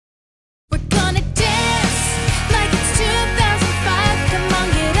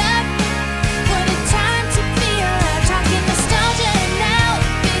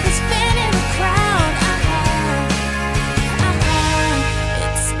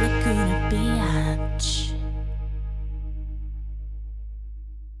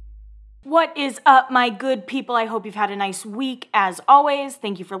What is up, my good people? I hope you've had a nice week. As always,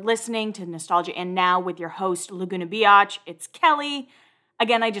 thank you for listening to Nostalgia and Now with your host, Laguna Biatch. It's Kelly.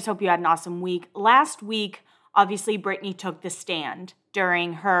 Again, I just hope you had an awesome week. Last week, obviously, Britney took the stand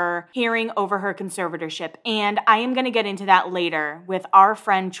during her hearing over her conservatorship, and I am going to get into that later with our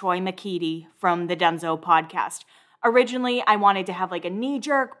friend Troy McKeedy from the Dunzo podcast. Originally, I wanted to have like a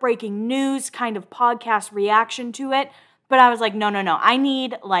knee-jerk breaking news kind of podcast reaction to it, but I was like, no. I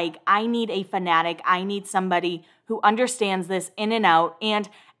need a fanatic. I need somebody who understands this in and out. And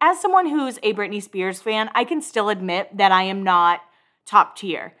as someone who's a Britney Spears fan, I can still admit that I am not top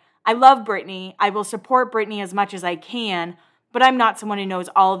tier. I love Britney. I will support Britney as much as I can, but I'm not someone who knows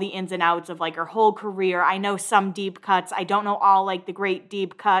all the ins and outs of like her whole career. I know some deep cuts. I don't know all like the great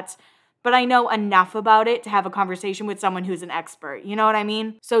deep cuts, but I know enough about it to have a conversation with someone who's an expert. You know what I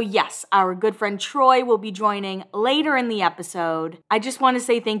mean? So yes, our good friend Troy will be joining later in the episode. I just want to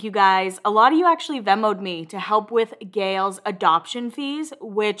say thank you guys. A lot of you actually Venmo'd me to help with Gail's adoption fees,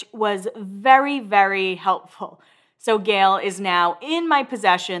 which was very, very helpful. So Gail is now in my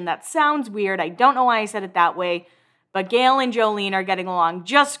possession. That sounds weird. I don't know why I said it that way. But Gail and Jolene are getting along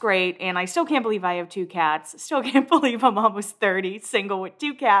just great. And I still can't believe I have 2 cats. Still can't believe I'm almost 30, single with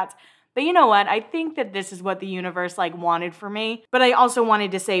 2 cats. But you know what? I think that this is what the universe wanted for me. But I also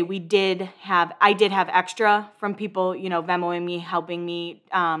wanted to say I did have extra from people, Venmoing me, helping me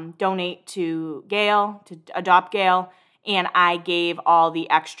donate to Gail, to adopt Gail. And I gave all the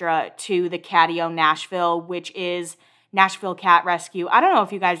extra to the Catio Nashville, which is Nashville Cat Rescue. I don't know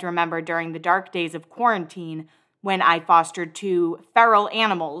if you guys remember during the dark days of quarantine when I fostered 2 feral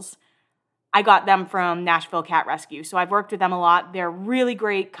animals. I got them from Nashville Cat Rescue. So I've worked with them a lot. They're a really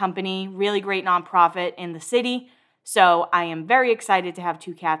great company, really great nonprofit in the city. So I am very excited to have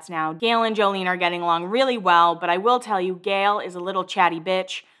 2 cats now. Gail and Jolene are getting along really well, but I will tell you, Gail is a little chatty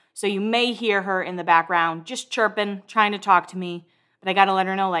bitch. So you may hear her in the background just chirping, trying to talk to me. But I gotta let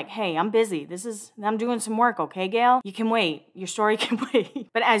her know, hey, I'm busy. I'm doing some work, okay, Gail? You can wait. Your story can wait.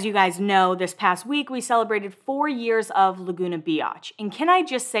 But as you guys know, this past week, we celebrated 4 years of Laguna Biatch. And can I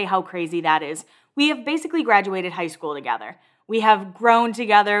just say how crazy that is? We have basically graduated high school together. We have grown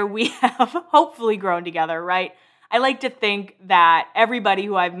together. We have hopefully grown together, right? I like to think that everybody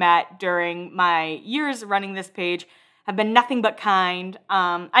who I've met during my years running this page have been nothing but kind.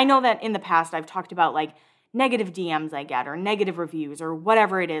 I know that in the past, I've talked about negative DMs I get or negative reviews or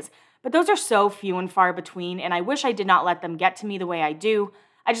whatever it is. But those are so few and far between, and I wish I did not let them get to me the way I do.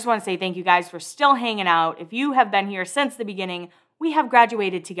 I just want to say thank you guys for still hanging out. If you have been here since the beginning, we have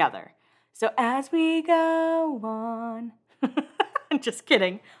graduated together. So as we go on... Just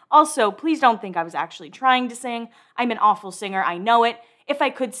kidding. Also, please don't think I was actually trying to sing. I'm an awful singer. I know it. If I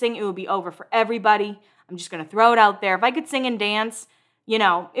could sing, it would be over for everybody. I'm just going to throw it out there. If I could sing and dance,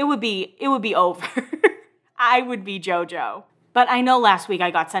 it would be over. I would be JoJo. But I know last week I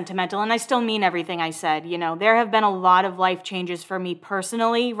got sentimental, and I still mean everything I said. There have been a lot of life changes for me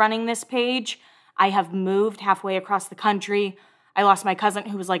personally running this page. I have moved halfway across the country. I lost my cousin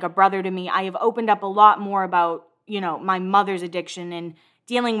who was like a brother to me. I have opened up a lot more about, my mother's addiction and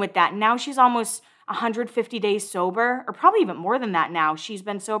dealing with that. Now she's almost 150 days sober, or probably even more than that now. She's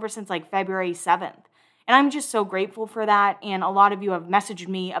been sober since February 7th. And I'm just so grateful for that. And a lot of you have messaged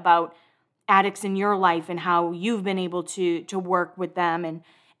me about addicts in your life and how you've been able to work with them and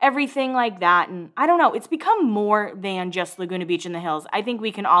everything like that. And I don't know, it's become more than just Laguna Beach in the Hills. I think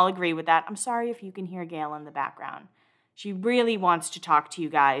we can all agree with that. I'm sorry if you can hear Gail in the background. She really wants to talk to you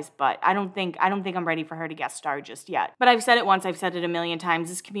guys, but I don't think I'm ready for her to guest star just yet. But I've said it once, I've said it a million times.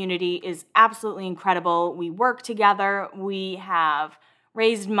 This community is absolutely incredible. We work together. We have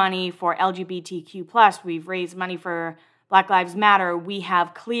raised money for LGBTQ+. We've raised money for Black Lives Matter. We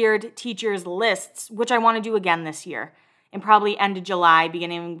have cleared teachers' lists, which I want to do again this year. And probably end of July,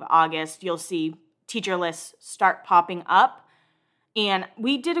 beginning of August, you'll see teacher lists start popping up. And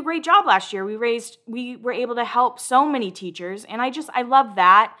we did a great job last year. We were able to help so many teachers. And I love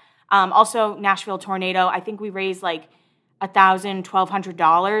that. Also, Nashville Tornado, I think we raised $1,000,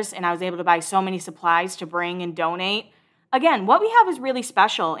 $1,200. And I was able to buy so many supplies to bring and donate. Again, what we have is really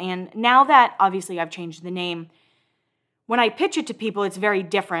special. And now that, obviously, I've changed the name, when I pitch it to people, it's very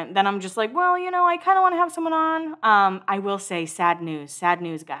different. Then I'm just I kind of want to have someone on. I will say, sad news,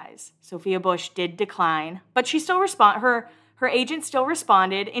 guys. Sophia Bush did decline, but she still her agent still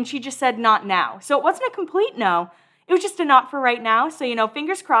responded, and she just said not now. So it wasn't a complete no. It was just a not for right now. So,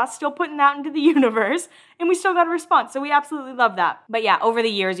 fingers crossed, still putting that into the universe, and we still got a response. So we absolutely love that. But yeah, over the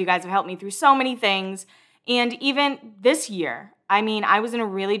years, you guys have helped me through so many things. And even this year, I mean, I was in a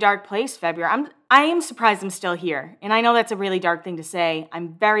really dark place February. I am surprised I'm still here. And I know that's a really dark thing to say.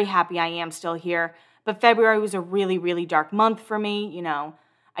 I'm very happy I am still here. But February was a really, really dark month for me. You know,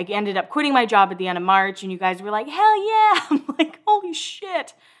 I ended up quitting my job at the end of March, and you guys were like, hell yeah. I'm like, holy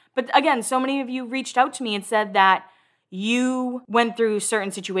shit. But again, so many of you reached out to me and said that you went through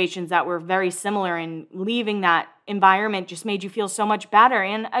certain situations that were very similar, and leaving that environment just made you feel so much better.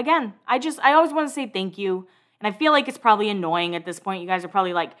 And again, I always want to say thank you. And I feel like it's probably annoying at this point. You guys are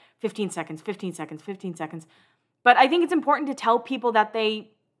probably like 15 seconds, 15 seconds, 15 seconds. But I think it's important to tell people that they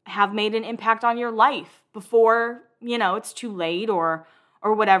have made an impact on your life before, you know, it's too late or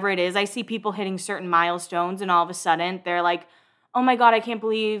whatever it is. I see people hitting certain milestones and all of a sudden they're like, oh my God, I can't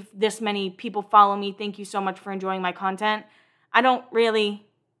believe this many people follow me. Thank you so much for enjoying my content. I don't really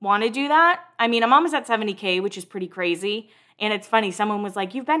want to do that. I mean, I'm almost at 70K, which is pretty crazy. And it's funny, someone was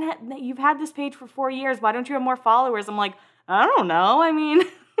like, you've had this page for 4 years. Why don't you have more followers? I'm like, I don't know. I mean,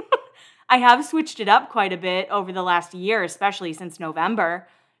 I have switched it up quite a bit over the last year, especially since November.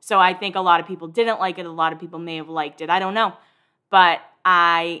 So I think a lot of people didn't like it. A lot of people may have liked it. I don't know. But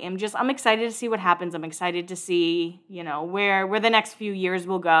I'm excited to see what happens. I'm excited to see, you know, where the next few years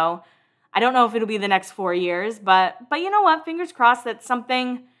will go. I don't know if it'll be the next 4 years, but you know what? Fingers crossed that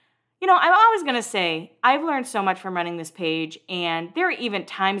something, you know, I'm always going to say, I've learned so much from running this page, and there are even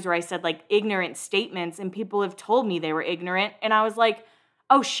times where I said, like, ignorant statements, and people have told me they were ignorant, and I was like,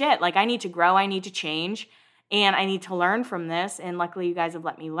 oh, shit, like, I need to grow, I need to change, and I need to learn from this, and luckily you guys have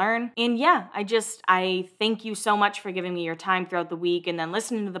let me learn. And yeah, I thank you so much for giving me your time throughout the week and then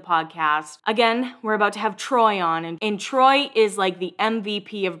listening to the podcast. Again, we're about to have Troy on, and Troy is like the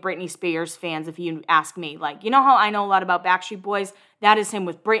MVP of Britney Spears fans, if you ask me. Like, you know how I know a lot about Backstreet Boys? That is him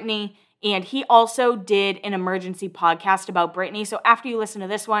with Britney, and he also did an emergency podcast about Britney. So after you listen to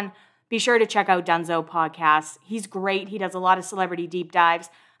this one, be sure to check out Dunzo Podcast. He's great. He does a lot of celebrity deep dives.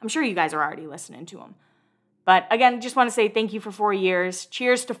 I'm sure you guys are already listening to him. But again, just want to say thank you for 4 years.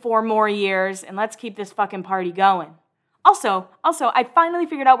 Cheers to 4 more years, and let's keep this fucking party going. Also, I finally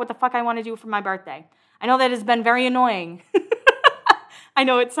figured out what the fuck I want to do for my birthday. I know that has been very annoying. I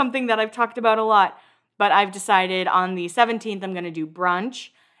know it's something that I've talked about a lot, but I've decided on the 17th I'm going to do brunch,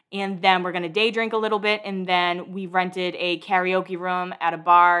 and then we're going to day drink a little bit, and then we rented a karaoke room at a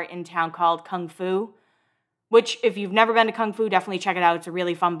bar in town called Kung Fu, which if you've never been to Kung Fu, definitely check it out. It's a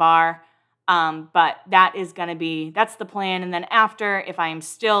really fun bar. But that's the plan. And then after, if I am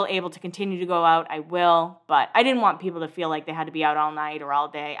still able to continue to go out, I will. But I didn't want people to feel like they had to be out all night or all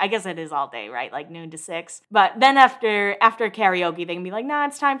day. I guess it is all day, right? Like noon to 6. But then after karaoke, they can be like, nah,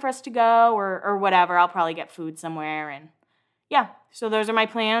 it's time for us to go or whatever. I'll probably get food somewhere. And yeah, so those are my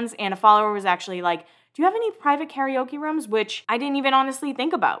plans. And a follower was actually like, do you have any private karaoke rooms? Which I didn't even honestly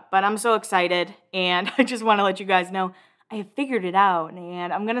think about, but I'm so excited. And I just want to let you guys know I have figured it out,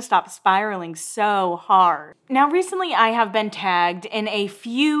 and I'm going to stop spiraling so hard. Now, recently I have been tagged in a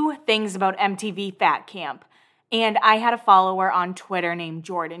few things about MTV Fat Camp, and I had a follower on Twitter named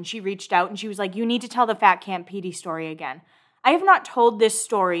Jordan. She reached out, and she was like, you need to tell the Fat Camp PD story again. I have not told this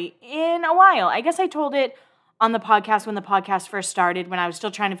story in a while. I guess I told it on the podcast when the podcast first started, when I was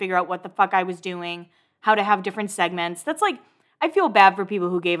still trying to figure out what the fuck I was doing, how to have different segments. That's like, I feel bad for people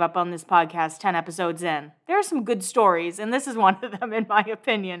who gave up on this podcast 10 episodes in. There are some good stories, and this is one of them in my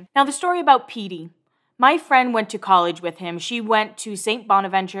opinion. Now, the story about Petey. My friend went to college with him. She went to St.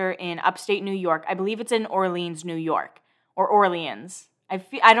 Bonaventure in upstate New York. I believe it's in Orleans, New York, or Orleans.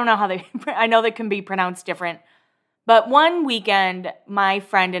 I don't know how I know they can be pronounced different. But one weekend, my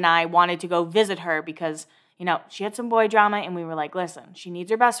friend and I wanted to go visit her because, you know, she had some boy drama, and we were like, listen, she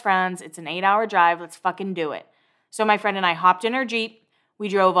needs her best friends. It's an 8-hour drive. Let's fucking do it. So my friend and I hopped in her Jeep. We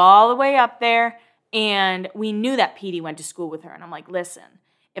drove all the way up there, and we knew that Petey went to school with her. And I'm like, listen,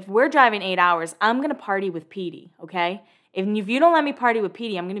 if we're driving 8 hours, I'm going to party with Petey, okay? If you don't let me party with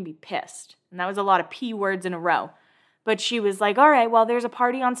Petey, I'm going to be pissed. And that was a lot of P words in a row. But she was like, all right, well, there's a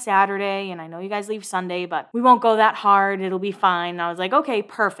party on Saturday, and I know you guys leave Sunday, but we won't go that hard. It'll be fine. And I was like, okay,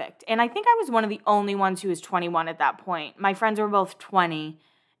 perfect. And I think I was one of the only ones who was 21 at that point. My friends were both 20.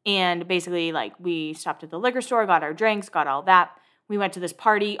 And basically, like, we stopped at the liquor store, got our drinks, got all that. We went to this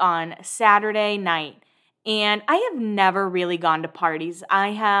party on Saturday night. And I have never really gone to parties.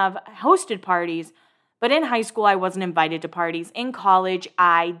 I have hosted parties, but in high school, I wasn't invited to parties. In college,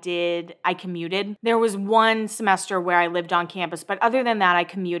 I commuted. There was one semester where I lived on campus, but other than that, I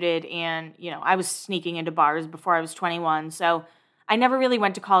commuted, and, you know, I was sneaking into bars before I was 21. So I never really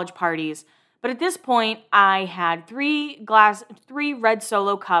went to college parties. But at this point, I had 3 red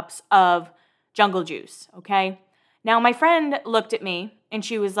Solo cups of jungle juice, okay? Now, my friend looked at me and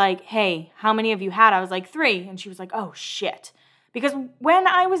she was like, hey, how many have you had? I was like, 3. And she was like, oh, shit. Because when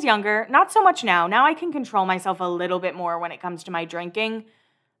I was younger, not so much now. Now I can control myself a little bit more when it comes to my drinking.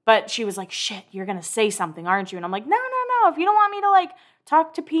 But she was like, shit, you're going to say something, aren't you? And I'm like, no. If you don't want me to, like,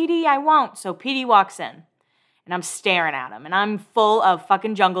 talk to Petey, I won't. So Petey walks in. And I'm staring at him. And I'm full of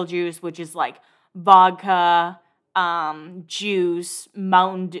fucking jungle juice, which is, like, vodka, juice,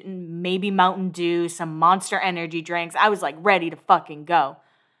 maybe Mountain Dew, some Monster Energy drinks. I was, like, ready to fucking go.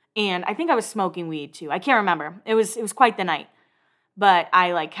 And I think I was smoking weed, too. I can't remember. It was quite the night. But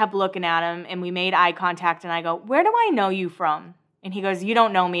I, like, kept looking at him, and we made eye contact, and I go, where do I know you from? And he goes, you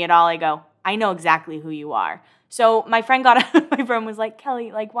don't know me at all. I go, I know exactly who you are. So my friend was like,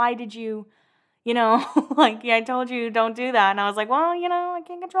 Kelly, like, why did you, like, yeah, I told you don't do that. And I was like, well, I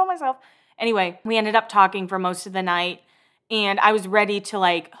can't control myself. Anyway, we ended up talking for most of the night, and I was ready to,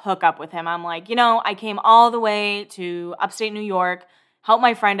 like, hook up with him. I'm like, I came all the way to upstate New York, help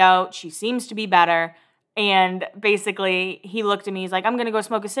my friend out. She seems to be better. And basically, he looked at me, he's like, I'm going to go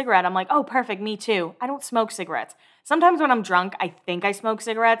smoke a cigarette. I'm like, oh, perfect, me too. I don't smoke cigarettes. Sometimes when I'm drunk, I think I smoke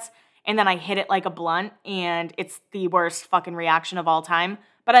cigarettes, and then I hit it like a blunt, and it's the worst fucking reaction of all time.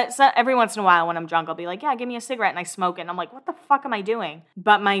 But every once in a while when I'm drunk, I'll be like, yeah, give me a cigarette, and I smoke it, and I'm like, what the fuck am I doing?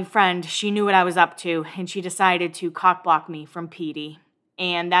 But my friend, she knew what I was up to, and she decided to cock-block me from Petey.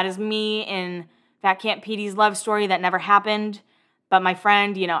 And that is me in Fat Camp Petey's love story that never happened. But my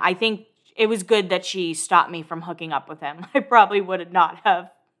friend, I think it was good that she stopped me from hooking up with him. I probably would have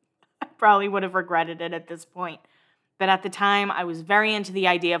regretted it at this point. But at the time, I was very into the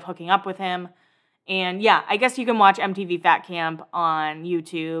idea of hooking up with him. And yeah, I guess you can watch MTV Fat Camp on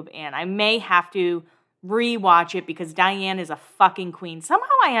YouTube. And I may have to rewatch it because Diane is a fucking queen. Somehow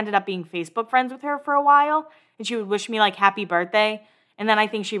I ended up being Facebook friends with her for a while. And she would wish me, like, happy birthday. And then I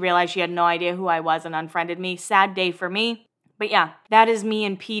think she realized she had no idea who I was and unfriended me. Sad day for me. But yeah, that is me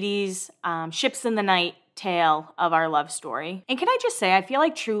and Petey's ships in the night tale of our love story. And can I just say, I feel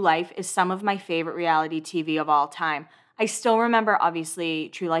like True Life is some of my favorite reality TV of all time. I still remember, obviously,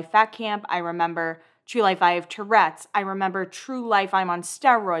 True Life Fat Camp. I remember True Life I Have Tourette's. I remember True Life I'm on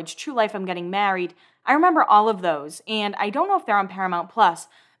steroids. True Life I'm getting married. I remember all of those. And I don't know if they're on Paramount Plus,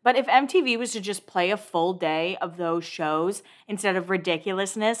 but if MTV was to just play a full day of those shows instead of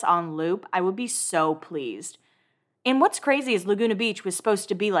ridiculousness on loop, I would be so pleased. And what's crazy is Laguna Beach was supposed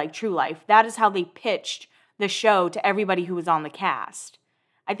to be like True Life. That is how they pitched the show to everybody who was on the cast.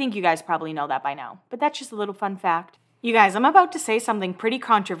 I think you guys probably know that by now, but that's just a little fun fact. You guys, I'm about to say something pretty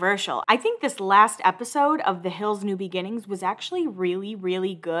controversial. I think this last episode of The Hills New Beginnings was actually really,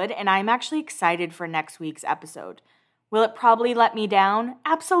 really good, and I'm actually excited for next week's episode. Will it probably let me down?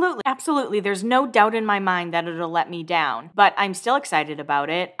 Absolutely. Absolutely. There's no doubt in my mind that it'll let me down. But I'm still excited about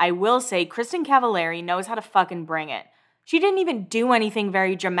it. I will say Kristen Cavallari knows how to fucking bring it. She didn't even do anything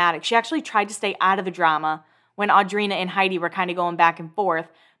very dramatic. She actually tried to stay out of the drama when Audrina and Heidi were kind of going back and forth.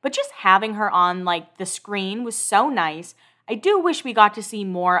 But just having her on, like, the screen was so nice. I do wish we got to see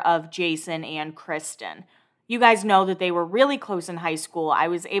more of Jason and Kristen. You guys know that they were really close in high school. I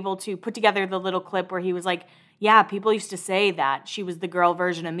was able to put together the little clip where he was like, yeah, people used to say that she was the girl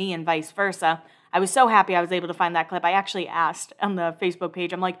version of me and vice versa. I was so happy I was able to find that clip. I actually asked on the Facebook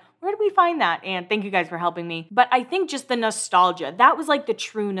page, I'm like, where did we find that? And thank you guys for helping me. But I think just the nostalgia, that was like the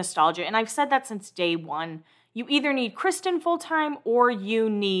true nostalgia. And I've said that since day one. You either need Kristen full-time or you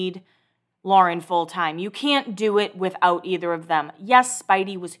need Lauren full-time. You can't do it without either of them. Yes,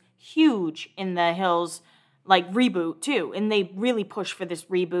 Spidey was huge in the Hills reboot too, and they really pushed for this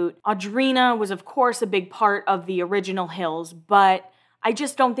reboot. Audrina was of course a big part of the original Hills, but I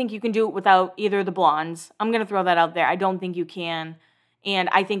just don't think you can do it without either of the blondes. I'm gonna throw that out there. I don't think you can, and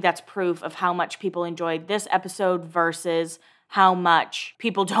I think that's proof of how much people enjoyed this episode versus how much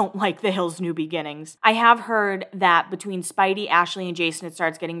people don't like The Hills New Beginnings. I have heard that between Spidey, Ashley, and Jason, it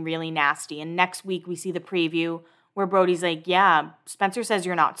starts getting really nasty, and next week we see the preview where Brody's like, yeah, Spencer says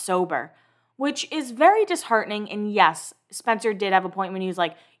you're not sober. Which is very disheartening, and yes, Spencer did have a point when he was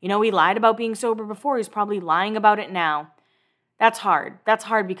like, he lied about being sober before, he's probably lying about it now. That's hard. That's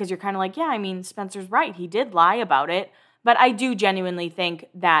hard because you're kind of like, yeah, Spencer's right, he did lie about it, but I do genuinely think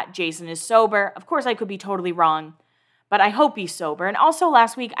that Jason is sober. Of course, I could be totally wrong, but I hope he's sober. And also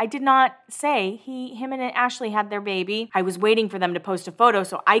last week, I did not say him and Ashley had their baby. I was waiting for them to post a photo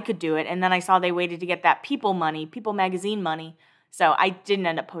so I could do it, and then I saw they waited to get that People magazine money, so I didn't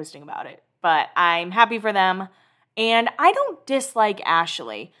end up posting about it. But I'm happy for them. And I don't dislike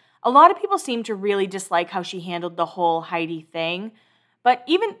Ashley. A lot of people seem to really dislike how she handled the whole Heidi thing. But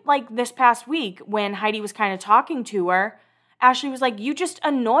even this past week when Heidi was kind of talking to her, Ashley was like, you just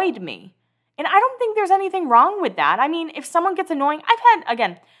annoyed me. And I don't think there's anything wrong with that. I mean, if someone gets annoying,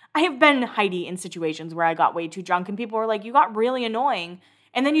 I have been Heidi in situations where I got way too drunk and people were like, you got really annoying.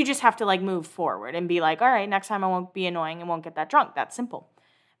 And then you just have to like move forward and be like, all right, next time I won't be annoying and won't get that drunk. That's simple.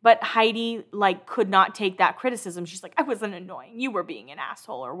 But Heidi like could not take that criticism. She's like, I wasn't annoying. You were being an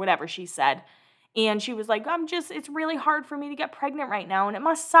asshole or whatever she said. And she was like, it's really hard for me to get pregnant right now. And it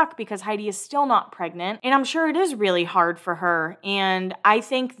must suck because Heidi is still not pregnant. And I'm sure it is really hard for her. And I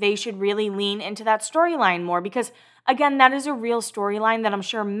think they should really lean into that storyline more because, again, that is a real storyline that I'm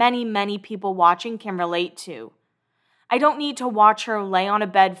sure many, many people watching can relate to. I don't need to watch her lay on a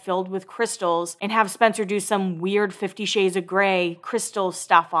bed filled with crystals and have Spencer do some weird 50 Shades of Grey crystal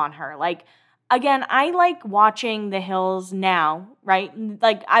stuff on her. Like, again, I like watching The Hills now, right?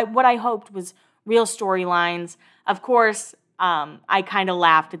 Like, what I hoped was real storylines. Of course, I kind of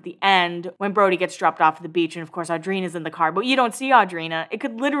laughed at the end when Brody gets dropped off at the beach, and of course, Audrina's in the car, but you don't see Audrina. It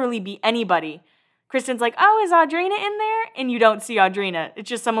could literally be anybody. Kristen's like, oh, is Audrina in there? And you don't see Audrina. It's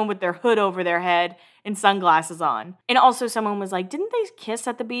just someone with their hood over their head and sunglasses on. And also someone was like, didn't they kiss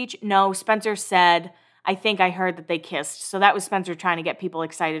at the beach? No, Spencer said, I think I heard that they kissed. So that was Spencer trying to get people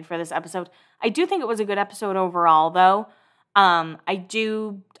excited for this episode. I do think it was a good episode overall, though. I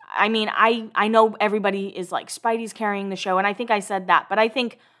know everybody is like, Spidey's carrying the show, and I think I said that, but I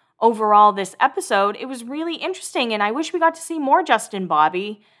think overall this episode, it was really interesting, and I wish we got to see more Justin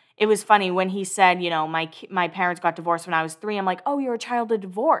Bobby. It was funny when he said, you know, my parents got divorced when I was 3. I'm like, oh, you're a child of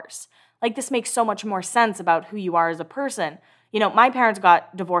divorce. Like, this makes so much more sense about who you are as a person. You know, my parents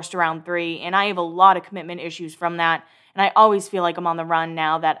got divorced around 3, and I have a lot of commitment issues from that, and I always feel like I'm on the run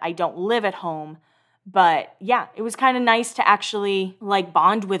now that I don't live at home. But yeah, it was kind of nice to actually like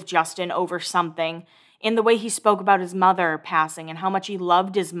bond with Justin over something, and the way he spoke about his mother passing and how much he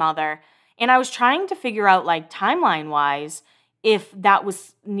loved his mother. And I was trying to figure out like timeline-wise if that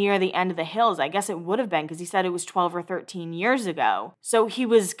was near the end of The Hills. I guess it would have been because he said it was 12 or 13 years ago. So he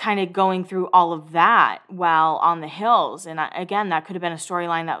was kind of going through all of that while on The Hills. And again, that could have been a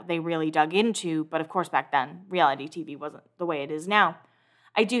storyline that they really dug into. But of course, back then, reality TV wasn't the way it is now.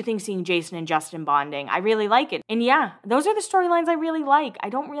 I do think seeing Jason and Justin bonding, I really like it. And yeah, those are the storylines I really like. I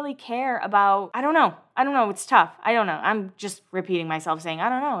don't really care about, I don't know. It's tough. I don't know. I'm just repeating myself saying, I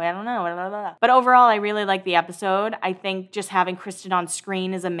don't know. Blah, blah, blah. But overall, I really like the episode. I think just having Kristen on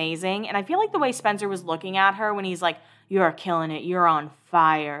screen is amazing. And I feel like the way Spencer was looking at her when he's like, you're killing it. You're on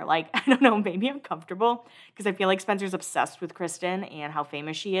fire. Like, I don't know, maybe I'm comfortable because I feel like Spencer's obsessed with Kristen and how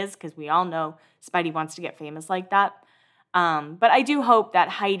famous she is because we all know Spidey wants to get famous like that. But I do hope that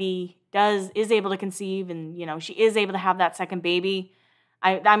Heidi is able to conceive and, you know, she is able to have that second baby.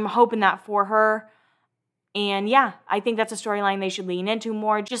 I'm hoping that for her. And yeah, I think that's a storyline they should lean into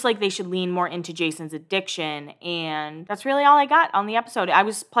more, just like they should lean more into Jason's addiction. And that's really all I got on the episode. I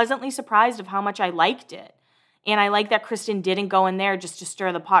was pleasantly surprised of how much I liked it. And I like that Kristen didn't go in there just to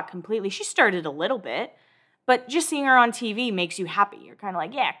stir the pot completely. She stirred it a little bit. But just seeing her on TV makes you happy. You're kind of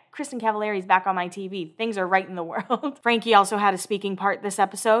like, yeah, Kristen Cavallari's back on my TV. Things are right in the world. Frankie also had a speaking part this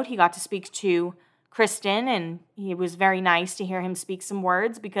episode. He got to speak to Kristen, and it was very nice to hear him speak some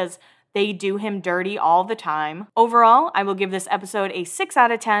words because they do him dirty all the time. Overall, I will give this episode a 6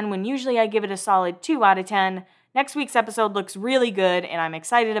 out of 10 when usually I give it a solid 2 out of 10. Next week's episode looks really good, and I'm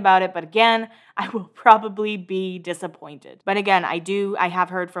excited about it, but again, I will probably be disappointed. But again, I have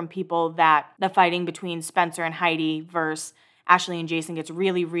heard from people that the fighting between Spencer and Heidi versus Ashley and Jason gets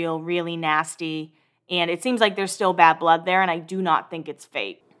really real, really nasty, and it seems like there's still bad blood there, and I do not think it's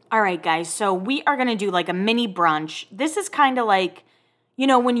fake. All right, guys, so we are going to do like a mini brunch. This is kind of like, you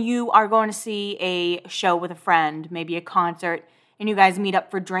know, when you are going to see a show with a friend, maybe a concert, and you guys meet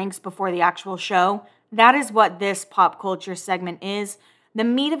up for drinks before the actual show. That is what this pop culture segment is. The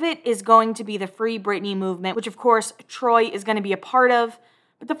meat of it is going to be the Free Britney movement, which of course Troy is going to be a part of.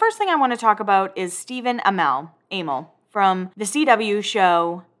 But the first thing I want to talk about is Stephen Amell from the CW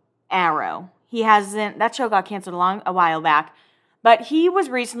show Arrow. That show got canceled a while back, but he was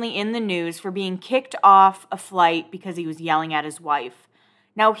recently in the news for being kicked off a flight because he was yelling at his wife.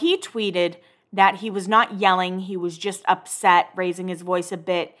 Now he tweeted that he was not yelling, he was just upset, raising his voice a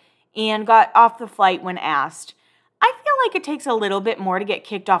bit, and got off the flight when asked. I feel like it takes a little bit more to get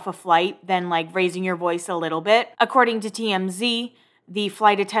kicked off a flight than like raising your voice a little bit. According to TMZ, the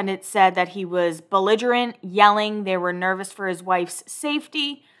flight attendant said that he was belligerent, yelling, they were nervous for his wife's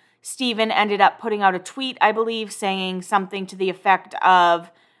safety. Stephen ended up putting out a tweet, I believe, saying something to the effect of,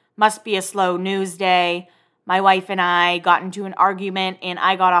 must be a slow news day. My wife and I got into an argument and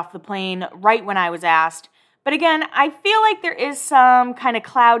I got off the plane right when I was asked. But again, I feel like there is some kind of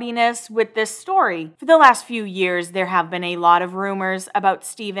cloudiness with this story. For the last few years, there have been a lot of rumors about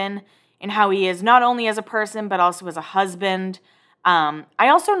Stephen, and how he is not only as a person, but also as a husband. I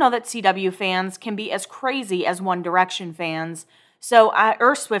also know that CW fans can be as crazy as One Direction fans. So,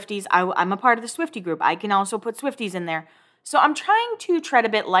 or Swifties, I'm a part of the Swiftie group. I can also put Swifties in there. So I'm trying to tread a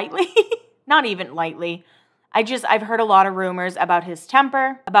bit lightly. Not even lightly. I've heard a lot of rumors about his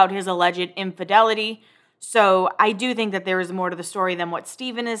temper, about his alleged infidelity. So I do think that there is more to the story than what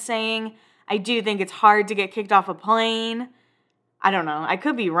Steven is saying. I do think it's hard to get kicked off a plane. I don't know. I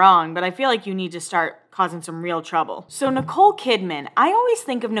could be wrong, but I feel like you need to start causing some real trouble. So Nicole Kidman. I always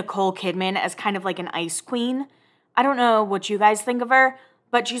think of Nicole Kidman as kind of like an ice queen. I don't know what you guys think of her,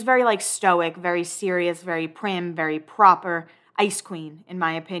 but she's very like stoic, very serious, very prim, very proper. Ice queen, in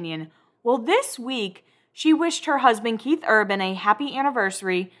my opinion. Well, this week, she wished her husband Keith Urban a happy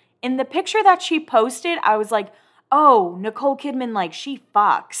anniversary. In the picture that she posted, I was like, oh, Nicole Kidman, like, she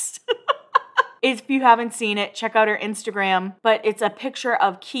fucks. If you haven't seen it, check out her Instagram. But it's a picture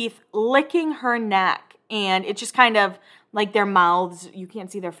of Keith licking her neck. And it's just kind of like their mouths. You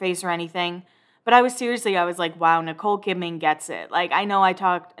can't see their face or anything. But I was like, wow, Nicole Kidman gets it. Like, I know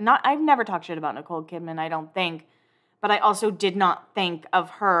I've never talked shit about Nicole Kidman, I don't think. But I also did not think of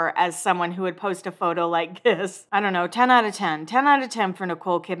her as someone who would post a photo like this. I don't know, 10 out of 10. 10 out of 10 for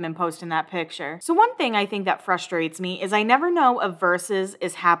Nicole Kidman posting that picture. So one thing I think that frustrates me is I never know if Versus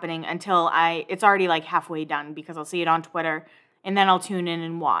is happening until it's already like halfway done, because I'll see it on Twitter and then I'll tune in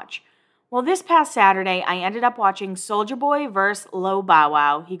and watch. Well, this past Saturday, I ended up watching Soulja Boy vs. Lil Bow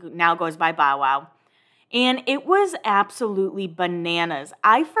Wow. He now goes by Bow Wow. And it was absolutely bananas.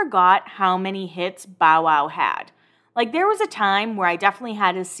 I forgot how many hits Bow Wow had. Like, there was a time where I definitely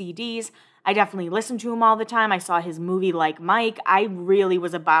had his CDs. I definitely listened to him all the time. I saw his movie Like Mike. I really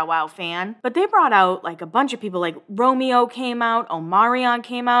was a Bow Wow fan. But they brought out, like, a bunch of people. Like, Romeo came out. Omarion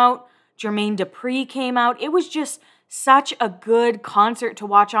came out. Jermaine Dupri came out. It was just such a good concert to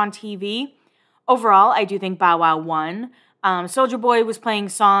watch on TV. Overall, I do think Bow Wow won. Soulja Boy was playing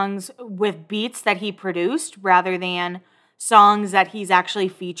songs with beats that he produced rather than songs that he's actually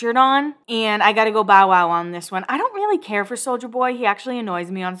featured on. And I gotta go Bow Wow on this one. I don't really care for Soulja Boy. He actually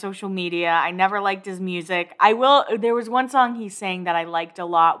annoys me on social media. I never liked his music. There was one song he sang that I liked a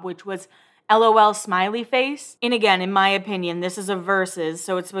lot, which was LOL Smiley Face. And again, in my opinion, this is a versus,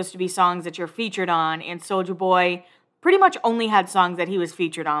 so it's supposed to be songs that you're featured on. And Soulja Boy pretty much only had songs that he was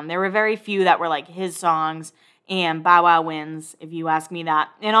featured on. There were very few that were like his songs. And Bow Wow wins, if you ask me that.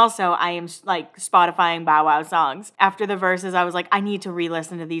 And also, I am like Spotifying Bow Wow songs. After the verses, I was like, I need to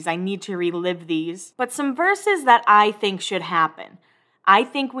re-listen to these. I need to relive these. But some verses that I think should happen. I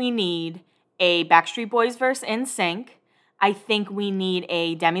think we need a Backstreet Boys verse NSYNC. I think we need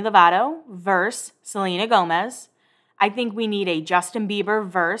a Demi Lovato verse Selena Gomez. I think we need a Justin Bieber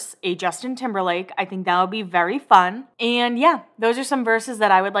verse, a Justin Timberlake. I think that would be very fun. And yeah, those are some verses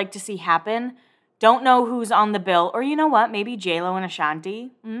that I would like to see happen. Don't know who's on the bill. Or you know what? Maybe J-Lo and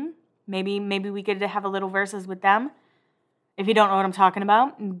Ashanti. Maybe we could have a little verses with them. If you don't know what I'm talking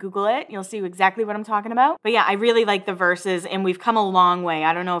about, Google it. You'll see exactly what I'm talking about. But yeah, I really like the verses, and we've come a long way.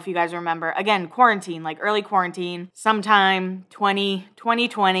 I don't know if you guys remember. Again, quarantine, like early quarantine, sometime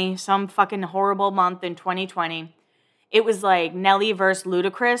 2020, some fucking horrible month in 2020. It was like Nelly versus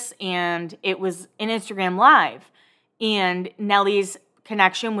Ludacris, and it was an Instagram Live. And Nelly's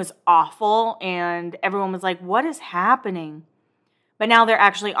connection was awful, and everyone was like, what is happening? But now they're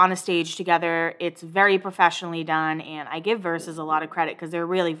actually on a stage together. It's very professionally done, and I give Versus a lot of credit because they're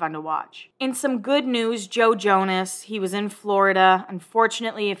really fun to watch. In some good news, Joe Jonas, he was in Florida.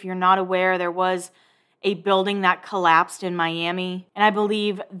 Unfortunately, if you're not aware, there was a building that collapsed in Miami, and I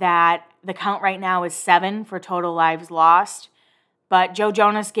believe that the count right now is 7 for total lives lost. But Joe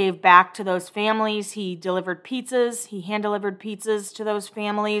Jonas gave back to those families. He delivered pizzas. He hand-delivered pizzas to those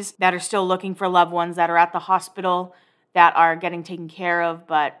families that are still looking for loved ones that are at the hospital, that are getting taken care of.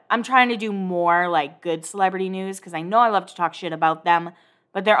 But I'm trying to do more like good celebrity news because I know I love to talk shit about them.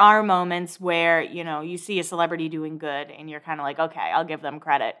 But there are moments where, you know, you see a celebrity doing good and you're kind of like, okay, I'll give them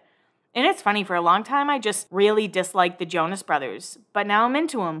credit. And it's funny, for a long time, I just really disliked the Jonas Brothers, but now I'm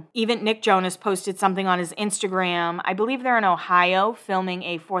into them. Even Nick Jonas posted something on his Instagram. I believe they're in Ohio filming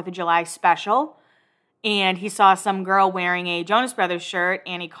a 4th of July special, and he saw some girl wearing a Jonas Brothers shirt,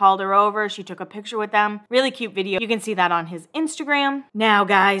 and he called her over. She took a picture with them. Really cute video. You can see that on his Instagram. Now,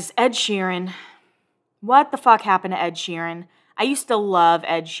 guys, Ed Sheeran. What the fuck happened to Ed Sheeran? I used to love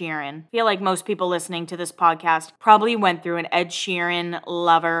Ed Sheeran. I feel like most people listening to this podcast probably went through an Ed Sheeran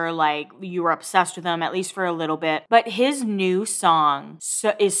lover, like you were obsessed with him, at least for a little bit. But his new song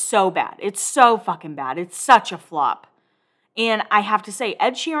is so bad. It's so fucking bad. It's such a flop. And I have to say,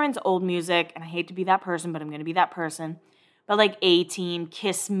 Ed Sheeran's old music, and I hate to be that person, but I'm going to be that person, but like A-Team,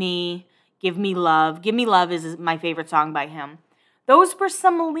 Kiss Me, Give Me Love. Give Me Love is my favorite song by him. Those were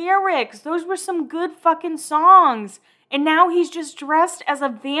some lyrics. Those were some good fucking songs. And now he's just dressed as a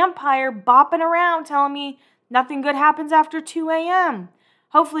vampire bopping around telling me nothing good happens after 2 a.m.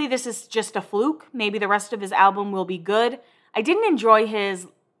 Hopefully this is just a fluke. Maybe the rest of his album will be good. I didn't enjoy his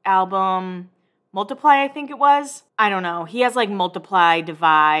album Multiply, I think it was. I don't know. He has like Multiply,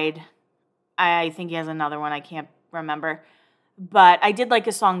 Divide. I think he has another one. I can't remember. But I did like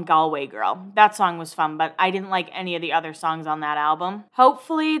his song Galway Girl. That song was fun, but I didn't like any of the other songs on that album.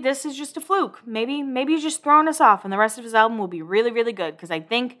 Hopefully this is just a fluke. Maybe he's just throwing us off and the rest of his album will be really, really good because I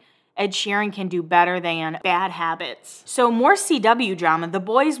think Ed Sheeran can do better than Bad Habits. So more CW drama. The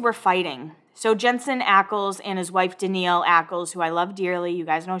boys were fighting. So Jensen Ackles and his wife Danielle Ackles, who I love dearly. You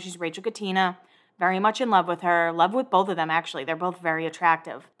guys know she's Rachel Katina. Very much in love with her. Love with both of them, actually. They're both very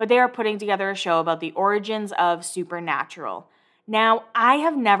attractive. But they are putting together a show about the origins of Supernatural. Now, I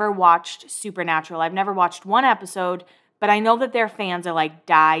have never watched Supernatural. I've never watched one episode, but I know that their fans are like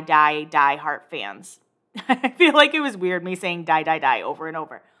die heart fans. I feel like it was weird me saying die over and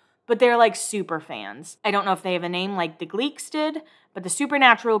over. But they're like super fans. I don't know if they have a name like the Gleeks did, but the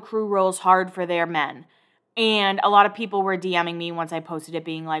Supernatural crew rolls hard for their men. And a lot of people were DMing me once I posted it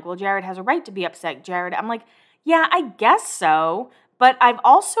being like, well, Jared has a right to be upset. Jared, I'm like, yeah, I guess so. But I've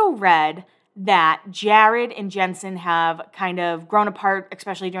also read that Jared and Jensen have kind of grown apart,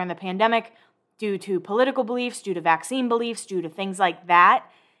 especially during the pandemic, due to political beliefs, due to vaccine beliefs, due to things like that.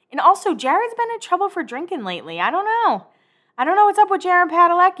 And also, Jared's been in trouble for drinking lately. I don't know what's up with Jared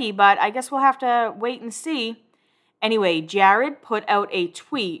Padalecki, but I guess we'll have to wait and see. Anyway, Jared put out a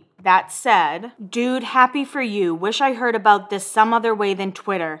tweet that said, "Dude, happy for you. Wish I heard about this some other way than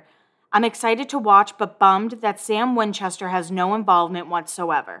Twitter. I'm excited to watch, but bummed that Sam Winchester has no involvement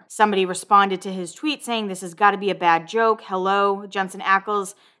whatsoever." Somebody responded to his tweet saying, "This has got to be a bad joke. Hello, Jensen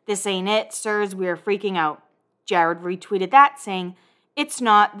Ackles. This ain't it. Sirs, we are freaking out." Jared retweeted that saying, "It's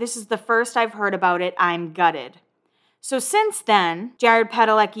not. This is the first I've heard about it. I'm gutted." So since then, Jared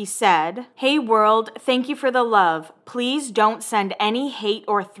Padalecki said, "Hey world, thank you for the love. Please don't send any hate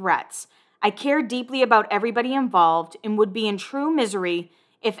or threats. I care deeply about everybody involved and would be in true misery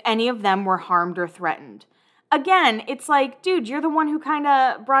if any of them were harmed or threatened." Again, it's like, dude, you're the one who kind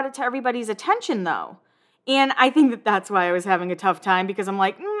of brought it to everybody's attention though. And I think that that's why I was having a tough time because I'm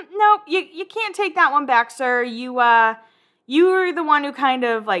like, no, you can't take that one back, sir. You were the one who kind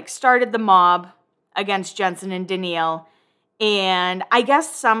of like started the mob against Jensen and Danielle. And I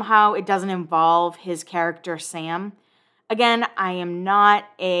guess somehow it doesn't involve his character, Sam. Again, I am not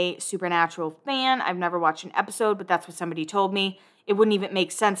a Supernatural fan. I've never watched an episode, but that's what somebody told me. It wouldn't even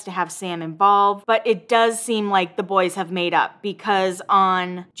make sense to have Sam involved. But it does seem like the boys have made up because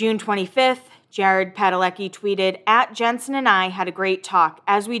on June 25th, Jared Padalecki tweeted, "At Jensen and I had a great talk,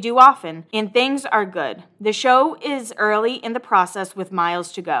 as we do often, and things are good. The show is early in the process with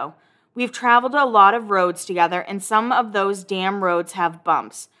miles to go. We've traveled a lot of roads together, and some of those damn roads have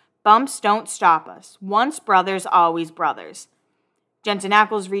bumps. Bumps don't stop us. Once brothers, always brothers." Jensen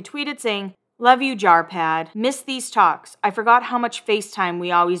Ackles retweeted saying, "Love you, Jarpad. Miss these talks. I forgot how much FaceTime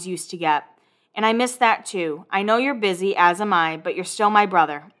we always used to get. And I miss that too. I know you're busy, as am I, but you're still my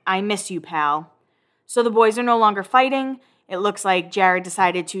brother. I miss you, pal." So the boys are no longer fighting. It looks like Jared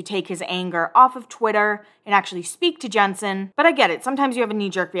decided to take his anger off of Twitter and actually speak to Jensen. But I get it. Sometimes you have a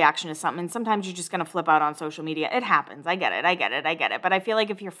knee-jerk reaction to something, and sometimes you're just going to flip out on social media. It happens. I get it. But I feel like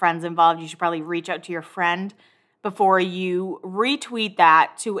if your friend's involved, you should probably reach out to your friend before you retweet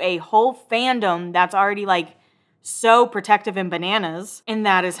that to a whole fandom that's already like so protective and bananas, and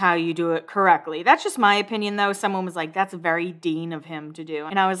that is how you do it correctly. That's just my opinion though. Someone was like, "That's very Dean of him to do."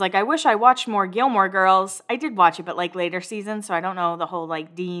 And I was like, I wish I watched more Gilmore Girls. I did watch it, but like later seasons, so I don't know the whole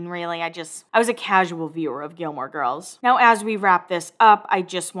like Dean really. I was a casual viewer of Gilmore Girls. Now, as we wrap this up, I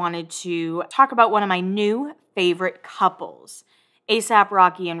just wanted to talk about one of my new favorite couples. A$AP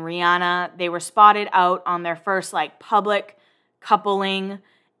Rocky and Rihanna. They were spotted out on their first like public coupling,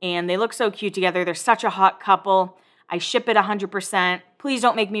 and they look so cute together. They're such a hot couple. I ship it 100%. Please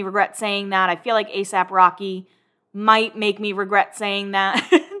don't make me regret saying that. I feel like A$AP Rocky might make me regret saying that.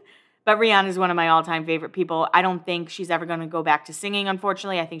 But Rihanna is one of my all-time favorite people. I don't think she's ever going to go back to singing,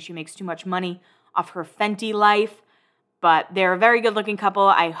 unfortunately. I think she makes too much money off her Fenty life. But they're a very good-looking couple.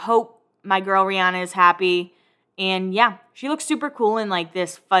 I hope my girl Rihanna is happy. And yeah, she looks super cool in like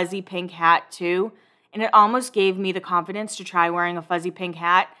this fuzzy pink hat too. And it almost gave me the confidence to try wearing a fuzzy pink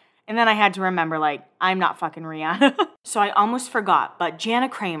hat. And then I had to remember, like, I'm not fucking Rihanna. So I almost forgot. But Jana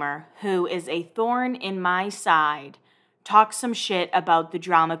Kramer, who is a thorn in my side, talked some shit about the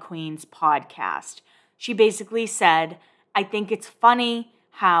Drama Queens podcast. She basically said, "I think it's funny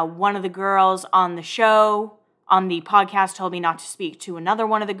how one of the girls on the show, on the podcast, told me not to speak to another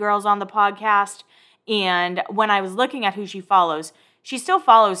one of the girls on the podcast. And when I was looking at who she follows, she still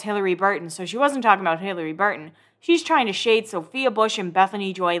follows Hillary Burton, so she wasn't talking about Hillary Burton. She's trying to shade Sophia Bush and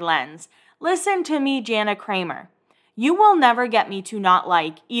Bethany Joy Lenz. Listen to me, Jana Kramer. You will never get me to not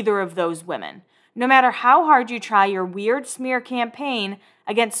like either of those women. No matter how hard you try your weird smear campaign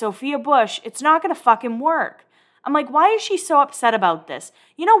against Sophia Bush, it's not going to fucking work. I'm like, why is she so upset about this?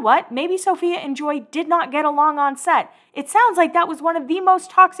 You know what? Maybe Sophia and Joy did not get along on set. It sounds like that was one of the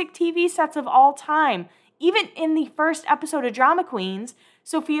most toxic TV sets of all time. Even in the first episode of Drama Queens,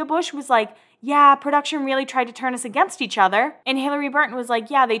 Sophia Bush was like, yeah, production really tried to turn us against each other. And Hillary Burton was like,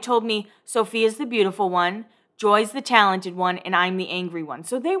 yeah, they told me Sophia's the beautiful one, Joy's the talented one, and I'm the angry one.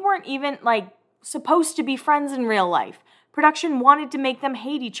 So they weren't even, like, supposed to be friends in real life. Production wanted to make them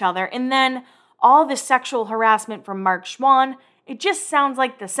hate each other, and then all this sexual harassment from Mark Schwann, it just sounds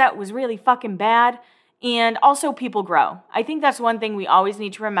like the set was really fucking bad. And also, people grow. I think that's one thing we always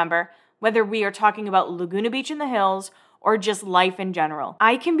need to remember, whether we are talking about Laguna Beach in the Hills or just life in general.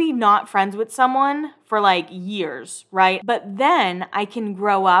 I can be not friends with someone for like years, right? But then I can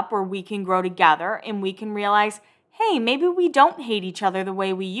grow up, or we can grow together, and we can realize, hey, maybe we don't hate each other the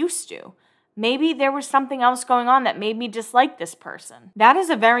way we used to. Maybe there was something else going on that made me dislike this person. That is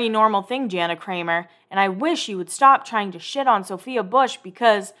a very normal thing, Jana Kramer, and I wish you would stop trying to shit on Sophia Bush,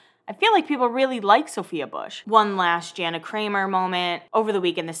 because I feel like people really like Sophia Bush. One last Jana Kramer moment. Over the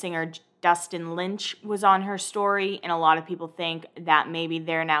weekend, the singer Dustin Lynch was on her story, and a lot of people think that maybe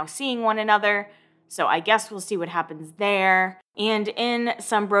they're now seeing one another, so I guess we'll see what happens there. And in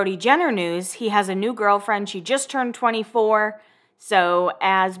some Brody Jenner news, he has a new girlfriend. She just turned 24. So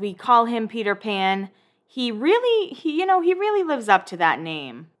as we call him Peter Pan, he really lives up to that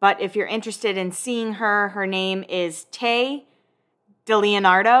name. But if you're interested in seeing her, her name is Tay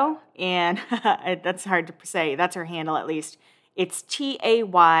DeLeonardo, and that's hard to say. That's her handle, at least. It's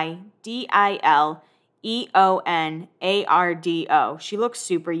TayDileonardo. She looks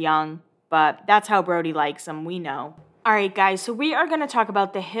super young, but that's how Brody likes them, we know. All right, guys, so we are going to talk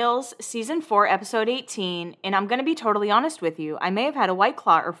about The Hills, Season 4, Episode 18, and I'm going to be totally honest with you. I may have had a White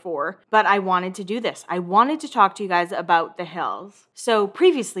Claw or 4, but I wanted to do this. I wanted to talk to you guys about The Hills. So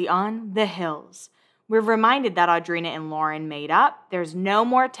previously on The Hills, we're reminded that Audrina and Lauren made up. There's no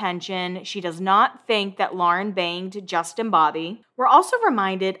more tension. She does not think that Lauren banged Justin Bobby. We're also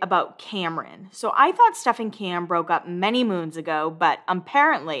reminded about Cameron. So I thought Steph and Cam broke up many moons ago, but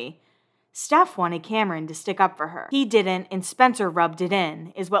apparently Steph wanted Cameron to stick up for her. He didn't, and Spencer rubbed it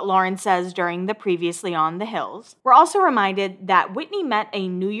in, is what Lauren says during the Previously on The Hills. We're also reminded that Whitney met a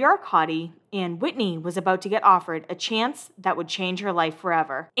New York hottie, and Whitney was about to get offered a chance that would change her life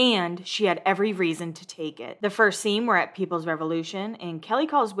forever, and she had every reason to take it. The first scene, we're at People's Revolution, and Kelly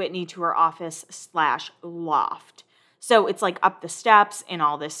calls Whitney to her office/loft. So it's like up the steps and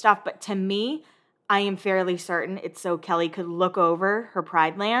all this stuff, but to me, I am fairly certain it's so Kelly could look over her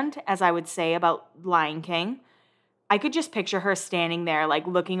Pride Land, as I would say about Lion King. I could just picture her standing there, like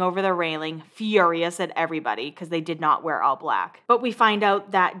looking over the railing, furious at everybody because they did not wear all black. But we find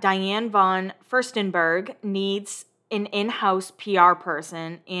out that Diane von Furstenberg needs an in-house PR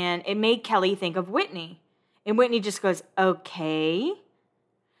person, and it made Kelly think of Whitney. And Whitney just goes, okay.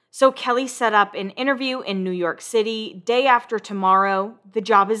 So Kelly set up an interview in New York City. Day after tomorrow, the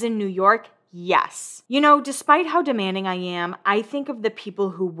job is in New York. Yes. You know, despite how demanding I am, I think of the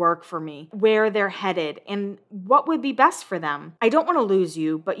people who work for me, where they're headed, and what would be best for them. I don't want to lose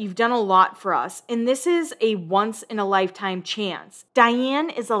you, but you've done a lot for us, and this is a once-in-a-lifetime chance. Diane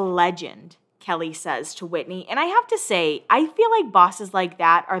is a legend, Kelly says to Whitney, and I have to say, I feel like bosses like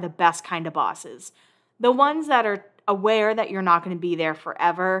that are the best kind of bosses. The ones that are aware that you're not going to be there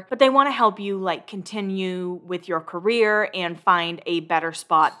forever, but they want to help you like continue with your career and find a better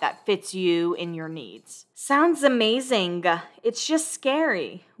spot that fits you and your needs. Sounds amazing. It's just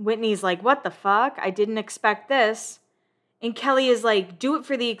scary. Whitney's like, what the fuck? I didn't expect this. And Kelly is like, do it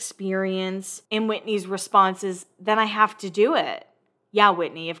for the experience. And Whitney's response is, then I have to do it. Yeah,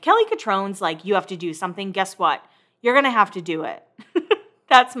 Whitney, if Kelly Catrone's like, you have to do something, guess what? You're going to have to do it.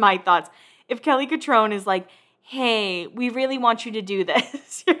 That's my thoughts. If Kelly Catrone is like, hey, we really want you to do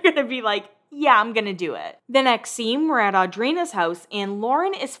this, you're going to be like, yeah, I'm going to do it. The next scene, we're at Audrina's house, and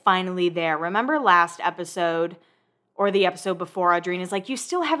Lauren is finally there. Remember last episode, or the episode before, Audrina's like, you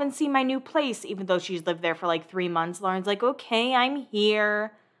still haven't seen my new place, even though she's lived there for like 3 months. Lauren's like, okay, I'm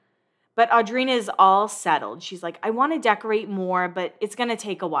here. But Audrina is all settled. She's like, I want to decorate more, but it's going to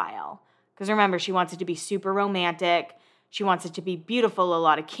take a while. Because remember, she wants it to be super romantic. She wants it to be beautiful, a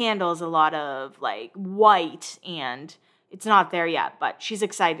lot of candles, a lot of like white, and It's not there yet, but she's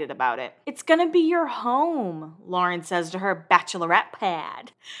excited about it. It's gonna be your home, Lauren says to her. Bachelorette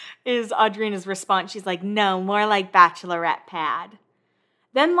pad is Audrina's response. She's like, no, more like bachelorette pad.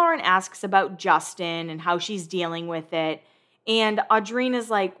 Then Lauren asks about Justin and how she's dealing with it. And Audrina's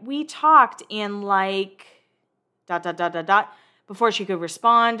like, we talked and like, ... Before she could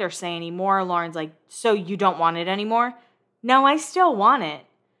respond or say any more, Lauren's like, so you don't want it anymore? No, I still want it.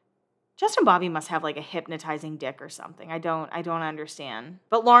 Justin Bobby must have like a hypnotizing dick or something. I don't understand.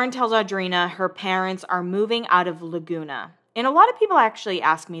 But Lauren tells Audrina her parents are moving out of Laguna. And a lot of people actually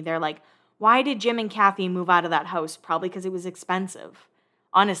ask me, they're like, why did Jim and Kathy move out of that house? Probably because it was expensive.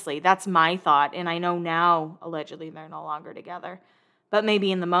 Honestly, that's my thought. And I know now, allegedly, they're no longer together. But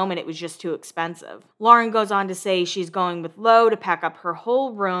maybe in the moment it was just too expensive. Lauren goes on to say she's going with Lo to pack up her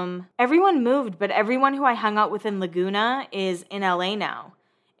whole room. Everyone moved, but everyone who I hung out with in Laguna is in LA now.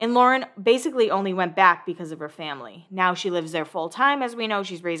 And Lauren basically only went back because of her family. Now she lives there full time. As we know,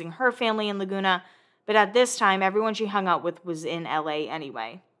 she's raising her family in Laguna. But at this time, everyone she hung out with was in LA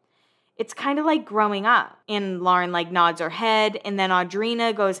anyway. It's kind of like growing up. And Lauren like nods her head. And then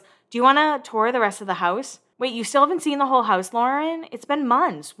Audrina goes, do you want to tour the rest of the house? Wait, you still haven't seen the whole house, Lauren? It's been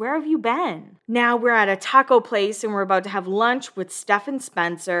months. Where have you been? Now we're at a taco place and we're about to have lunch with Steph and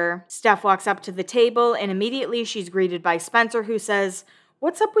Spencer. Steph walks up to the table and immediately she's greeted by Spencer, who says,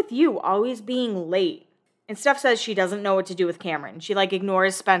 what's up with you always being late? And Steph says she doesn't know what to do with Cameron. She like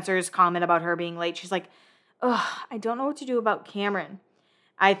ignores Spencer's comment about her being late. She's like, ugh, I don't know what to do about Cameron.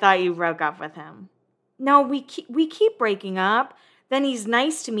 I thought you broke up with him. No, we keep breaking up. Then he's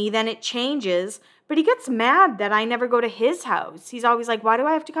nice to me, then it changes. But he gets mad that I never go to his house. He's always like, why do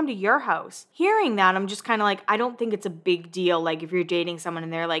I have to come to your house? Hearing that, I'm just kind of like, I don't think it's a big deal. Like if you're dating someone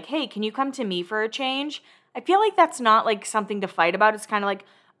and they're like, hey, can you come to me for a change? I feel like that's not like something to fight about. It's kind of like,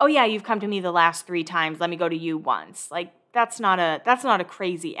 oh yeah, you've come to me the last 3 times. Let me go to you once. Like that's not a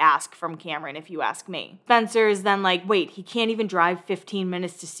crazy ask from Cameron if you ask me. Spencer is then like, wait, he can't even drive 15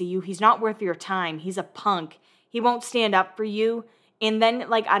 minutes to see you. He's not worth your time. He's a punk. He won't stand up for you. And then,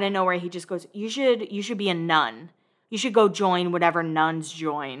 like, out of nowhere, he just goes, you should be a nun. You should go join whatever nuns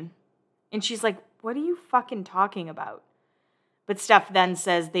join. And she's like, what are you fucking talking about? But Steph then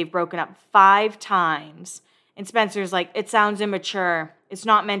says they've broken up 5 times. And Spencer's like, it sounds immature. It's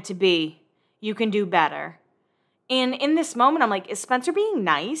not meant to be. You can do better. And in this moment, I'm like, is Spencer being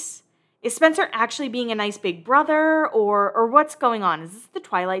nice? Is Spencer actually being a nice big brother? Or what's going on? Is this the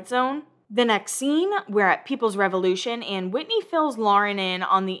Twilight Zone? The next scene, we're at People's Revolution, and Whitney fills Lauren in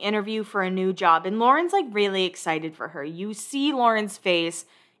on the interview for a new job, and Lauren's, like, really excited for her. You see Lauren's face.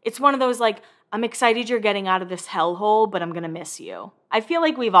 It's one of those, like, I'm excited you're getting out of this hellhole, but I'm gonna miss you. I feel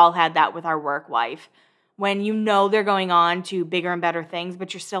like we've all had that with our work life, when you know they're going on to bigger and better things,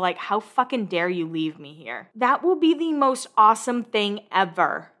 but you're still like, how fucking dare you leave me here? That will be the most awesome thing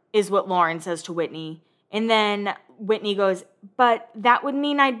ever, is what Lauren says to Whitney. And then Whitney goes, but that would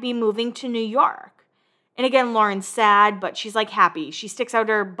mean I'd be moving to New York. And again, Lauren's sad, but she's like happy. She sticks out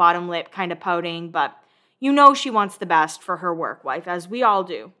her bottom lip, kind of pouting, but you know she wants the best for her work wife, as we all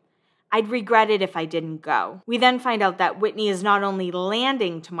do. I'd regret it if I didn't go. We then find out that Whitney is not only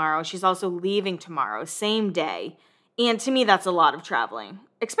landing tomorrow, she's also leaving tomorrow, same day. And to me, that's a lot of traveling,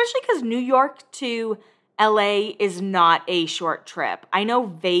 especially because New York to LA is not a short trip. I know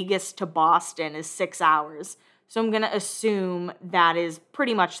Vegas to Boston is 6 hours, so I'm going to assume that is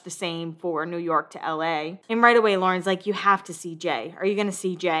pretty much the same for New York to LA. And right away, Lauren's like, you have to see Jay. Are you going to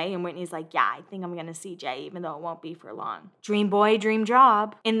see Jay? And Whitney's like, yeah, I think I'm going to see Jay, even though it won't be for long. Dream boy, dream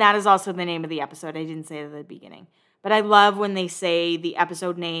job. And that is also the name of the episode. I didn't say it at the beginning. But I love when they say the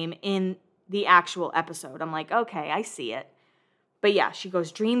episode name in the actual episode. I'm like, okay, I see it. But yeah, she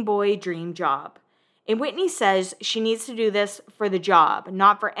goes, dream boy, dream job. And Whitney says she needs to do this for the job,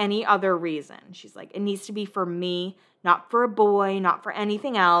 not for any other reason. She's like, it needs to be for me, not for a boy, not for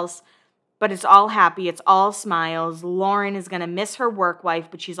anything else. But it's all happy. It's all smiles. Lauren is going to miss her work wife,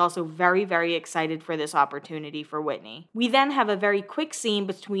 but she's also very, very excited for this opportunity for Whitney. We then have a very quick scene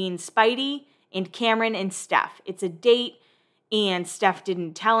between Spidey and Cameron and Steph. It's a date, and Steph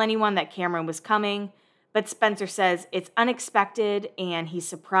didn't tell anyone that Cameron was coming. But Spencer says it's unexpected, and he's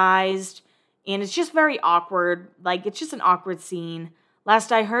surprised. And it's just very awkward. Like, it's just an awkward scene.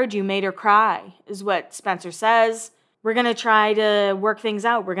 Last I heard, you made her cry, is what Spencer says. We're going to try to work things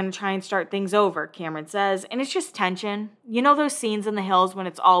out. We're going to try and start things over, Cameron says. And it's just tension. You know those scenes in the hills when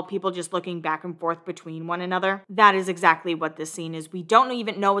it's all people just looking back and forth between one another? That is exactly what this scene is. We don't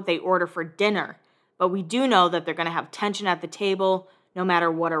even know what they order for dinner. But we do know that they're going to have tension at the table. no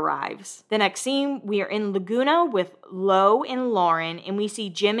matter what arrives. The next scene, we are in Laguna with Lo and Lauren, and we see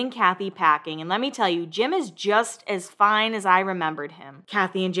Jim and Kathy packing. And let me tell you, Jim is just as fine as I remembered him.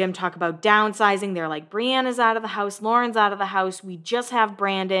 Kathy and Jim talk about downsizing. They're like, Brianna's out of the house, Lauren's out of the house. We just have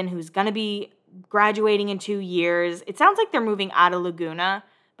Brandon, who's gonna be graduating in 2 years. It sounds like they're moving out of Laguna,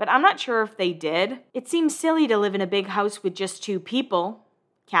 but I'm not sure if they did. It seems silly to live in a big house with just 2 people,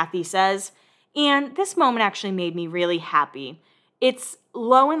 Kathy says. And this moment actually made me really happy. It's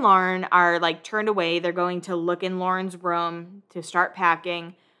Lo and Lauren are like turned away. They're going to look in Lauren's room to start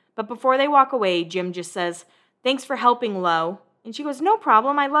packing. But before they walk away, Jim just says, thanks for helping, Lo. And she goes, no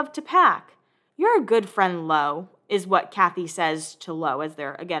problem, I love to pack. You're a good friend, Lo, is what Kathy says to Lo as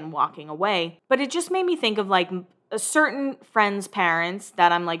they're, again, walking away. But it just made me think of like a certain friend's parents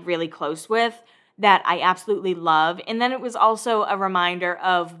that I'm like really close with that I absolutely love. And then it was also a reminder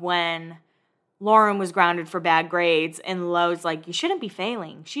of when Lauren was grounded for bad grades, and Lo's like, you shouldn't be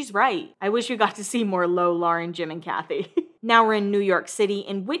failing. She's right. I wish we got to see more Lo, Lauren, Jim, and Kathy. Now we're in New York City,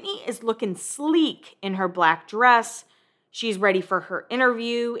 and Whitney is looking sleek in her black dress. She's ready for her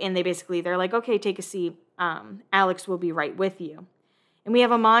interview, and they're like, okay, take a seat. Alex will be right with you. And we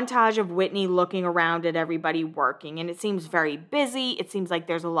have a montage of Whitney looking around at everybody working, and it seems very busy. It seems like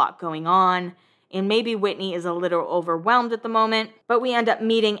there's a lot going on. And maybe Whitney is a little overwhelmed at the moment. But we end up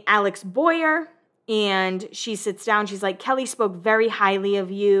meeting Alex Boyer, and she sits down. She's like, Kelly spoke very highly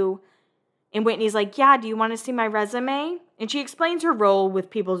of you. And Whitney's like, yeah, do you want to see my resume? And she explains her role with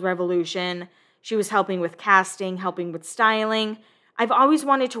People's Revolution. She was helping with casting, helping with styling. I've always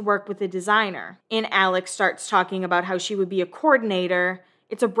wanted to work with a designer. And Alex starts talking about how she would be a coordinator.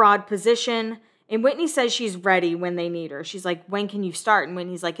 It's a broad position. And Whitney says she's ready when they need her. She's like, when can you start? And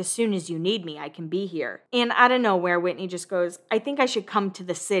Whitney's like, as soon as you need me, I can be here. And out of nowhere, Whitney just goes, I think I should come to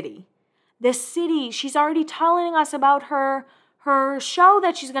the city. The city, she's already telling us about her show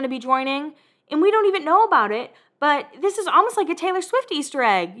that she's going to be joining, and we don't even know about it. But this is almost like a Taylor Swift Easter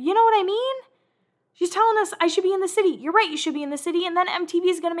egg. You know what I mean? She's telling us I should be in the city. You're right, you should be in the city. And then MTV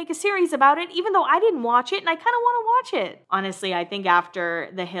is going to make a series about it, even though I didn't watch it, and I kind of want to watch it. Honestly, I think after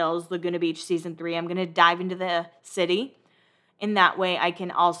The Hills, Laguna Beach Season 3, I'm going to dive into the city. And that way I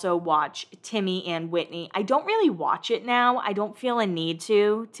can also watch Timmy and Whitney. I don't really watch it now. I don't feel a need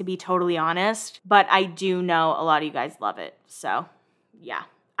to be totally honest. But I do know a lot of you guys love it. So, yeah.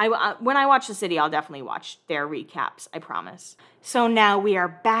 When I watch The City, I'll definitely watch their recaps, I promise. So now we are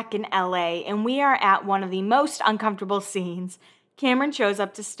back in LA, and we are at one of the most uncomfortable scenes. Cameron shows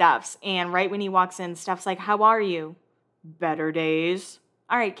up to Steph's, and right when he walks in, Steph's like, how are you? Better days.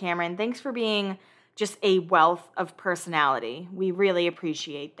 All right, Cameron, thanks for being just a wealth of personality. We really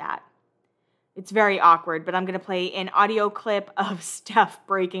appreciate that. It's very awkward, but I'm going to play an audio clip of Steph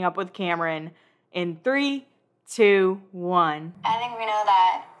breaking up with Cameron in 3, 2, 1. I think we know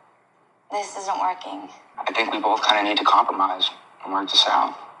that this isn't working. I think we both kind of need to compromise and work this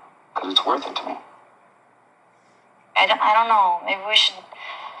out, because it's worth it to me. I don't know. Maybe we should...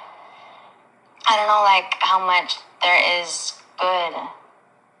 I don't know, like, how much there is good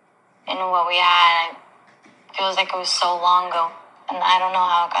in what we had. It feels like it was so long ago, and I don't know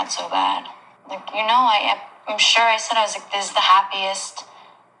how it got so bad. Like, I'm sure I said, I was like, this is the happiest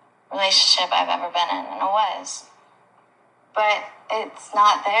relationship I've ever been in, and it was. But it's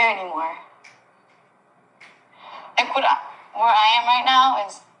not there anymore. Like, where I am right now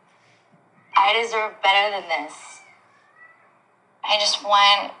is, I deserve better than this. I just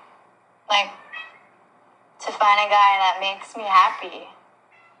want, like, to find a guy that makes me happy.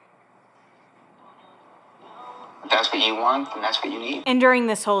 If that's what you want, then that's what you need. And during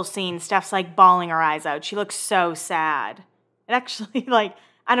this whole scene, Steph's like bawling her eyes out. She looks so sad. It actually, like,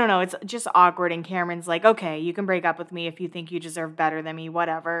 I don't know, it's just awkward. And Cameron's like, okay, you can break up with me if you think you deserve better than me,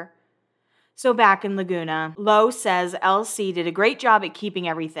 whatever. So back in Laguna, Lo says LC did a great job at keeping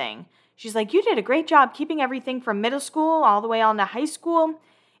everything. She's like, you did a great job keeping everything from middle school all the way on to high school.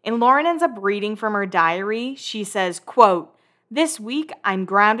 And Lauren ends up reading from her diary. She says, quote, this week I'm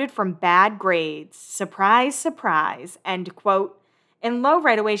grounded from bad grades. Surprise, surprise, end quote. And Lo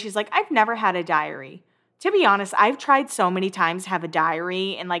right away, she's like, I've never had a diary. To be honest, I've tried so many times to have a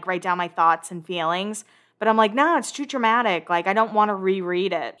diary and like write down my thoughts and feelings. But I'm like, no, it's too traumatic. Like, I don't want to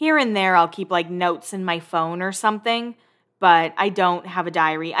reread it. Here and there, I'll keep like notes in my phone or something. But I don't have a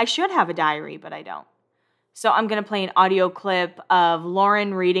diary. I should have a diary, but I don't. So I'm going to play an audio clip of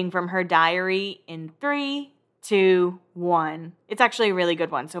Lauren reading from her diary in 3, 2, 1. It's actually a really good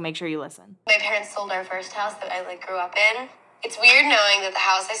one, so make sure you listen. My parents sold our first house that I grew up in. It's weird knowing that the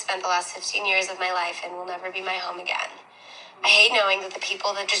house I spent the last 15 years of my life in will never be my home again. I hate knowing that the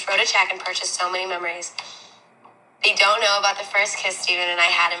people that just wrote a check and purchased so many memories They don't know about the first kiss Steven and I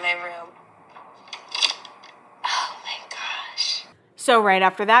had in my room. Oh my gosh. So right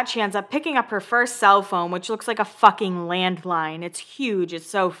after that, she ends up picking up her first cell phone, which looks like a fucking landline. It's huge. It's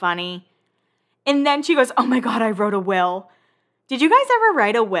so funny. And then she goes, oh my God, I wrote a will. Did you guys ever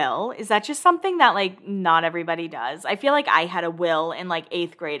write a will? Is that just something that, like, not everybody does? I feel like I had a will in, like,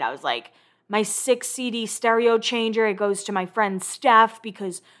 8th grade. I was like, my 6 CD stereo changer, it goes to my friend Steph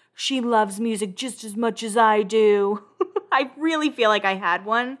because she loves music just as much as I do. I really feel like I had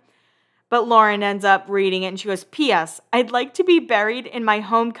one. But Lauren ends up reading it and she goes, P.S. I'd like to be buried in my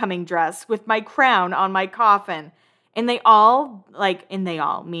homecoming dress with my crown on my coffin. And they all,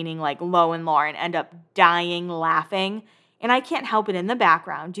 meaning like Lo and Lauren, end up dying laughing. And I can't help it in the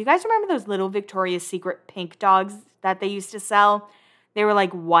background. Do you guys remember those little Victoria's Secret pink dogs that they used to sell? They were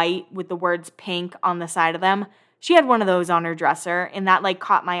like white with the words pink on the side of them. She had one of those on her dresser, and that like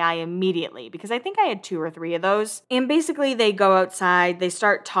caught my eye immediately because I think I had 2 or 3 of those. And basically they go outside, they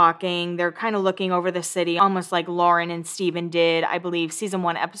start talking, they're kind of looking over the city, almost like Lauren and Steven did, I believe, season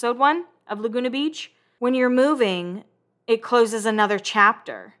 1, episode 1 of Laguna Beach. When you're moving, it closes another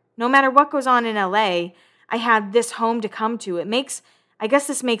chapter. No matter what goes on in LA, I had this home to come to. I guess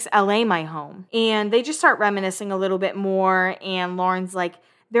this makes LA my home. And they just start reminiscing a little bit more, and Lauren's like,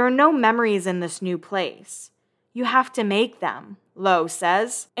 there are no memories in this new place. You have to make them, Lo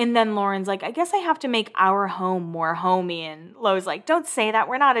says. And then Lauren's like, I guess I have to make our home more homey. And Lo's like, don't say that.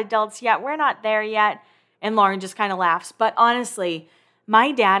 We're not adults yet. We're not there yet. And Lauren just kind of laughs. But honestly,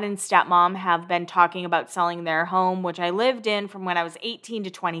 my dad and stepmom have been talking about selling their home, which I lived in from when I was 18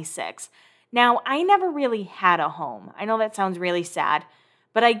 to 26. Now, I never really had a home. I know that sounds really sad,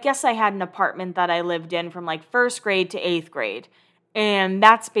 but I guess I had an apartment that I lived in from like 1st grade to 8th grade. And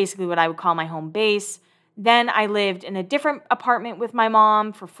that's basically what I would call my home base. Then I lived in a different apartment with my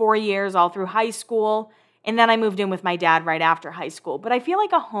mom for 4 years, all through high school. And then I moved in with my dad right after high school. But I feel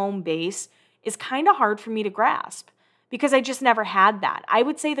like a home base is kind of hard for me to grasp because I just never had that. I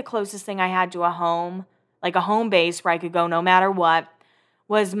would say the closest thing I had to a home, like a home base where I could go no matter what,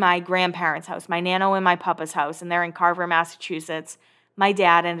 was my grandparents' house, my nano and my papa's house. And they're in Carver, Massachusetts. My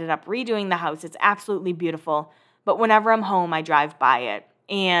dad ended up redoing the house. It's absolutely beautiful. But whenever I'm home, I drive by it.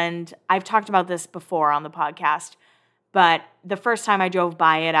 And I've talked about this before on the podcast, but the first time I drove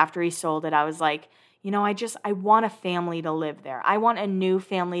by it after he sold it, I was like, I want a family to live there. I want a new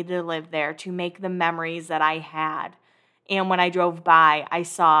family to live there to make the memories that I had. And when I drove by, I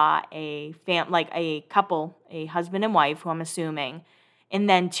saw a couple, a husband and wife, who I'm assuming, and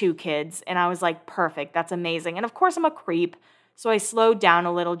then 2 kids. And I was like, perfect, that's amazing. And of course I'm a creep, so I slowed down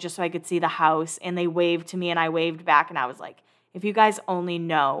a little just so I could see the house, and they waved to me and I waved back, and I was like, if you guys only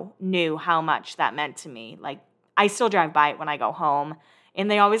knew how much that meant to me. Like, I still drive by it when I go home,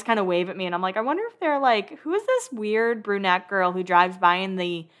 and they always kind of wave at me, and I'm like, I wonder if they're like, who is this weird brunette girl who drives by in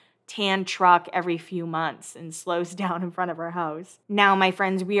the tan truck every few months and slows down in front of our house? Now, my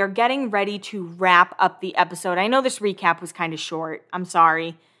friends, we are getting ready to wrap up the episode. I know this recap was kind of short. I'm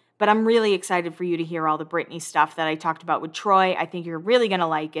sorry, but I'm really excited for you to hear all the Britney stuff that I talked about with Troy. I think you're really going to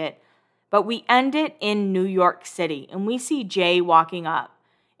like it. But we end it in New York City, and we see Jay walking up,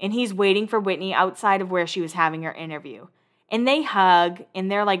 and he's waiting for Whitney outside of where she was having her interview. And they hug, and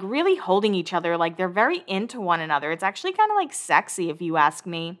they're like really holding each other, like they're very into one another. It's actually kind of like sexy if you ask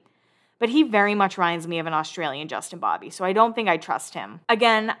me. But he very much reminds me of an Australian Justin Bobby, so I don't think I trust him.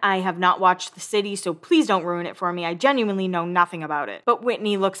 Again, I have not watched The City, so please don't ruin it for me. I genuinely know nothing about it. But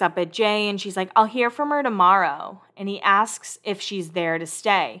Whitney looks up at Jay, and she's like, I'll hear from her tomorrow. And he asks if she's there to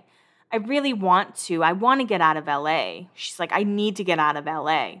stay. I really want to. I want to get out of LA. She's like, I need to get out of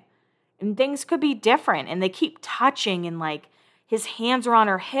LA. And things could be different. And they keep touching, and like his hands are on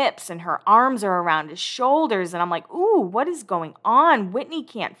her hips and her arms are around his shoulders. And I'm like, ooh, what is going on? Whitney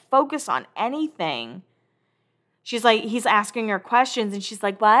can't focus on anything. She's like, he's asking her questions, and she's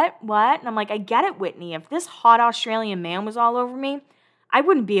like, what? And I'm like, I get it, Whitney. If this hot Australian man was all over me, I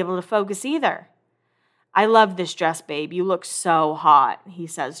wouldn't be able to focus either. I love this dress, babe. You look so hot, he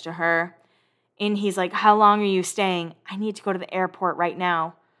says to her. And he's like, how long are you staying? I need to go to the airport right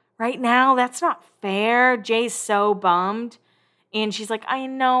now. Right now? That's not fair. Jay's so bummed. And she's like, I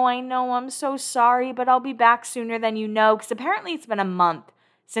know, I'm so sorry, but I'll be back sooner than you know, because apparently it's been a month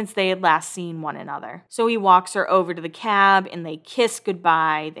since they had last seen one another. So he walks her over to the cab, and they kiss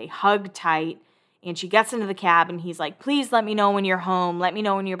goodbye. They hug tight, and she gets into the cab, and he's like, please let me know when you're home. Let me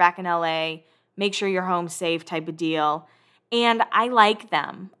know when you're back in LA. Make sure you're home safe type of deal. And I like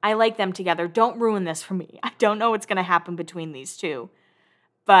them. I like them together. Don't ruin this for me. I don't know what's going to happen between these two.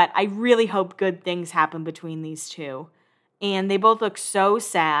 But I really hope good things happen between these two. And they both look so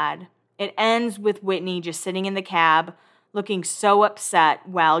sad. It ends with Whitney just sitting in the cab, looking so upset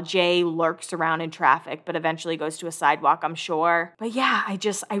while Jay lurks around in traffic, but eventually goes to a sidewalk, I'm sure. But yeah,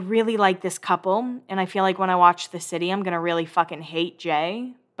 I really like this couple, and I feel like when I watch The City, I'm gonna really fucking hate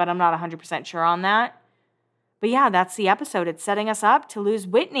Jay, but I'm not 100% sure on that. But yeah, that's the episode. It's setting us up to lose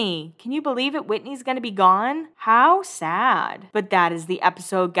Whitney. Can you believe it? Whitney's gonna be gone? How sad. But that is the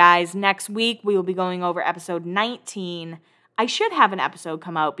episode, guys. Next week, we will be going over episode 19. I should have an episode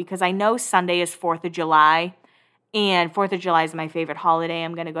come out because I know Sunday is 4th of July. And 4th of July is my favorite holiday.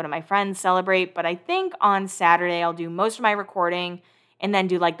 I'm gonna go to my friends, celebrate. But I think on Saturday, I'll do most of my recording and then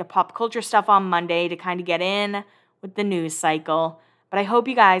do like the pop culture stuff on Monday to kind of get in with the news cycle. But I hope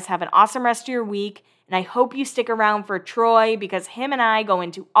you guys have an awesome rest of your week. And I hope you stick around for Troy because him and I go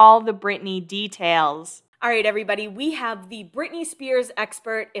into all the Britney details. All right, everybody, we have the Britney Spears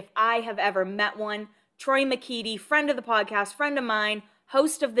expert, if I have ever met one, Troy McKeedy, friend of the podcast, friend of mine,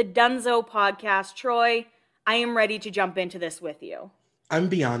 host of the Dunzo podcast. Troy, I am ready to jump into this with you. I'm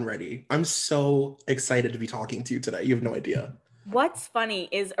beyond ready. I'm so excited to be talking to you today. You have no idea. What's funny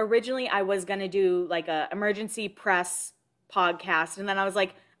is originally I was going to do like a emergency press podcast, and then I was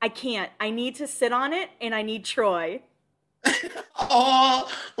like, I can't. I need to sit on it, and I need Troy. oh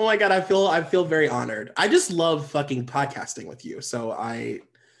my God. I feel very honored. I just love fucking podcasting with you. So I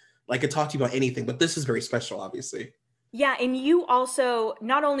could talk to you about anything, but this is very special, obviously. Yeah, and you also,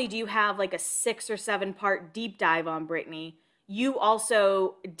 not only do you have like a 6 or 7 part deep dive on Britney, you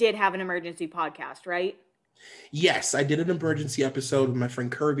also did have an emergency podcast, right? Yes, I did an emergency episode with my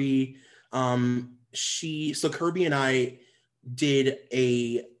friend Kirby. Kirby and I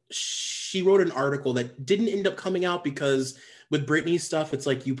she wrote an article that didn't end up coming out because with Britney stuff, it's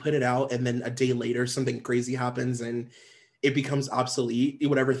like you put it out and then a day later something crazy happens and it becomes obsolete,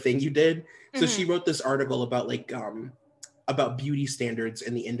 whatever thing you did. So she wrote this article about about beauty standards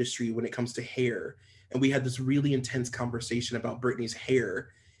in the industry when it comes to hair. And we had this really intense conversation about Britney's hair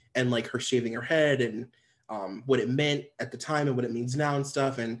and like her shaving her head and what it meant at the time and what it means now and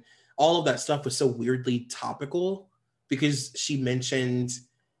stuff. And all of that stuff was so weirdly topical because she mentioned,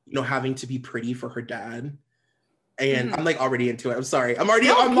 having to be pretty for her dad. And I'm like already into it. I'm sorry. I'm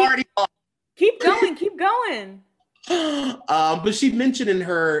already. Keep going. But she mentioned in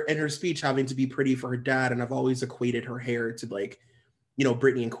her speech having to be pretty for her dad, and I've always equated her hair to like,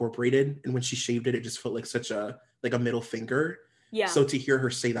 Britney Incorporated. And when she shaved it, it just felt like such a middle finger. Yeah. So to hear her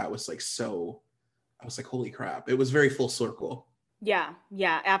say that was like I was like, holy crap! It was very full circle. Yeah,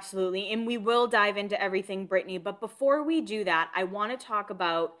 absolutely. And we will dive into everything Britney. But before we do that, I want to talk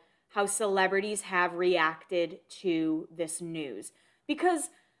about how celebrities have reacted to this news. Because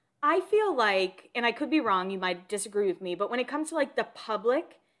I feel like, and I could be wrong, you might disagree with me, but when it comes to like the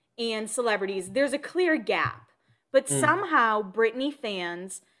public and celebrities, there's a clear gap. But somehow Britney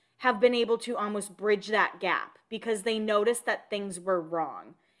fans have been able to almost bridge that gap because they noticed that things were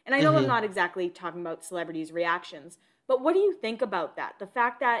wrong. And I know I'm not exactly talking about celebrities' reactions, but what do you think about that? The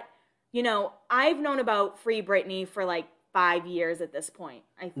fact that, I've known about Free Britney for like 5 years at this point,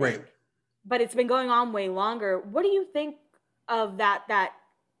 I think. Right. But it's been going on way longer. What do you think of that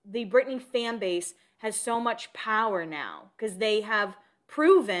the Britney fan base has so much power now? Because they have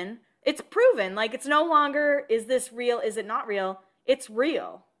proven, like it's no longer, is this real, is it not real? It's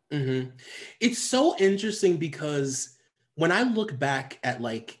real. It's so interesting because when I look back at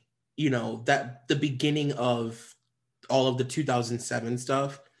like, that the beginning of all of the 2007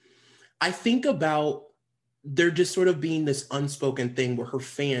 stuff, I think about there just sort of being this unspoken thing where her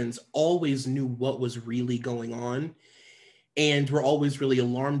fans always knew what was really going on and were always really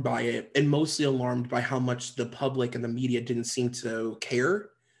alarmed by it, and mostly alarmed by how much the public and the media didn't seem to care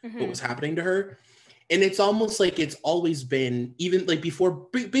what was happening to her. And it's almost like it's always been, even like before,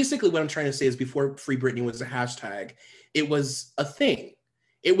 basically what I'm trying to say is before Free Britney was a hashtag, it was a thing.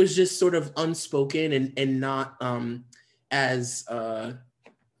 It was just sort of unspoken and not as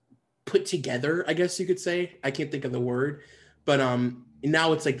put together, I guess you could say. I can't think of the word, but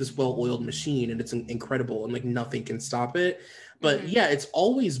now it's like this well-oiled machine and it's incredible and like nothing can stop it. But yeah, it's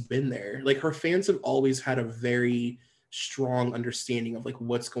always been there. Like her fans have always had a very strong understanding of like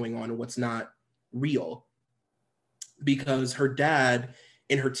what's going on and what's not real, because her dad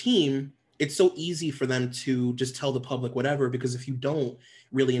and her team, it's so easy for them to just tell the public whatever, because if you don't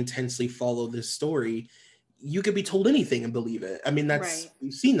really intensely follow this story, you could be told anything and believe it. I mean,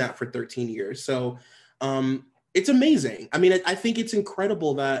 we've seen that for 13 years. So it's amazing. I mean, I think it's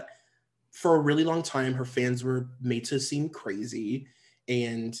incredible that for a really long time, her fans were made to seem crazy,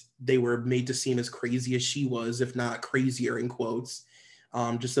 and they were made to seem as crazy as she was, if not crazier in quotes.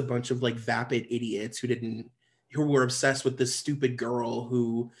 Just a bunch of like vapid idiots who didn't who were obsessed with this stupid girl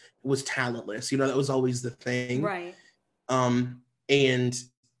who was talentless. That was always the thing. Right. And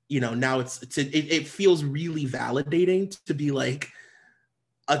now it feels really validating to be like,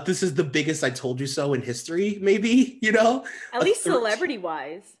 this is the biggest I told you so in history, maybe, At least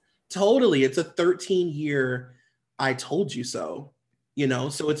celebrity-wise. Totally. It's a 13-year I told you so,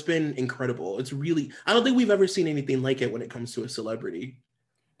 so it's been incredible. It's really, I don't think we've ever seen anything like it when it comes to a celebrity.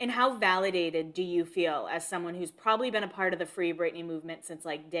 And how validated do you feel as someone who's probably been a part of the Free Britney movement since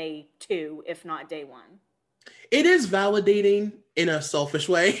like day 2, if not day 1? It is validating in a selfish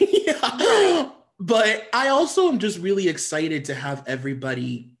way. But I also am just really excited to have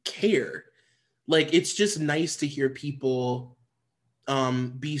everybody care. Like, it's just nice to hear people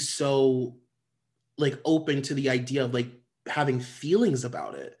be so like open to the idea of like having feelings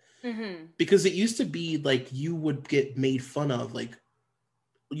about it. Mm-hmm. Because it used to be like you would get made fun of, like,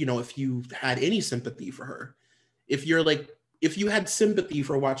 if you had any sympathy for her. If you had sympathy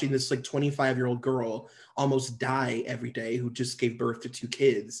for watching this like 25-year-old girl almost die every day who just gave birth to 2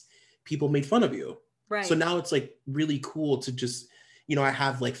 kids, people made fun of you. Right. So now it's like really cool to just, I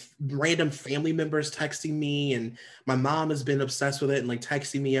have like random family members texting me, and my mom has been obsessed with it and like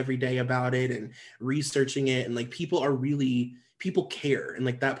texting me every day about it and researching it. And like people care. And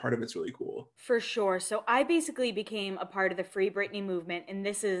like that part of it's really cool. For sure. So I basically became a part of the Free Britney movement, and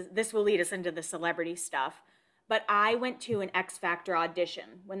this will lead us into the celebrity stuff. But I went to an X Factor audition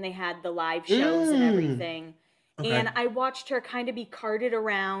when they had the live shows and everything. Okay. And I watched her kind of be carted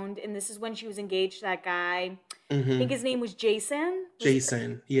around, and this is when she was engaged to that guy. Mm-hmm. I think his name was Jason.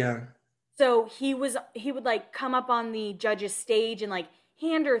 Yeah. So he would like come up on the judge's stage and like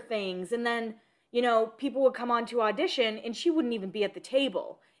hand her things, and then, people would come on to audition and she wouldn't even be at the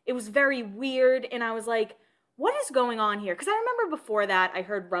table. It was very weird, and I was like, what is going on here? Because I remember before that I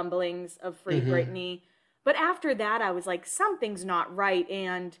heard rumblings of Free Britney, but after that I was like, something's not right.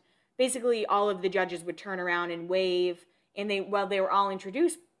 And basically all of the judges would turn around and wave, and while they were all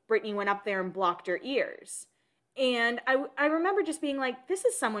introduced, Britney went up there and blocked her ears. And I remember just being like, this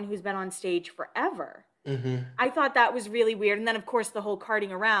is someone who's been on stage forever. Mm-hmm. I thought that was really weird. And then, of course, the whole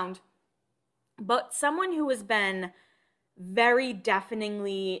carting around. But someone who has been very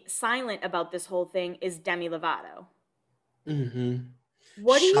deafeningly silent about this whole thing is Demi Lovato. Mm-hmm.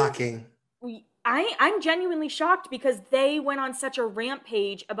 Shocking. I'm genuinely shocked, because they went on such a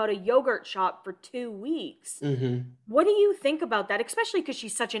rampage about a yogurt shop for 2 weeks. Mm-hmm. What do you think about that? Especially because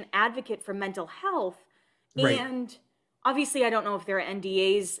she's such an advocate for mental health. Right. And obviously I don't know if there are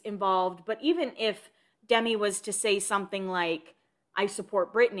NDAs involved, but even if Demi was to say something like, I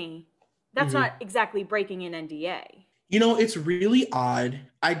support Britney, that's not exactly breaking an NDA. It's really odd.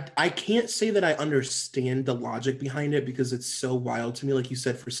 I can't say that I understand the logic behind it, because it's so wild to me, like you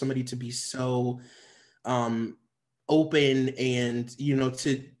said, for somebody to be so open and,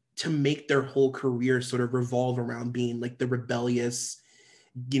 to make their whole career sort of revolve around being like the rebellious,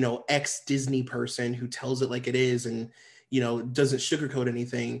 ex-Disney person who tells it like it is and, doesn't sugarcoat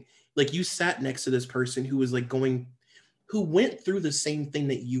anything. Like, you sat next to this person who was like who went through the same thing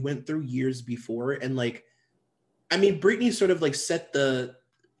that you went through years before. And like, I mean, Britney sort of like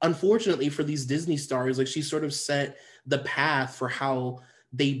unfortunately for these Disney stars, like she sort of set the path for how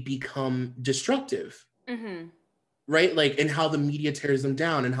they become destructive. Mm-hmm. Right? Like, and how the media tears them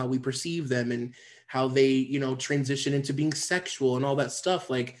down and how we perceive them and how they, transition into being sexual and all that stuff.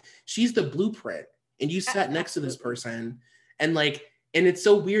 Like, she's the blueprint, and you sat next to this person, and like, and it's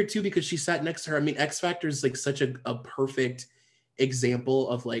so weird too, because she sat next to her. I mean, X Factor is like such a perfect example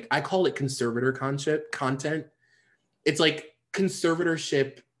of like, I call it conservator content. It's like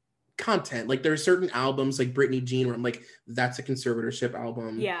conservatorship content. Like, there are certain albums like Britney Jean where I'm like, that's a conservatorship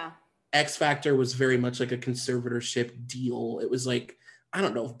album. Yeah. X Factor was very much like a conservatorship deal. It was like, I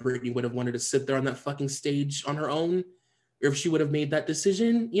don't know if Britney would have wanted to sit there on that fucking stage on her own, or if she would have made that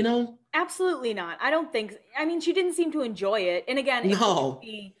decision, Absolutely not. I don't think. I mean, she didn't seem to enjoy it. And again, it could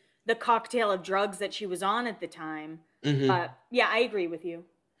be the cocktail of drugs that she was on at the time. Mm-hmm. But yeah, I agree with you.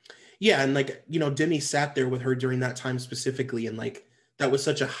 Yeah, and like, Demi sat there with her during that time specifically, and like, that was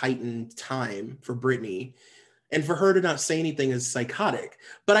such a heightened time for Britney. And for her to not say anything is psychotic.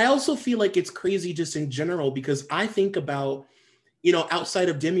 But I also feel like it's crazy just in general, because I think about, outside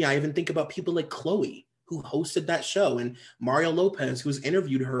of Demi, I even think about people like Chloe, who hosted that show, and Mario Lopez, who's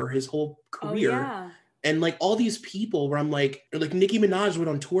interviewed her his whole career. Oh, yeah. And like all these people where I'm like Nicki Minaj went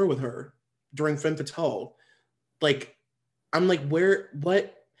on tour with her during Femme Fatale. Like, I'm like,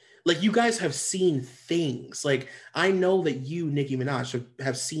 what? Like, you guys have seen things. Like, I know that you, Nicki Minaj,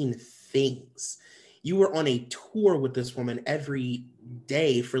 have seen things. You were on a tour with this woman every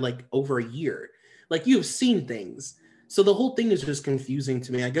day for like over a year. Like, you have seen things. So the whole thing is just confusing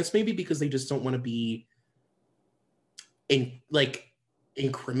to me. I guess maybe because they just don't want to be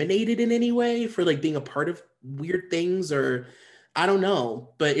incriminated in any way for like being a part of weird things, or I don't know,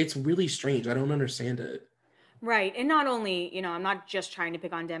 but it's really strange. I don't understand it. Right. And not only, I'm not just trying to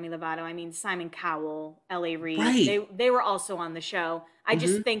pick on Demi Lovato. I mean, Simon Cowell, L.A. Reid, Right. they were also on the show. I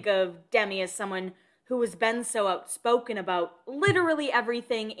just think of Demi as someone who has been so outspoken about literally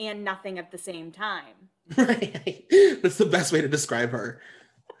everything and nothing at the same time. Right. That's the best way to describe her.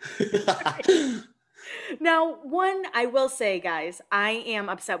 Now, one, I will say, guys, I am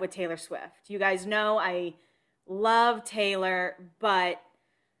upset with Taylor Swift. You guys know I love Taylor, but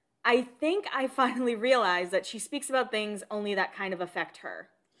I think I finally realized that she speaks about things only that kind of affect her.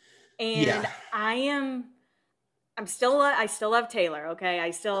 And Yeah. I still love Taylor, okay?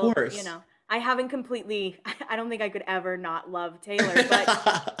 I still, Of course. I haven't completely, I don't think I could ever not love Taylor,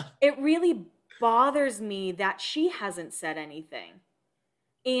 but it really bothers me that she hasn't said anything.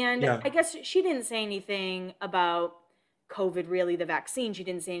 And Yeah. I guess she didn't say anything about COVID, really, the vaccine. She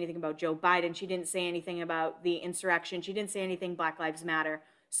didn't say anything about Joe Biden. She didn't say anything about the insurrection. She didn't say anything Black Lives Matter.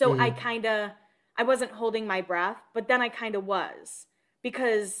 So I wasn't holding my breath, but then I kind of was.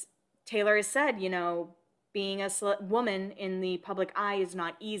 Because Taylor has said, being a woman in the public eye is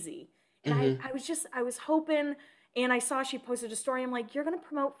not easy. And I was hoping, and I saw she posted a story. I'm like, you're going to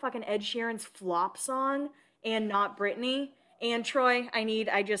promote fucking Ed Sheeran's flop song and not Britney? And Troy, I need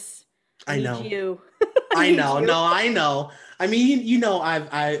you. I know. No, I know. I mean,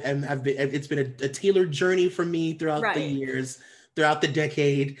 I've been. It's been a Taylor journey for me throughout the years, throughout the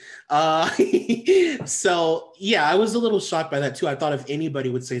decade. So yeah, I was a little shocked by that too. I thought if anybody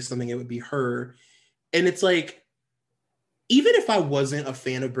would say something, it would be her. And it's like, even if I wasn't a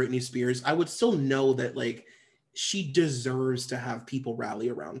fan of Britney Spears, I would still know that like she deserves to have people rally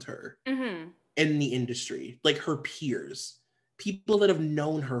around her in the industry, like her peers. People that have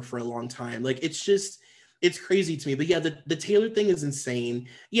known her for a long time. Like, it's crazy to me. But yeah, the Taylor thing is insane.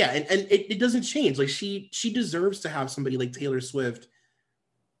 Yeah, and it doesn't change. Like, she deserves to have somebody like Taylor Swift,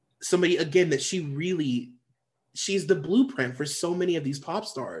 somebody, again, that she's the blueprint for so many of these pop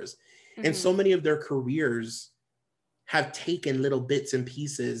stars. And so many of their careers have taken little bits and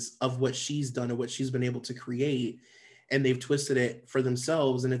pieces of what she's done and what she's been able to create, and they've twisted it for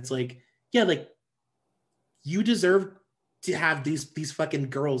themselves. And it's like, yeah, like, you deserve to have these fucking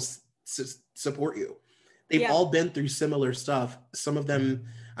girls support you. They've all been through similar stuff. Some of them,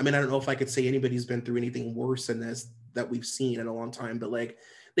 I mean, I don't know if I could say anybody's been through anything worse than this that we've seen in a long time, but like,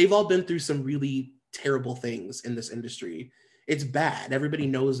 they've all been through some really terrible things in this industry. It's bad. Everybody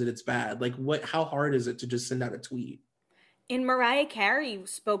knows that it's bad. Like, how hard is it to just send out a tweet? And Mariah Carey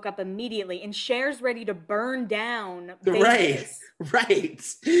spoke up immediately, and Cher's ready to burn down Vegas. Right.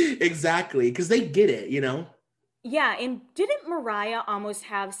 Exactly. Because they get it, Yeah, and didn't Mariah almost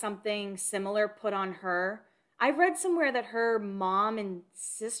have something similar put on her? I read somewhere that her mom and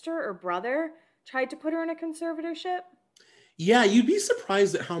sister or brother tried to put her in a conservatorship. Yeah, you'd be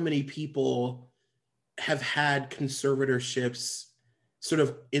surprised at how many people have had conservatorships sort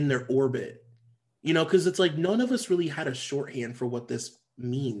of in their orbit, because it's like none of us really had a shorthand for what this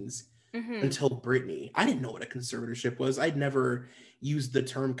means until Britney. I didn't know what a conservatorship was. I'd never used the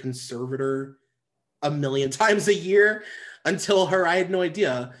term conservator a million times a year until her. I had no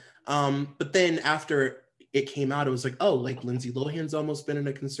idea. But then after it came out, it was like, oh, like Lindsay Lohan's almost been in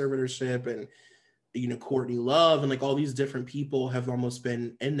a conservatorship, and Courtney Love, and like all these different people have almost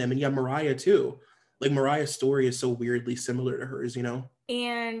been in them. And yeah, Mariah too. Like, Mariah's story is so weirdly similar to hers,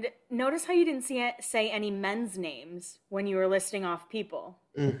 And notice how you didn't say any men's names when you were listing off people.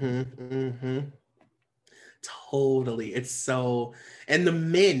 Totally. It's so, and the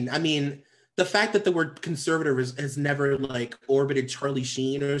men, I mean, the fact that the word conservative has never like orbited Charlie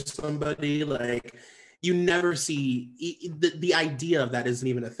Sheen or somebody, like, you never see the idea of that isn't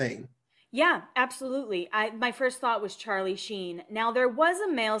even a thing. Yeah, absolutely. My first thought was Charlie Sheen. Now, there was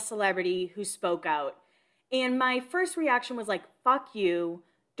a male celebrity who spoke out, and my first reaction was like, fuck you,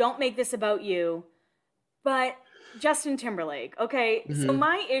 don't make this about you. But Justin Timberlake, okay? So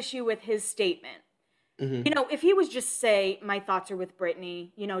my issue with his statement, if he was just say, my thoughts are with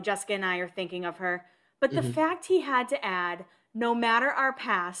Britney, Jessica and I are thinking of her, but the fact he had to add, no matter our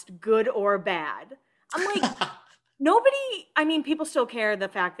past, good or bad, I'm like, people still care the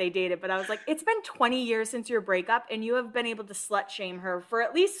fact they dated, but I was like, it's been 20 years since your breakup, and you have been able to slut shame her for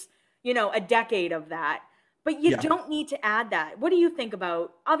at least, a decade of that. But you don't need to add that. What do you think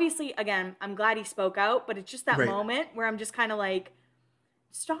about, obviously, again, I'm glad he spoke out, but it's just that moment where I'm just kind of like,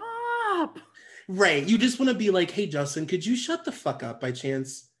 stop. Right. You just want to be like, hey, Justin, could you shut the fuck up by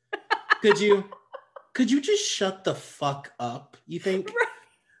chance? Could you? could you just shut the fuck up, you think? Right.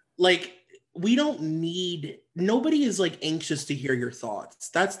 Like, nobody is like anxious to hear your thoughts.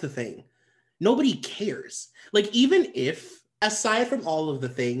 That's the thing. Nobody cares. Like, even if, aside from all of the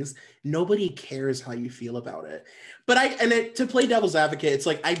things, nobody cares how you feel about it. But to play devil's advocate, it's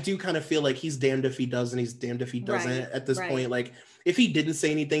like, I do kind of feel like he's damned if he does and he's damned if he doesn't at this point. Like, if he didn't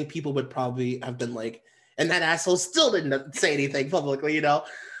say anything, people would probably have been like, and that asshole still didn't say anything publicly, you know?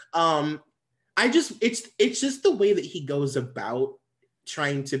 It's just the way that he goes about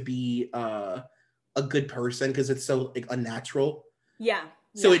trying to be a good person, because it's so like unnatural. Yeah.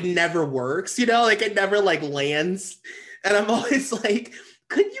 So it never works, you know, like it never like lands. And I'm always like,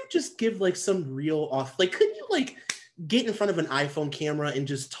 could you just give like some real off, like, could you like get in front of an iPhone camera and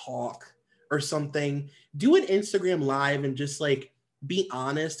just talk or something? Do an Instagram live and just like be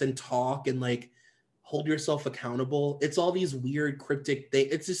honest and talk and like hold yourself accountable. It's all these weird cryptic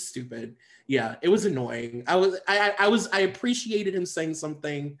things. It's just stupid. Yeah, it was annoying. I appreciated him saying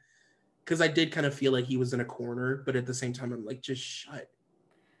something, because I did kind of feel like he was in a corner, but at the same time, I'm like, just shut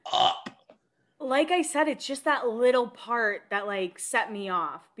up. Like I said, it's just that little part that like set me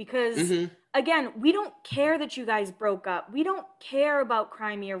off, because again, we don't care that you guys broke up. We don't care about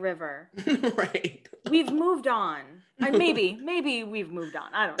Crimea River. Right. We've moved on. Maybe we've moved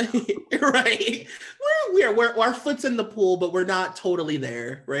on. I don't know. Right. We're our foot's in the pool, but we're not totally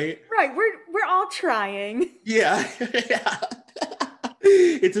there, right? Right. We're all trying. Yeah. Yeah.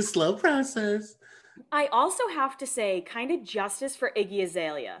 It's a slow process. I also have to say, kind of justice for Iggy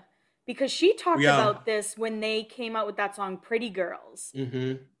Azalea, because she talked about this when they came out with that song Pretty Girls.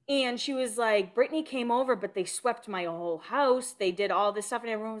 And she was like, Britney came over, but they swept my whole house. They did all this stuff.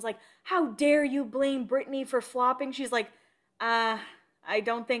 And everyone was like, how dare you blame Britney for flopping? She's like, I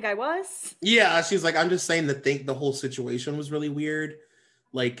don't think I was. Yeah, she's like, I'm just saying the whole situation was really weird.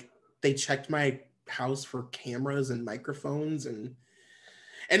 Like, they checked my house for cameras and microphones, and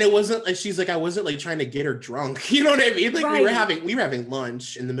it wasn't like, she's like, I wasn't like trying to get her drunk. You know what I mean? Like, we were having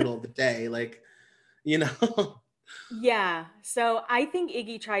lunch in the middle of the day, like, you know. Yeah. So I think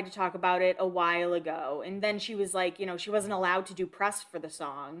Iggy tried to talk about it a while ago, and then she was like, she wasn't allowed to do press for the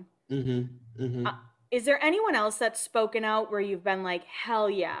song. Is there anyone else that's spoken out where you've been like, hell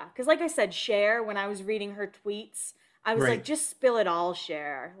yeah? Because like I said, Cher, when I was reading her tweets, I was like, just spill it all,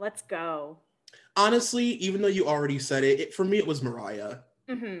 Cher. Let's go. Honestly, even though you already said it, for me, it was Mariah.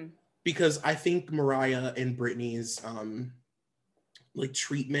 Because I think Mariah and Britney's like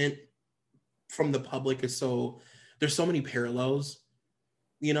treatment from the public is there's so many parallels,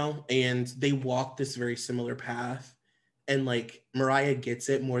 you know, and they walk this very similar path. And like, Mariah gets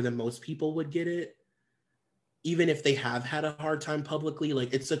it more than most people would get it, even if they have had a hard time publicly.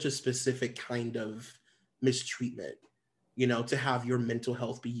 Like, it's such a specific kind of mistreatment, you know, to have your mental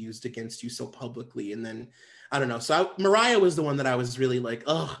health be used against you so publicly. And then, I don't know. So Mariah was the one that I was really like,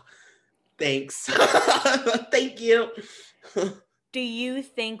 oh, thanks. Thank you. Do you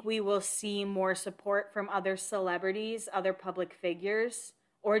think we will see more support from other celebrities, other public figures?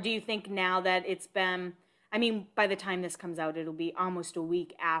 Or do you think now that it's been, I mean, by the time this comes out, it'll be almost a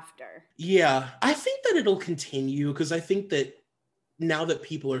week after? Yeah, I think that it'll continue, because I think that now that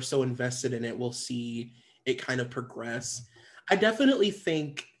people are so invested in it, we'll see it kind of progress. I definitely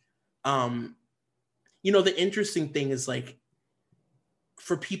think, you know, the interesting thing is like,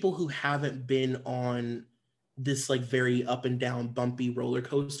 for people who haven't been on this like very up and down bumpy roller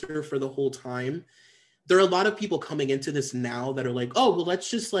coaster for the whole time, there are a lot of people coming into this now that are like, oh, well, let's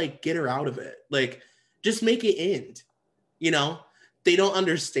just like get her out of it. Like, just make it end. You know, they don't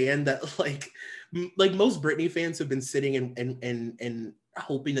understand that like most Britney fans have been sitting and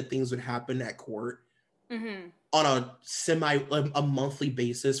hoping that things would happen at court on a monthly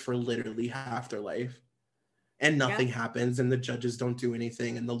basis for literally half their life. And nothing happens, and the judges don't do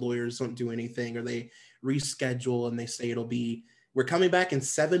anything, and the lawyers don't do anything, or they reschedule and they say we're coming back in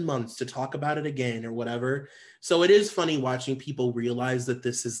 7 months to talk about it again or whatever. So it is funny watching people realize that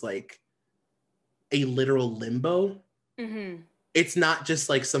this is like a literal limbo. It's not just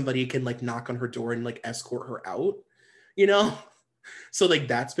like somebody can like knock on her door and like escort her out, you know? So like,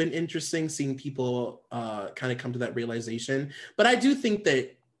 that's been interesting, seeing people kind of come to that realization. But I do think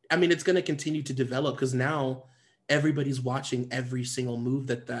that, I mean, it's going to continue to develop, because now everybody's watching every single move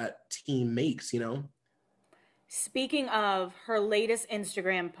that team makes, you know? Speaking of her latest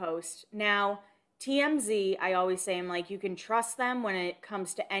Instagram post, now TMZ, I always say, I'm like, you can trust them when it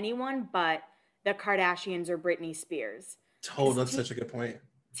comes to anyone but the Kardashians or Britney Spears. That's such a good point.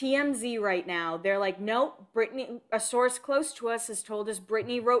 TMZ right now, they're like, nope, Britney, a source close to us has told us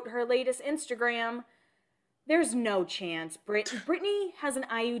Britney wrote her latest Instagram. There's no chance. Brittany has an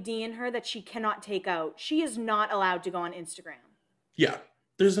IUD in her that she cannot take out. She is not allowed to go on Instagram. Yeah,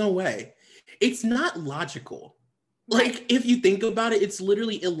 there's no way. It's not logical. Right. Like, if you think about it, it's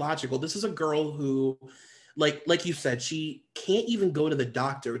literally illogical. This is a girl who, like you said, she can't even go to the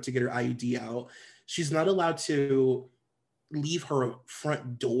doctor to get her IUD out. She's not allowed to leave her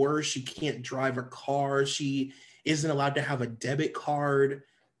front door. She can't drive a car. She isn't allowed to have a debit card.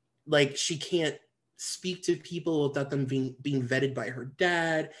 Like, she can't speak to people without them being vetted by her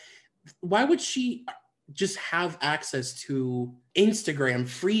dad. Why would she just have access to Instagram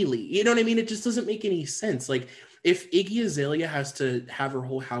freely? You know what I mean? It just doesn't make any sense. Like, if Iggy Azalea has to have her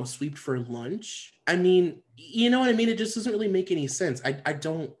whole house swept for lunch, I mean, you know what I mean? It just doesn't really make any sense. I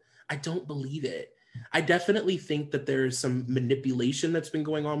don't believe it. I definitely think that there's some manipulation that's been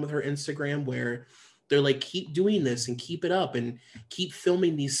going on with her Instagram where they're like, keep doing this and keep it up and keep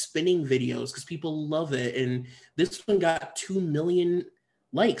filming these spinning videos because people love it. And this one got 2 million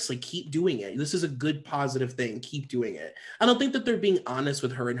likes. Like, keep doing it. This is a good, positive thing. Keep doing it. I don't think that they're being honest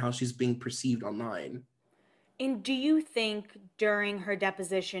with her and how she's being perceived online. And do you think during her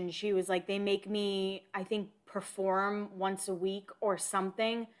deposition, she was like, they make me, I think, perform once a week or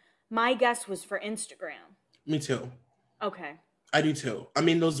something? My guess was for Instagram. Me too. Okay. I do too. I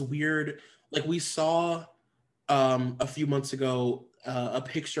mean, those weird, like we saw a few months ago, a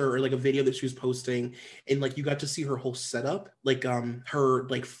picture or like a video that she was posting, and like you got to see her whole setup, like her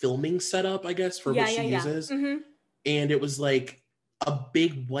like filming setup, I guess, for what she uses. Mm-hmm. And it was like a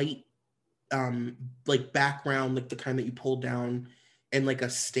big white like background, like the kind that you pull down, and like a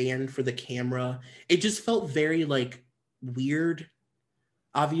stand for the camera. It just felt very like weird.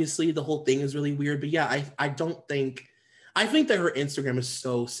 Obviously, the whole thing is really weird, but yeah, I think that her Instagram is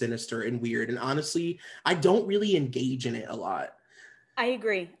so sinister and weird. And honestly, I don't really engage in it a lot. I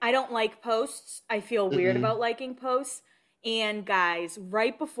agree. I don't like posts. I feel weird about liking posts. And guys,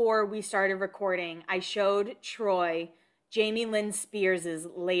 right before we started recording, I showed Troy Jamie Lynn Spears'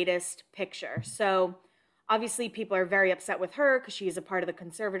 latest picture. So obviously people are very upset with her because she is a part of the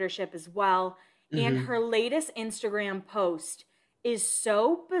conservatorship as well. And her latest Instagram post is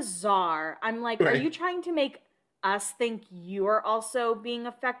so bizarre. I'm like, Right. Are you trying to make us think you're also being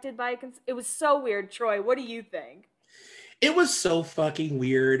affected by it was so weird. Troy, what do you think? It was so fucking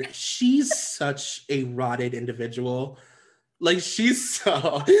weird. She's such a rotted individual. Like, she's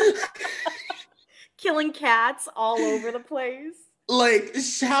so Killing cats all over the place. like,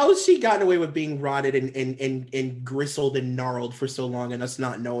 how's she gotten away with being rotted and gristled and gnarled for so long and us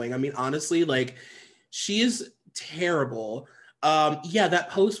not knowing? I mean, honestly, like, she is terrible. Yeah, that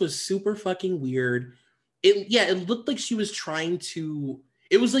post was super fucking weird. It looked like she was trying to,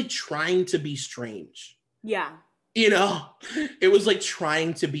 it was like trying to be strange. Yeah. You know, it was like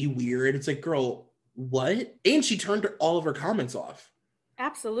trying to be weird. It's like, girl, what? And she turned all of her comments off.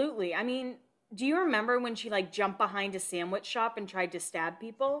 Absolutely. I mean, do you remember when she like jumped behind a sandwich shop and tried to stab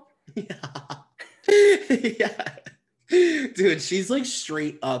people? Yeah. Yeah. Dude, she's like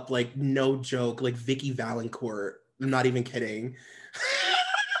straight up, like, no joke, like Vicky Valancourt. I'm not even kidding.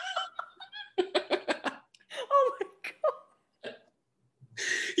 Oh my God.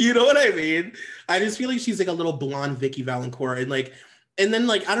 You know what I mean? I just feel like she's like a little blonde Vicky Valancourt. And then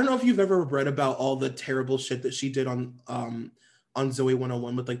like, I don't know if you've ever read about all the terrible shit that she did on Zoe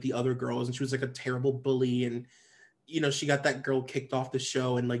 101 with like the other girls, and she was like a terrible bully, and you know, she got that girl kicked off the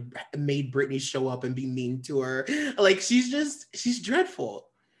show and like made Britney show up and be mean to her. Like, she's dreadful.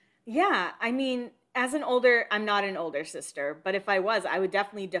 Yeah, I mean, I'm not an older sister, but if I was, I would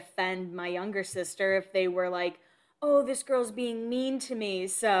definitely defend my younger sister if they were like, oh, this girl's being mean to me.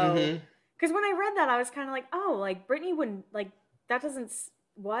 So, because when I read that, I was kind of like, oh, like Britney wouldn't, like, that doesn't,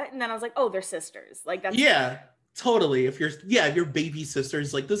 what? And then I was like, oh, they're sisters. Like, that's. Yeah, totally. If your baby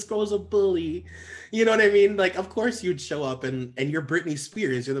sister's like, this girl's a bully, you know what I mean? Like, of course you'd show up, and you're Britney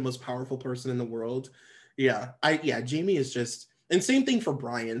Spears. You're the most powerful person in the world. Yeah, Jamie is just, and same thing for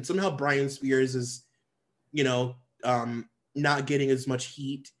Brian. Somehow Brian Spears is, you know, not getting as much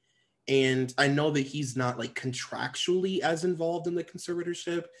heat. And I know that he's not like contractually as involved in the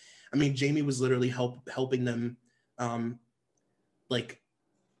conservatorship. I mean, Jamie was literally helping them like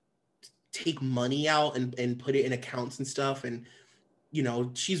take money out and put it in accounts and stuff. And, you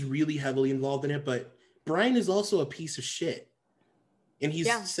know, she's really heavily involved in it. But Brian is also a piece of shit. And he's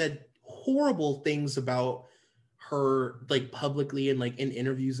said horrible things about her, like, publicly and like in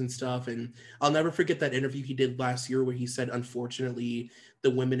interviews and stuff. And I'll never forget that interview he did last year where he said, unfortunately,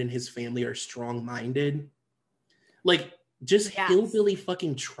 the women in his family are strong-minded. Like, just hillbilly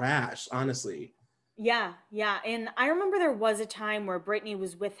fucking trash, honestly. Yeah. And I remember there was a time where Britney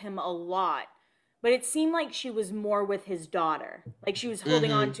was with him a lot, but it seemed like she was more with his daughter. Like she was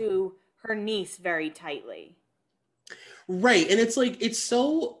holding on to her niece very tightly. Right. And it's like, it's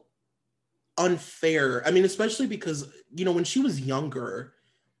so unfair. I mean, especially because, you know, when she was younger,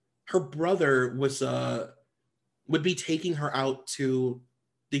 her brother would be taking her out to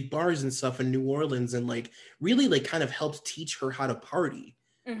the bars and stuff in New Orleans and like really like kind of helped teach her how to party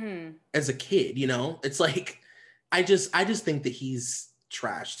as a kid, you know? It's like, I just think that he's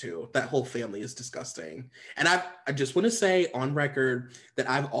trash too. That whole family is disgusting. And I just want to say on record that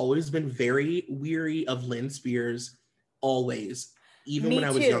I've always been very weary of Lynn Spears, always, even when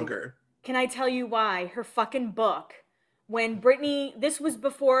I was younger. Can I tell you why? Her fucking book. When Britney, this was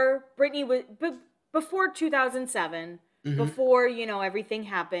before Britney was, before 2007, before, you know, everything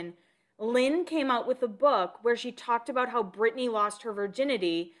happened. Lynn came out with a book where she talked about how Britney lost her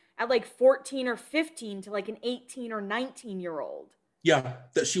virginity at like 14 or 15 to like an 18 or 19-year-old. Yeah,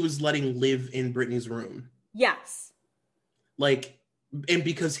 that she was letting live in Britney's room. Yes. Like, and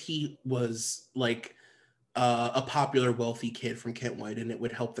because he was like a popular, wealthy kid from Kentwood and it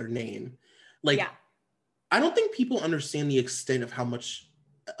would help their name. Like, yeah. I don't think people understand the extent of how much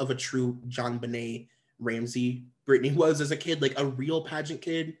of a true JonBenet Ramsey Britney was as a kid, like a real pageant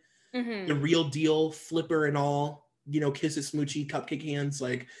kid, the real deal, flipper and all, you know, kisses, smoochy, cupcake hands.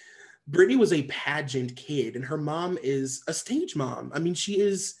 Like, Britney was a pageant kid, and her mom is a stage mom. I mean, she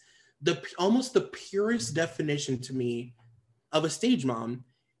is almost the purest definition to me of a stage mom.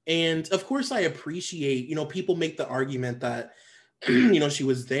 And of course, I appreciate, you know, people make the argument that, you know, she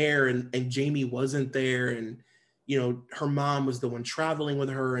was there and Jamie wasn't there. And, you know, her mom was the one traveling with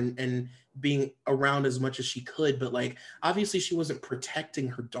her and being around as much as she could. But like, obviously she wasn't protecting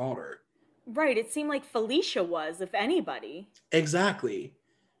her daughter. Right. It seemed like Felicia was, if anybody. Exactly.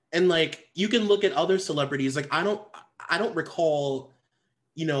 And like, you can look at other celebrities. Like, I don't recall,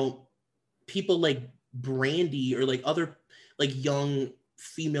 you know, people like Brandy or like other like young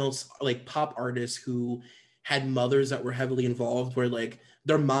females, like pop artists who had mothers that were heavily involved, where like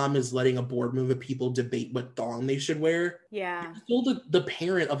their mom is letting a boardroom of people debate what thong they should wear. Yeah. You're still the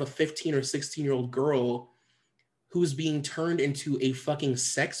parent of a 15 or 16-year-old girl who's being turned into a fucking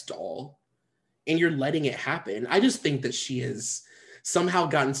sex doll, and you're letting it happen. I just think that she has somehow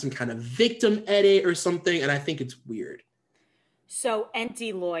gotten some kind of victim edit or something, and I think it's weird. So,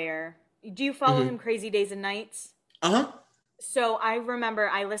 Enty Lawyer, do you follow him, Crazy Days and Nights? Uh-huh. So I remember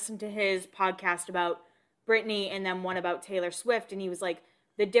I listened to his podcast about Britney and then one about Taylor Swift, and he was like,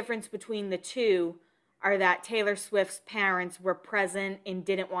 the difference between the two are that Taylor Swift's parents were present and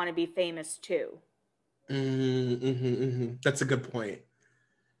didn't want to be famous too. That's a good point.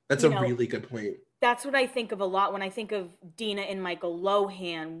 That's really good point. That's what I think of a lot when I think of Dina and Michael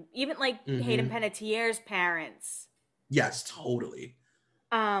Lohan, even like Hayden Panettiere's parents. Yes, totally.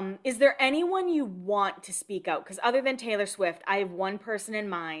 Is there anyone you want to speak out? Because other than Taylor Swift, I have one person in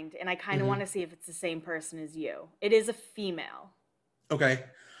mind, and I kind of want to see if it's the same person as you. It is a female. Okay.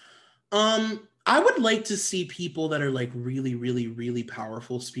 I would like to see people that are like really, really, really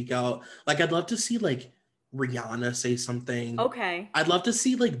powerful speak out. Like, I'd love to see like Rihanna say something. Okay. I'd love to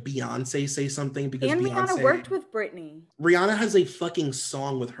see like Beyonce say something, because Rihanna worked with Britney. Rihanna has a fucking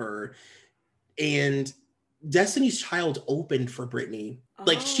song with her, and Destiny's Child opened for Britney.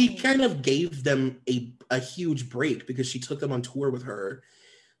 Like, she kind of gave them a huge break because she took them on tour with her.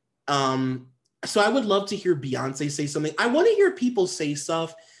 So I would love to hear Beyonce say something. I want to hear people say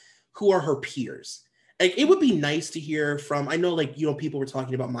stuff who are her peers. Like, it would be nice to hear from, I know, like, you know, people were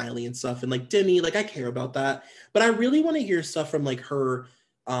talking about Miley and stuff, and like Demi, like, I care about that, but I really want to hear stuff from like her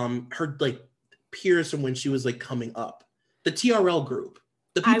like peers from when she was like coming up, the TRL group,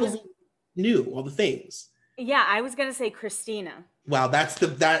 the people who knew all the things. Yeah, I was gonna say Christina. Wow, that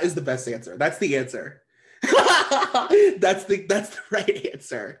is the best answer. That's the answer. that's the right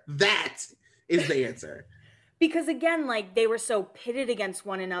answer. That is the answer. Because again, like, they were so pitted against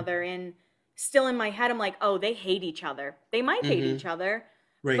one another, and still in my head, I'm like, oh, they hate each other. They might hate each other.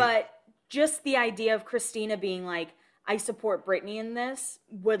 Right. But just the idea of Christina being like, I support Britney in this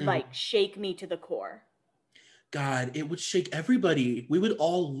would like shake me to the core. God, it would shake everybody. We would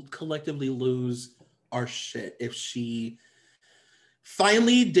all collectively lose our shit if she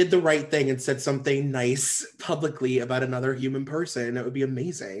finally did the right thing and said something nice publicly about another human person. It would be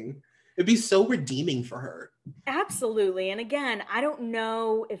amazing. It'd be so redeeming for her. Absolutely. And again, I don't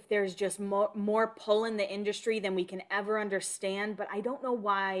know if there's just more pull in the industry than we can ever understand, but I don't know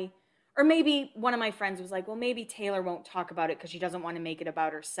why. Or maybe one of my friends was like, well, maybe Taylor won't talk about it because she doesn't want to make it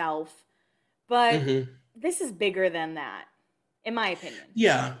about herself. But this is bigger than that, in my opinion.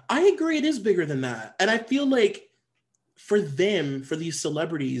 Yeah, I agree. It is bigger than that. And I feel like for them, for these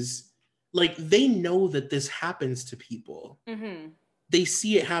celebrities, like they know that this happens to people. Mm-hmm. They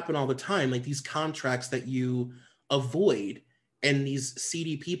see it happen all the time, like these contracts that you avoid and these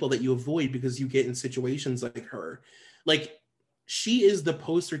seedy people that you avoid because you get in situations like her. Like she is the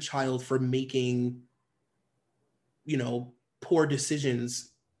poster child for making, you know, poor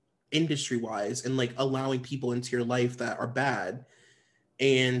decisions industry wise and like allowing people into your life that are bad.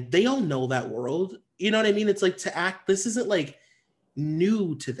 And they all know that world. You know what I mean? It's like to act, this isn't like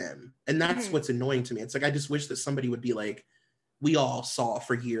new to them. And that's Mm-hmm. what's annoying to me. It's like, I just wish that somebody would be like, we all saw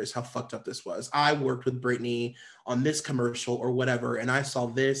for years how fucked up this was. I worked with Britney on this commercial or whatever, and I saw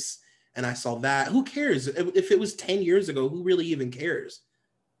this and I saw that. Who cares? If it was 10 years ago, who really even cares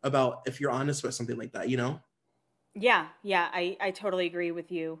about if you're honest about something like that, you know? Yeah, I totally agree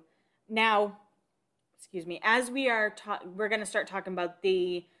with you. Now, excuse me, as we're going to start talking about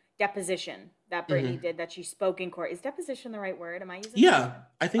the deposition that Brittany Mm-hmm. did, that she spoke in court. Is deposition the right word? Am I using that? Yeah,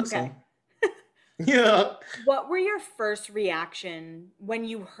 I think Okay. so. Yeah. What were your first reaction when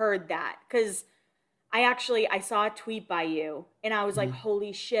you heard that? Because I saw a tweet by you and I was like,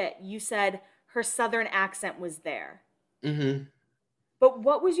 holy shit, you said her southern accent was there. Mm-hmm. But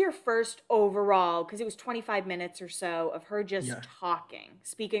what was your first overall, because it was 25 minutes or so of her just Yeah. talking,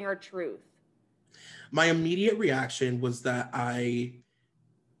 speaking her truth? My immediate reaction was that I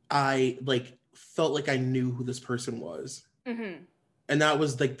like felt like I knew who this person was. Mm-hmm. And that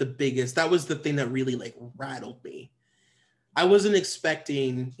was like that was the thing that really like rattled me. I wasn't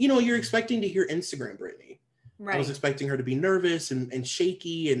expecting, you're expecting to hear Instagram Britney. Right. I was expecting her to be nervous and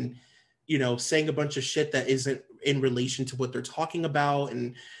shaky and, saying a bunch of shit that isn't in relation to what they're talking about.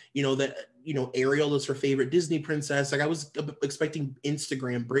 And, Ariel is her favorite Disney princess. Like I was expecting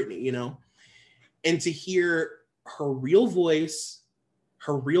Instagram Britney, and to hear her real voice,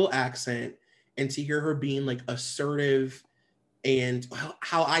 her real accent, and to hear her being like assertive and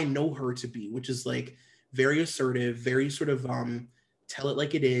how I know her to be, which is like very assertive, very sort of tell it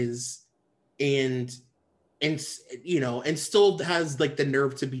like it is, and and still has like the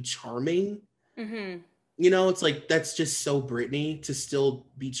nerve to be charming. Mm-hmm. It's like that's just so Britney to still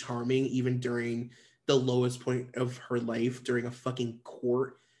be charming even during the lowest point of her life during a fucking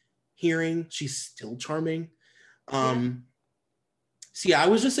court hearing. She's still charming. So yeah, I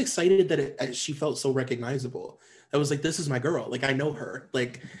was just excited that she felt so recognizable. I was like, this is my girl. Like I know her.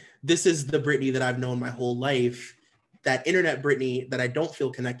 Like this is the Britney that I've known my whole life. That internet Britney that I don't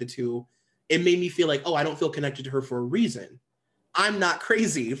feel connected to. It made me feel like, oh, I don't feel connected to her for a reason. I'm not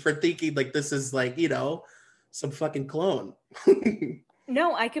crazy for thinking like this is like, some fucking clone.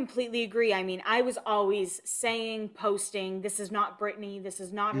 No, I completely agree. I mean, I was always posting, this is not Britney, this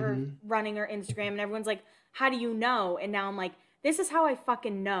is not her running her Instagram, and everyone's like, how do you know? And now I'm like, this is how I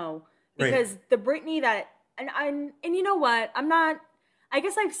fucking know. Because the Britney that, and you know what? I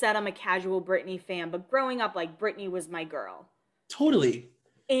guess I've said I'm a casual Britney fan, but growing up, like, Britney was my girl. Totally.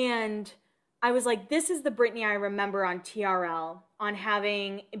 And I was like, this is the Britney I remember on TRL,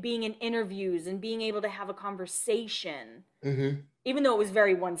 on being in interviews and being able to have a conversation. Mm-hmm. Even though it was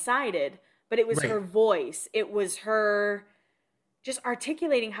very one-sided, but it was her voice. It was her just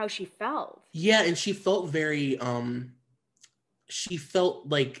articulating how she felt. Yeah, and she felt very, she felt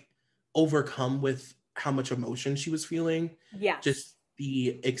like overcome with how much emotion she was feeling. Yes. Just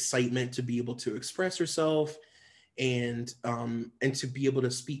the excitement to be able to express herself and to be able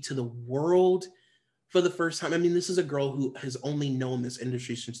to speak to the world for the first time. I mean, this is a girl who has only known this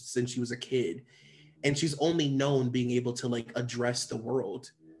industry since she was a kid. And she's only known being able to like address the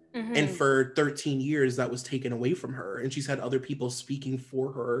world. Mm-hmm. And for 13 years that was taken away from her. And she's had other people speaking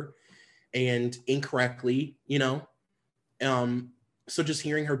for her and incorrectly, so just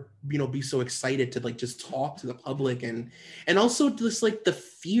hearing her, be so excited to like just talk to the public and also just like the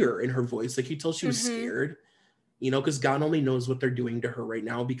fear in her voice. Like you tell she was scared, because God only knows what they're doing to her right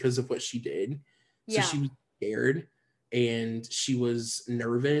now because of what she did. So she was scared and she was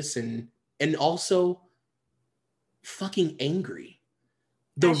nervous and also fucking angry.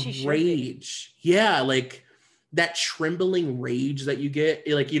 The rage. Yeah, like that trembling rage that you get,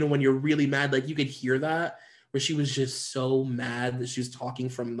 like, when you're really mad, like you could hear that, where she was just so mad that she was talking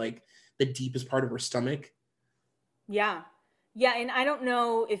from like the deepest part of her stomach. Yeah. Yeah, and I don't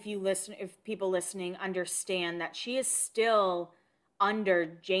know if people listening understand that she is still under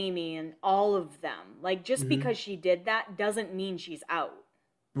Jamie and all of them. Like just because she did that doesn't mean she's out.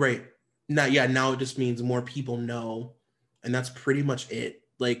 Right. Now it just means more people know, and that's pretty much it.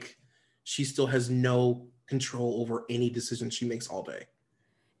 Like she still has no control over any decision she makes all day.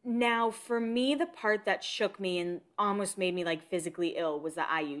 Now, for me, the part that shook me and almost made me like physically ill was the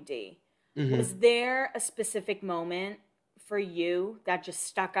IUD. Was there a specific moment for you that just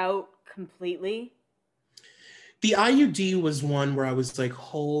stuck out completely? The IUD was one where I was like,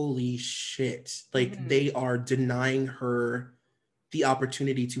 holy shit. Like, they are denying her the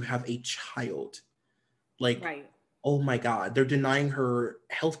opportunity to have a child. Like, Right. oh my God, they're denying her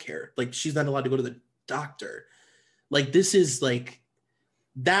healthcare. Like, she's not allowed to go to the doctor. Like, this is like,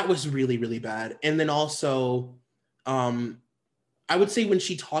 that was really, really bad. And then also, I would say when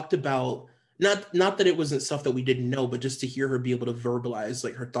she talked about, not that it wasn't stuff that we didn't know, but just to hear her be able to verbalize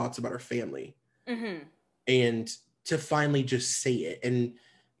like her thoughts about her family. And to finally just say it. And,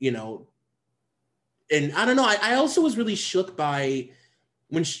 you know, and I don't know, I also was really shook by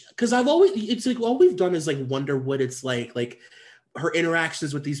when she, because I've always, it's like all we've done is like wonder what it's like her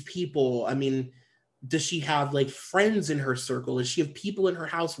interactions with these people. I mean, does she have like friends in her circle? Does she have people in her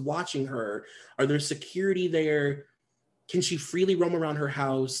house watching her? Are there security there? Can she freely roam around her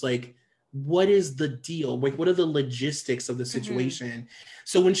house? Like, what is the deal? Like, what are the logistics of the situation?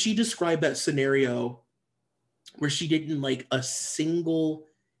 So when she described that scenario where she didn't like a single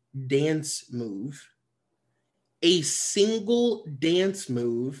dance move, and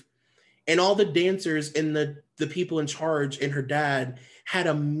all the dancers and the people in charge and her dad had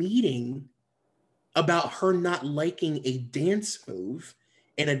a meeting about her not liking a dance move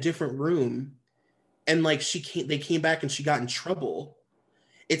in a different room, and like they came back and she got in trouble.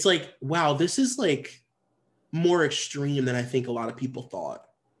 It's like, wow, this is like more extreme than I think a lot of people thought.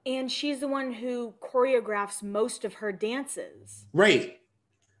 And she's the one who choreographs most of her dances. Right.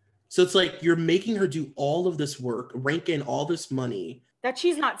 So it's like you're making her do all of this work, rank in all this money that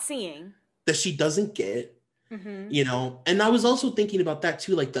she's not seeing, that she doesn't get. You know, and I was also thinking about that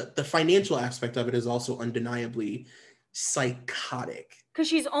too, like the financial aspect of it is also undeniably psychotic. Because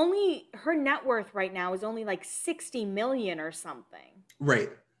her net worth right now is only like 60 million or something. Right.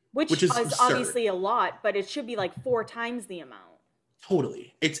 Which is obviously a lot, but it should be like 4 times the amount.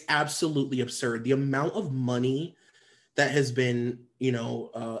 Totally. It's absolutely absurd. The amount of money that has been, you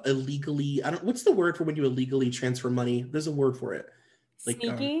know, illegally, what's the word for when you illegally transfer money? There's a word for it. Like,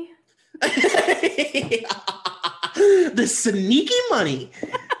 sneaky? The sneaky money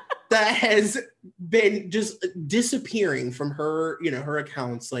that has been just disappearing from her, you know, her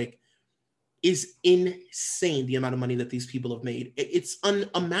accounts, like, is insane. The amount of money that these people have made, it's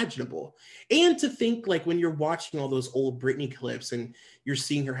unimaginable. And to think, like, when you're watching all those old Britney clips and you're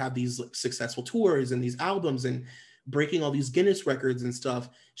seeing her have these successful tours and these albums and breaking all these Guinness records and stuff,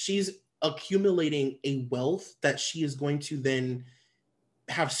 she's accumulating a wealth that she is going to then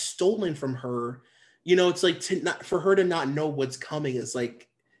have stolen from her. You know, it's like for her to not know what's coming is like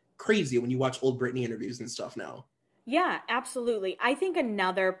crazy when you watch old Britney interviews and stuff now. Yeah, absolutely. I think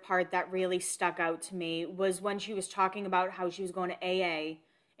another part that really stuck out to me was when she was talking about how she was going to AA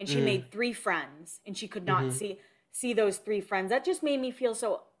and she made 3 friends and she could not see those 3 friends. That just made me feel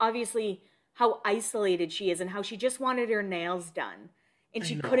so obviously how isolated she is and how she just wanted her nails done. And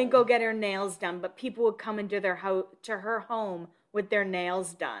she couldn't go get her nails done, but people would come into her home with their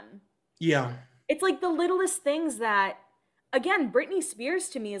nails done. Yeah. It's like the littlest things that, again, Britney Spears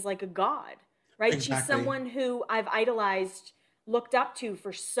to me is like a god, right? Exactly. She's someone who I've idolized, looked up to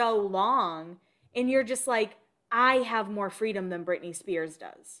for so long. And you're just like, I have more freedom than Britney Spears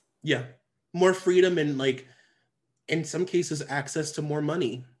does. Yeah. More freedom and, like, in some cases, access to more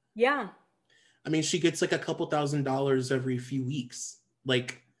money. Yeah. I mean, she gets like a couple $1,000s every few weeks.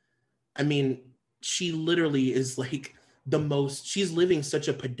 Like, I mean, she literally is like she's living such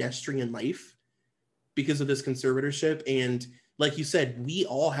a pedestrian life because of this conservatorship. And like you said, we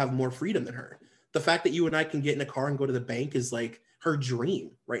all have more freedom than her. The fact that you and I can get in a car and go to the bank is like her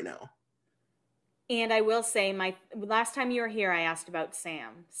dream right now. And I will say, last time you were here, I asked about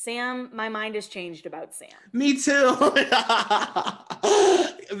Sam. Sam, my mind has changed about Sam. Me too.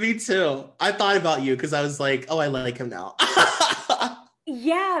 Me too. I thought about you because I was like, oh, I like him now.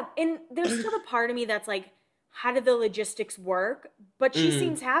 Yeah, and there's still a part of me that's like, how do the logistics work? But she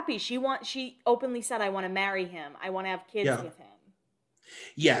seems happy. She openly said, I want to marry him. I want to have kids with him.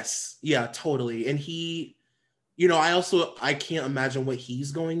 Yes. Yeah, totally. And he, you know, I can't imagine what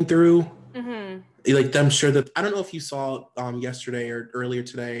he's going through. Like, I'm sure that, I don't know if you saw yesterday or earlier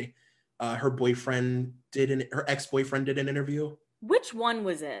today, her ex-boyfriend did an interview. Which one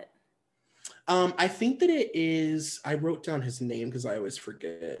was it? I think that it is, I wrote down his name because I always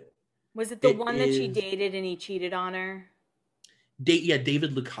forget. Was it the one that she dated and he cheated on her?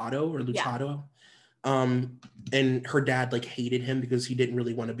 David Lucado. And her dad like hated him because he didn't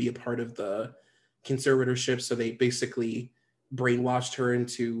really want to be a part of the conservatorship. So they basically brainwashed her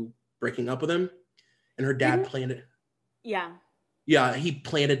into breaking up with him. And her dad planned it. Yeah. Yeah, he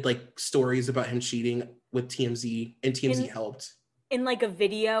planted like stories about him cheating with TMZ, and TMZ In helped. in like a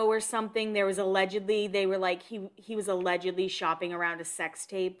video or something, there was allegedly they were like he was allegedly shopping around a sex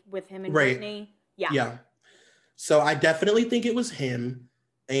tape with him and Right. Brittany. Yeah. Yeah. So I definitely think it was him.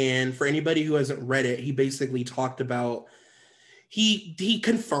 And for anybody who hasn't read it, he basically talked about he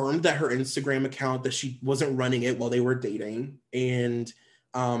confirmed that her Instagram account, that she wasn't running it while they were dating, and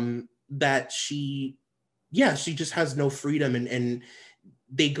that she just has no freedom, and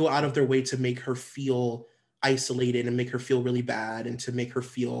they go out of their way to make her feel isolated and make her feel really bad, and to make her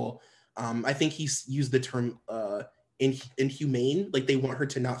feel I think he's used the term inhumane, like they want her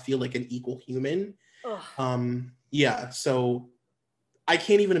to not feel like an equal human. Ugh. Yeah, so I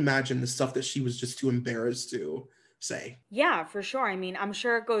can't even imagine the stuff that she was just too embarrassed to say. Yeah, for sure. I mean, I'm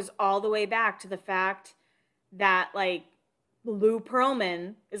sure it goes all the way back to the fact that like Lou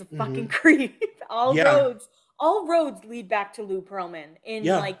Pearlman is a fucking Hmm. creep. Yeah, All roads lead back to Lou Pearlman in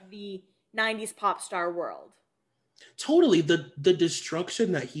yeah, like the 90s pop star world. totally. The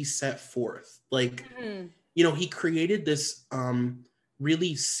destruction that he set forth, like, Mhm. he created this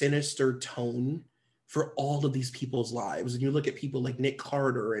really sinister tone for all of these people's lives. And you look at people like Nick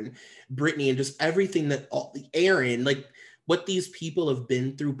Carter and Britney, and just everything that Aaron, like what these people have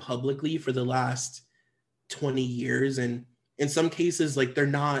been through publicly for the last 20 years. And in some cases, like they're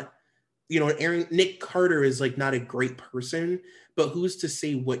not, Nick Carter is like not a great person, but who's to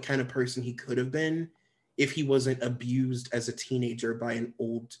say what kind of person he could have been if he wasn't abused as a teenager by an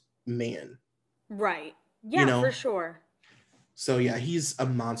old man, Right. you Yeah, for know? sure. So yeah, he's a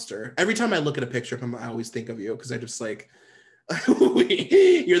monster. Every time I look at a picture of him, I always think of you, because I just like,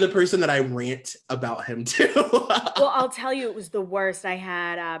 you're the person that I rant about him to. Well, I'll tell you, it was the worst. I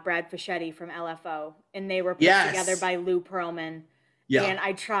had Brad Fischetti from LFO, and they were put together Yes. by Lou Pearlman. Yeah. And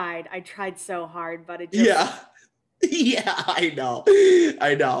I tried so hard, but it just, Yeah. Yeah, I know.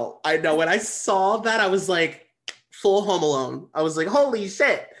 I know. When I saw that, I was like, full Home Alone. I was like, holy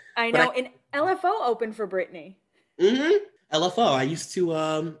shit. I But know. And LFO opened for Britney. LFO, I used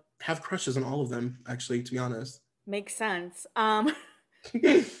to have crushes on all of them, actually, to be honest. Makes sense.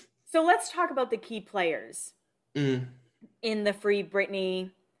 So let's talk about the key players Mm, in the Free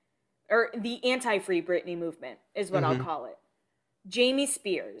Britney, or the anti-Free Britney movement, is what I'll mm-hmm, call it. Jamie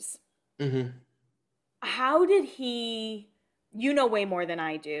Spears. mm-hmm. How did he, you know way more than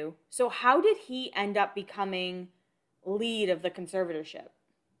I do, so how did he end up becoming lead of the conservatorship?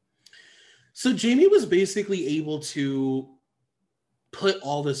 So Jamie was basically able to put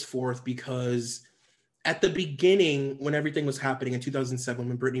all this forth because at the beginning, when everything was happening in 2007,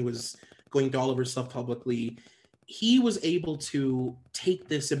 when Britney was going through all of her stuff publicly, he was able to take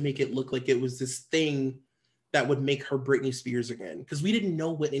this and make it look like it was this thing that would make her Britney Spears again, because we didn't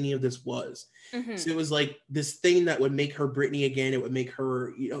know what any of this was. Mm-hmm. So it was like this thing that would make her Britney again. It would make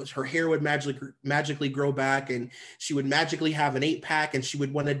her, her hair would magically grow back, and she would magically have an 8-pack, and she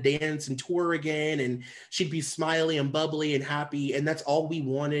would want to dance and tour again, and she'd be smiley and bubbly and happy. And that's all we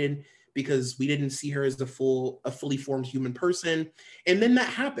wanted, because we didn't see her as a fully formed human person. And then that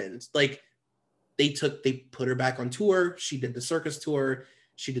happened. Like they put her back on tour. She did the circus tour.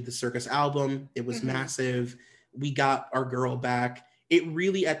 She did the circus album. It was massive. We got our girl back. It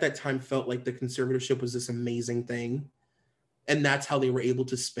really at that time felt like the conservatorship was this amazing thing. And that's how they were able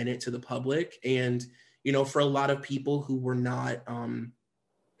to spin it to the public. And, for a lot of people who were not,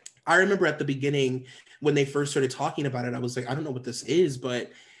 I remember at the beginning when they first started talking about it, I was like, I don't know what this is,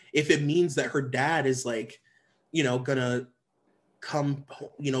 but if it means that her dad is like, gonna come,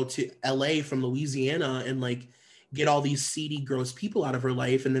 to LA from Louisiana and like get all these seedy, gross people out of her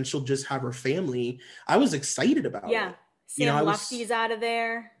life, and then she'll just have her family. I was excited about Yeah. it. Sam Lufty's out of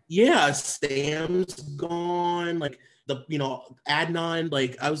there. Yeah, Sam's gone. Like Adnan,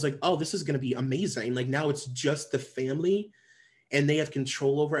 like I was like, oh, this is gonna be amazing. Like now it's just the family and they have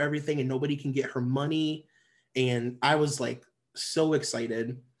control over everything and nobody can get her money. And I was like so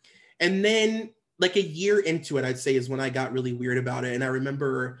excited. And then like a year into it, I'd say, is when I got really weird about it. And I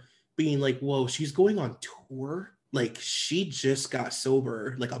remember being like, whoa, she's going on tour? Like she just got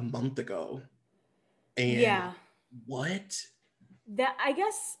sober like a month ago. And Yeah. what? That, I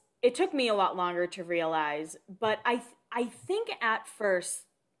guess it took me a lot longer to realize, but I think at first,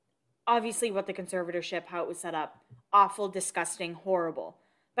 obviously what the conservatorship, how it was set up, awful, disgusting, horrible.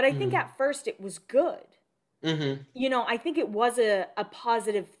 But I think at first it was good. Mm-hmm. I think it was a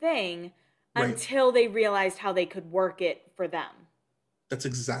positive thing Right. until they realized how they could work it for them. That's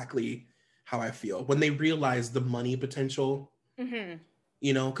exactly how I feel. When they realize the money potential,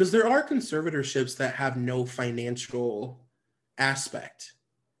 because there are conservatorships that have no financial aspect.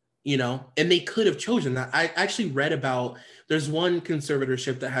 you know, and they could have chosen that. I actually read about, there's one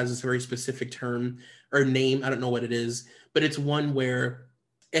conservatorship that has this very specific term or name. I don't know what it is, but it's one where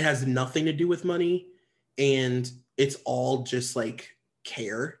it has nothing to do with money and it's all just like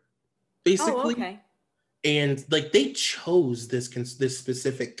care, basically. Oh, okay. And like they chose this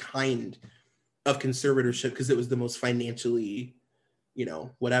specific kind of conservatorship because it was the most financially, you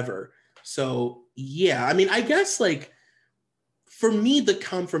know, whatever. So yeah, I mean, I guess like for me, the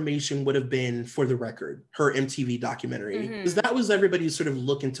confirmation would have been For the Record, her MTV documentary, because that was everybody sort of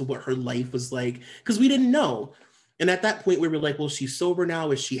look into what her life was like, because we didn't know. And at that point, we were like, well, she's sober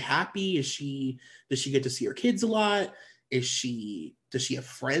now. Is she happy? Does she get to see her kids a lot? Does she have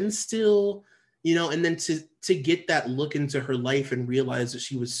friends still? You know, and then to get that look into her life and realize that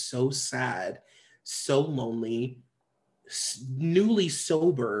she was so sad, so lonely, newly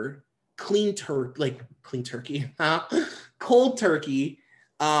sober, cold turkey,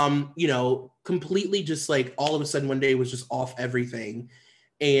 you know, completely just like all of a sudden one day was just off everything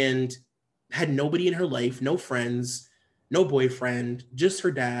and had nobody in her life, no friends, no boyfriend, just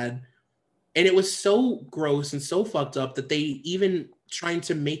her dad. And it was so gross and so fucked up that they even trying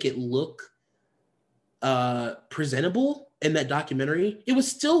to make it look presentable in that documentary, it was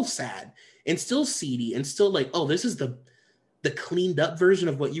still sad and still seedy and still like, oh, this is the cleaned up version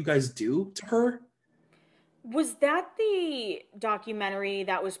of what you guys do to her. Was that the documentary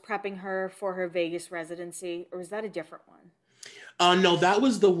that was prepping her for her Vegas residency, or was that a different one? No, that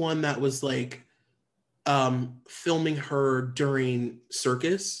was the one that was like filming her during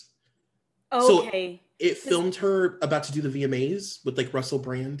Circus. Okay. So it filmed her about to do the VMAs with like Russell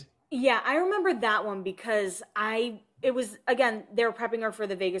Brand. Yeah, I remember that one because it was, again, they were prepping her for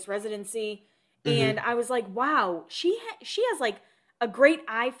the Vegas residency, and I was like, wow, she has like a great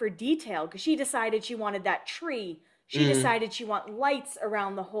eye for detail because she decided she wanted that tree. She decided she want lights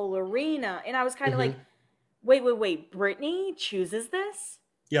around the whole arena. And I was kind of like, wait, Britney chooses this?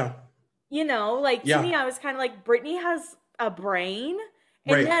 Yeah. You know, like to me, I was kind of like, Britney has a brain.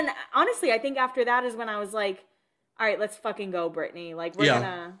 And then honestly, I think after that is when I was like, all right, let's fucking go, Britney. Like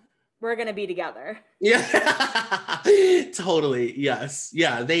we're gonna be together. Yeah. Totally. Yes.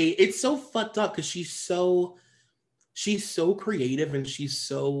 Yeah. It's so fucked up because she's so creative and she's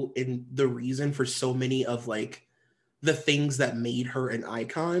so in the reason for so many of like the things that made her an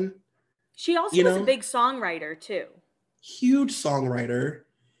icon. She also was a big songwriter too. Huge songwriter,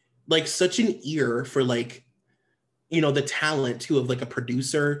 like such an ear for like, you know, the talent too of like a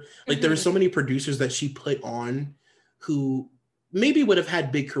producer. Like there were so many producers that she put on who maybe would have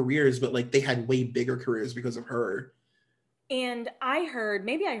had big careers, but like they had way bigger careers because of her. And I heard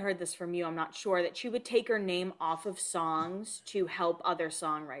this from you, I'm not sure, that she would take her name off of songs to help other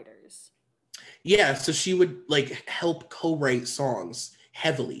songwriters. Yeah, so she would like help co-write songs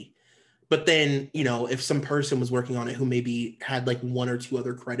heavily. But then, you know, if some person was working on it who maybe had like one or two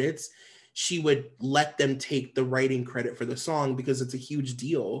other credits, she would let them take the writing credit for the song because it's a huge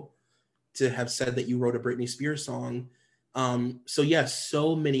deal to have said that you wrote a Britney Spears song. So yes,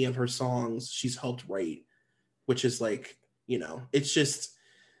 so many of her songs she's helped write, which is like, you know, it's just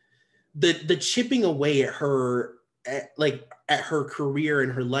the chipping away at her, at her career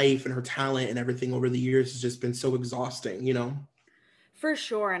and her life and her talent and everything over the years has just been so exhausting, you know? For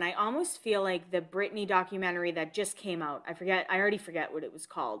sure. And I almost feel like the Britney documentary that just came out, I already forget what it was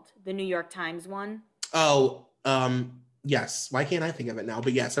called. The New York Times one. Oh, yes. Why can't I think of it now?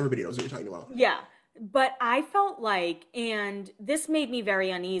 But yes, everybody knows what you're talking about. Yeah. But I felt like, and this made me very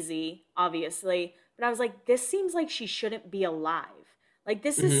uneasy, obviously, but I was like, this seems like she shouldn't be alive. Like,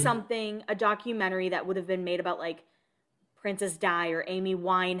 this is something, a documentary that would have been made about, like, Princess Di or Amy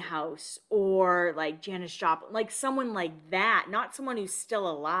Winehouse or, like, Janis Joplin. Like, someone like that, not someone who's still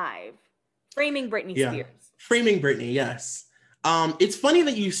alive. Framing Britney Spears. Framing Britney, yes. It's funny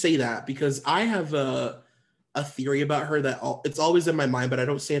that you say that because I have a theory about her that it's always in my mind, but I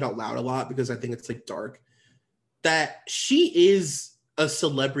don't say it out loud a lot because I think it's, like, dark. That she is a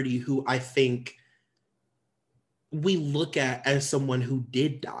celebrity who I think we look at as someone who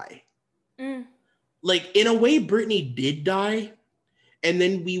did die. Like, in a way, Britney did die, and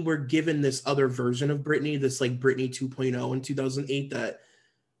then we were given this other version of Britney, this like Britney 2.0 in 2008 that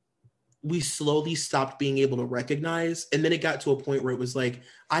we slowly stopped being able to recognize, and then it got to a point where it was like,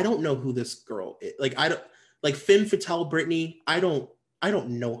 I don't know who this girl is. Like, I don't, like Femme Fatale Britney, I don't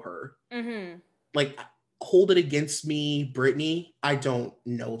know her. Like, Hold It Against Me Britney, I don't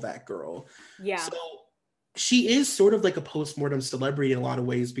know that girl. Yeah. So she is sort of like a postmortem celebrity in a lot of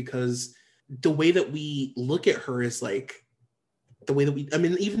ways because the way that we look at her is like the way that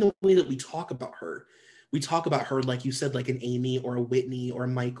even the way that we talk about her, we talk about her, like you said, like an Amy or a Whitney or a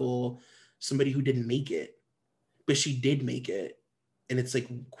Michael, somebody who didn't make it, but she did make it. And it's like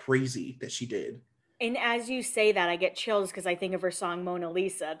crazy that she did. And as you say that, I get chills because I think of her song Mona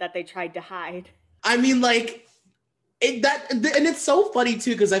Lisa that they tried to hide. I mean, like, and it's so funny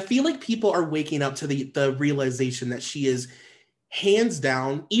too, because I feel like people are waking up to the realization that she is hands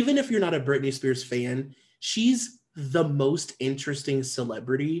down, even if you're not a Britney Spears fan, she's the most interesting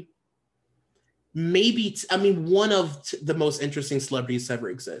celebrity. Maybe, one of the most interesting celebrities to ever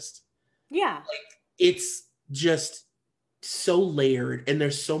exist. Yeah. Like, it's just so layered and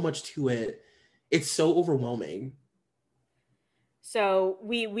there's so much to it. It's so overwhelming. So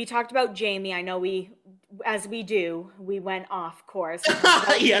we talked about Jamie. I know we went off course.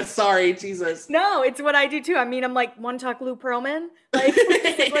 Yeah, sorry, Jesus. No, it's what I do too. I mean, I'm like, one talk Lou Pearlman? Like,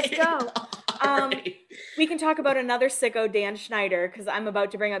 let's go. Right. We can talk about another sicko, Dan Schneider, because I'm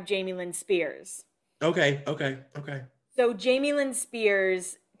about to bring up Jamie Lynn Spears. Okay. So Jamie Lynn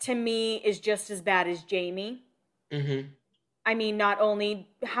Spears, to me, is just as bad as Jamie. Mm-hmm. I mean, not only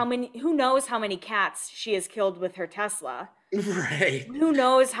who knows how many cats she has killed with her Tesla. Right. Who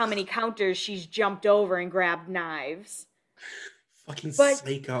knows how many counters she's jumped over and grabbed knives. Fucking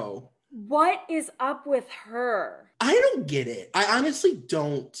psycho. What is up with her? I don't get it. I honestly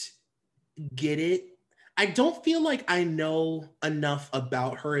don't get it. I don't feel like I know enough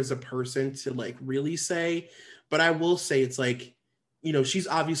about her as a person to like really say, but I will say it's like, you know, she's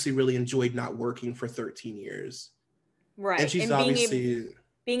obviously really enjoyed not working for 13 years. Right. And she's obviously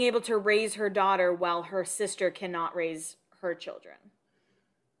being able to raise her daughter while her sister cannot raise her children.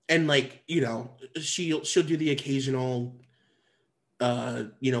 And like, you know, she'll do the occasional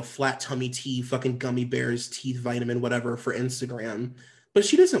flat tummy tea, fucking gummy bears, teeth vitamin, whatever for Instagram, but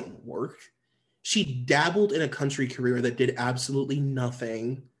she doesn't work. She dabbled in a country career that did absolutely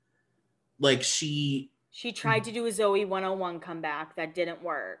nothing. Like she tried to do a Zoe 101 comeback that didn't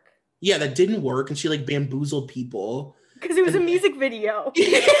work. Yeah, that didn't work, and she like bamboozled people. Because it was a music video.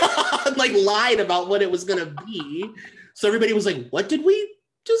 Yeah, like lied about what it was gonna be. So everybody was like, what did we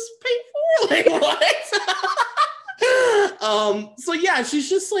just pay for? Like what? So yeah, she's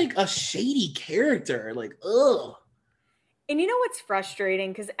just like a shady character. Like, ugh. And you know what's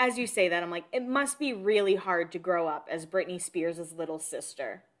frustrating? Because as you say that, I'm like, it must be really hard to grow up as Britney Spears' little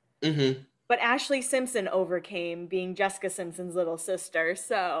sister. Mm-hmm. But Ashley Simpson overcame being Jessica Simpson's little sister,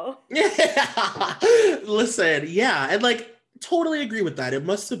 so. Yeah. Listen, yeah, and like totally agree with that. It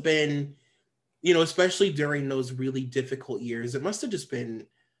must have been, you know, especially during those really difficult years, it must have just been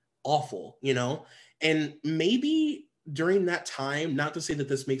awful, you know? And maybe during that time, not to say that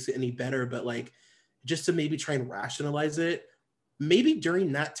this makes it any better, but like just to maybe try and rationalize it, maybe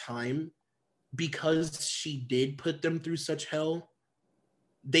during that time, because she did put them through such hell,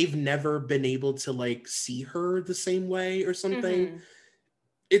 they've never been able to like see her the same way or something. Mm-hmm.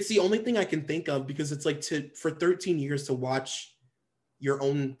 It's the only thing I can think of, because it's like for 13 years to watch your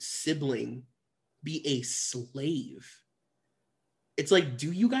own sibling be a slave. It's like,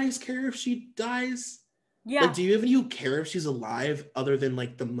 do you guys care if she dies? Yeah. Like, do you care if she's alive other than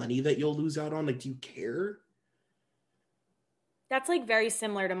like the money that you'll lose out on? Like, do you care? That's like very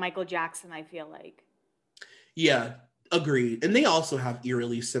similar to Michael Jackson, I feel like. Yeah. Agreed. And they also have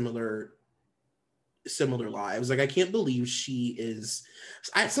eerily similar lives. Like, I can't believe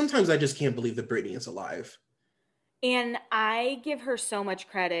sometimes I just can't believe that Britney is alive. And I give her so much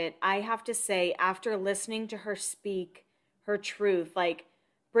credit. I have to say, after listening to her speak her truth, like,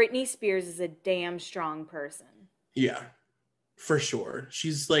 Britney Spears is a damn strong person. Yeah, for sure.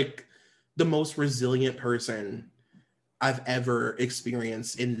 She's like the most resilient person I've ever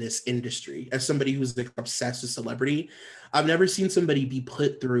experienced in this industry. As somebody who's like obsessed with celebrity, I've never seen somebody be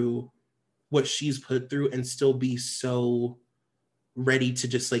put through what she's put through and still be so ready to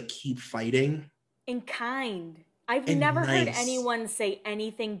just like keep fighting. And kind. I've never heard anyone say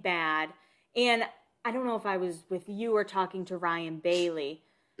anything bad. And I don't know if I was with you or talking to Ryan Bailey,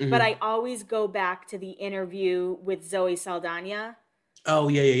 mm-hmm. but I always go back to the interview with Zoe Saldana. Oh,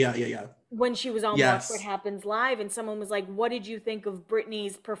 yeah. When she was on Watch What Happens Live, and someone was like, what did you think of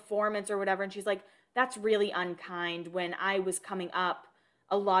Britney's performance or whatever? And she's like, that's really unkind. When I was coming up,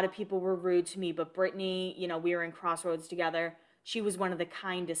 a lot of people were rude to me, but Britney, you know, we were in Crossroads together. She was one of the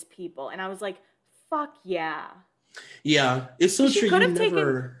kindest people. And I was like, fuck yeah. Yeah, it's so true. She could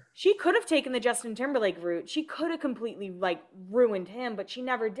have taken the Justin Timberlake route. She could have completely like ruined him, but she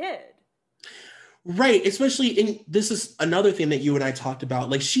never did. Right, especially this is another thing that you and I talked about.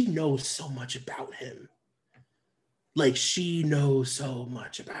 Like, she knows so much about him. Like, she knows so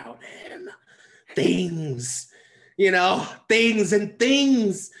much about him. Things, you know,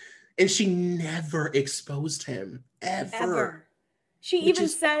 things. And she never exposed him, ever. She Which even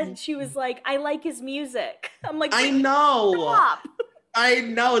is said, crazy. she was like, I like his music. I'm like, I "Wait, know. stop." I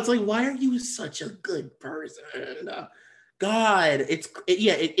know. It's like, why are you such a good person? God, it's,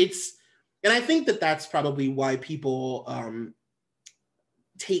 and I think that that's probably why people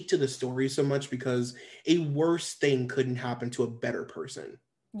take to the story so much, because a worse thing couldn't happen to a better person.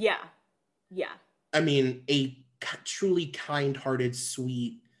 Yeah. Yeah. I mean, a truly kind-hearted,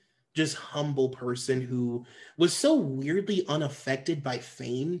 sweet, just humble person who was so weirdly unaffected by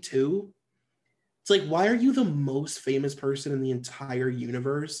fame too. It's like, why are you the most famous person in the entire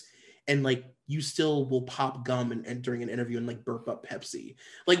universe, and like you still will pop gum and during an interview and like burp up Pepsi?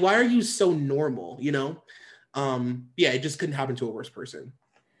 Like, why are you so normal? You know? Yeah, it just couldn't happen to a worse person.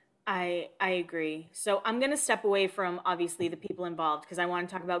 I agree. So I'm going to step away from obviously the people involved because I want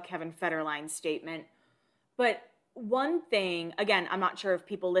to talk about Kevin Federline's statement. But one thing, again, I'm not sure if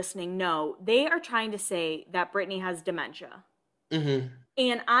people listening know, they are trying to say that Britney has dementia. Mm-hmm.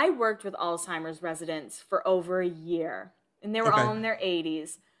 And I worked with Alzheimer's residents for over a year, and they were all in their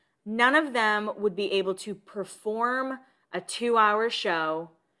 80s. None of them would be able to perform a 2-hour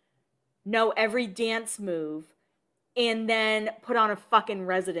show, know every dance move, and then put on a fucking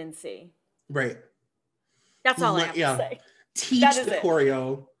residency. Right. That's all I have to say. Teach the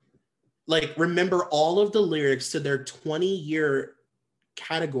choreo. Like, remember all of the lyrics to their 20-year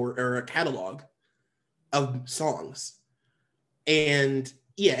category or a catalog of songs. And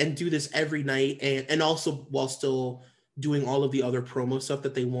do this every night, and also while still doing all of the other promo stuff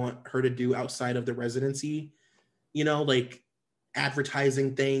that they want her to do outside of the residency, you know, like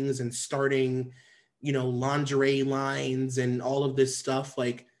advertising things and starting, you know, lingerie lines and all of this stuff.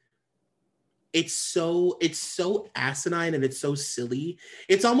 Like, it's so asinine and it's so silly.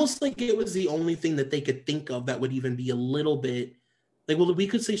 It's almost like it was the only thing that they could think of that would even be a little bit like, well, we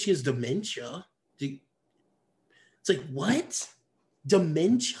could say she has dementia. It's like, what?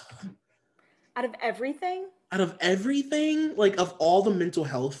 Dementia? Out of everything? Out of everything? Like, of all the mental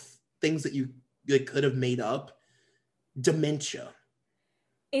health things that you like could have made up, dementia.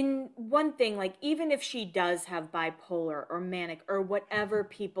 In one thing, like, even if she does have bipolar or manic or whatever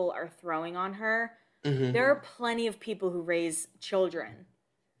people are throwing on her, there are plenty of people who raise children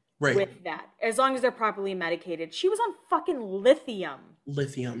with that, as long as they're properly medicated. She was on fucking lithium.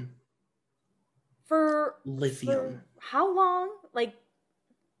 For how long? Like,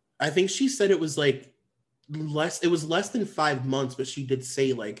 I think she said it was like less than 5 months, but she did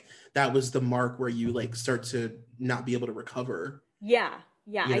say like that was the mark where you like start to not be able to recover. Yeah.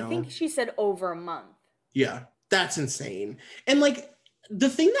 I think she said over a month. Yeah, that's insane. And like, the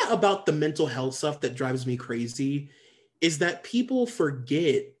thing that about the mental health stuff that drives me crazy is that people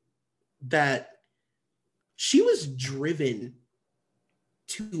forget that she was driven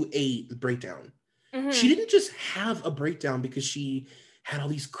to a breakdown. Mm-hmm. She didn't just have a breakdown because she had all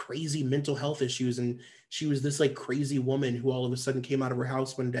these crazy mental health issues and she was this like crazy woman who all of a sudden came out of her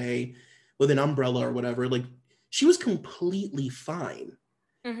house one day with an umbrella or whatever. Like, she was completely fine.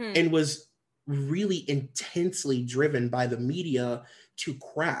 Mm-hmm. And was really intensely driven by the media to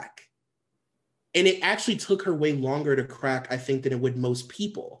crack. And it actually took her way longer to crack, I think, than it would most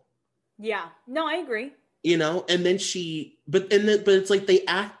people. Yeah. No, I agree. You know, and then but it's like they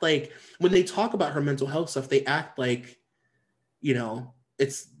act like, when they talk about her mental health stuff, they act like, you know,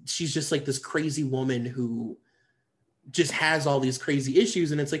 she's just like this crazy woman who just has all these crazy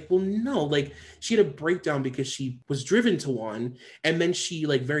issues. And it's like, well, no, like, she had a breakdown because she was driven to one, and then she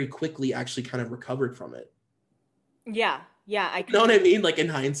like very quickly actually kind of recovered from it. Yeah. You know what I mean? Like, in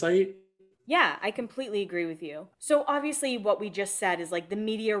hindsight. Yeah, I completely agree with you. So obviously what we just said is like the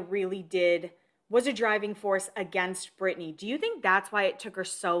media really was a driving force against Britney. Do you think that's why it took her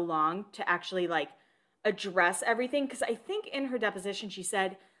so long to actually like address everything? Because I think in her deposition she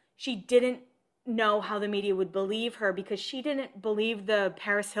said she didn't know how the media would believe her because she didn't believe the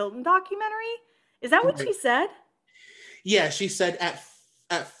Paris Hilton documentary. Is that what she said? Yeah, she said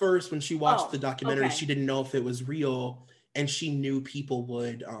at first when she watched the documentary, she didn't know if it was real, and she knew people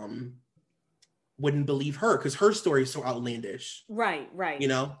wouldn't believe her because her story is so outlandish. Right. You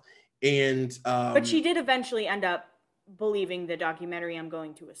know? And but she did eventually end up believing the documentary, I'm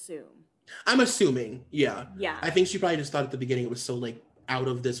going to assume. I'm assuming, yeah. Yeah. I think she probably just thought at the beginning it was so like out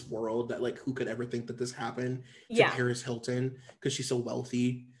of this world that like who could ever think that this happened to Paris Hilton because she's so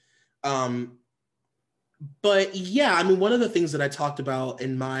wealthy. But yeah, I mean, one of the things that I talked about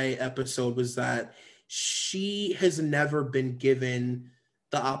in my episode was that she has never been given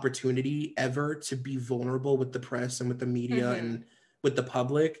the opportunity ever to be vulnerable with the press and with the media and with the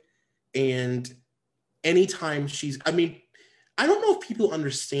public. And anytime I don't know if people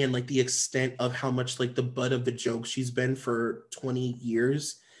understand like the extent of how much like the butt of the joke she's been for 20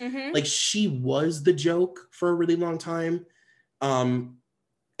 years. Mm-hmm. Like she was the joke for a really long time. And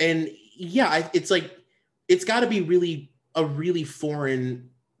yeah, it's like, it's got to be a really foreign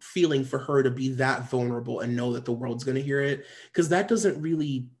feeling for her to be that vulnerable and know that the world's going to hear it. Cause that doesn't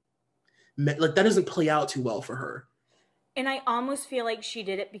really, like that doesn't play out too well for her. And I almost feel like she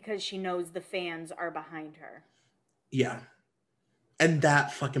did it because she knows the fans are behind her. Yeah. And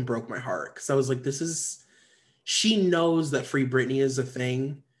that fucking broke my heart. Cause I was like, she knows that Free Britney is a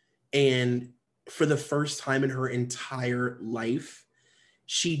thing. And for the first time in her entire life,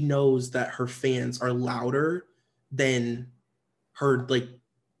 she knows that her fans are louder than her like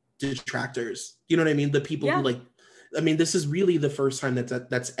detractors. You know what I mean? The people who like, I mean, this is really the first time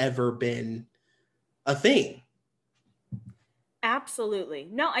that's ever been a thing. Absolutely.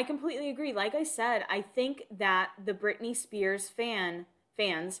 No, I completely agree. Like I said, I think that the Britney Spears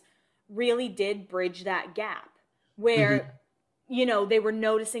fans really did bridge that gap where, you know, they were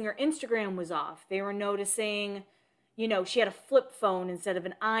noticing her Instagram was off. They were noticing, you know, she had a flip phone instead of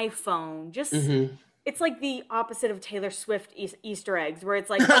an iPhone. Just, it's like the opposite of Taylor Swift Easter eggs, where it's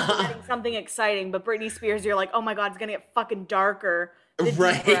like, oh, we're getting something exciting, but Britney Spears, you're like, oh my God, it's going to get fucking darker the deeper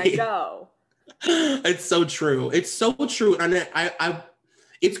I go. It's so true. It's so true. And I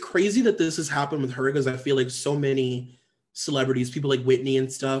it's crazy that this has happened with her, because I feel like so many celebrities, people like Whitney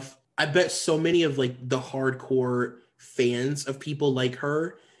and stuff, I bet so many of like the hardcore fans of people like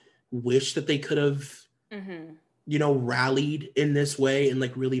her wish that they could have, you know, rallied in this way and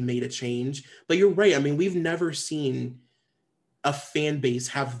like really made a change. But you're right. I mean, we've never seen a fan base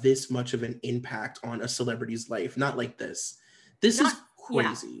have this much of an impact on a celebrity's life. Not like this. This is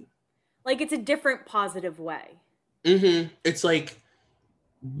crazy. Yeah. Like, it's a different positive way. It's like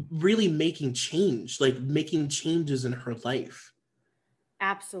really making change, like making changes in her life.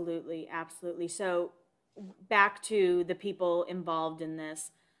 Absolutely. Absolutely. So back to the people involved in this.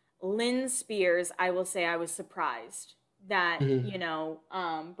 Lynn Spears, I will say I was surprised that, you know,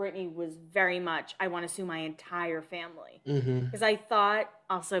 Britney was very much, I want to sue my entire family. Because I thought,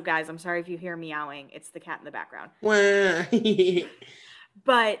 also, guys, I'm sorry if you hear meowing. It's the cat in the background.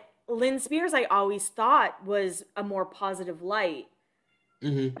 But Lynn Spears, I always thought was a more positive light.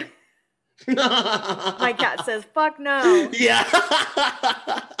 My cat says, fuck no. Yeah.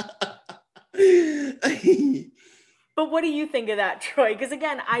 But what do you think of that, Troy? Because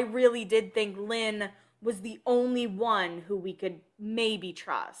again, I really did think Lynn was the only one who we could maybe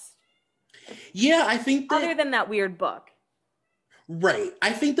trust. Yeah, I think that, other than that weird book. Right.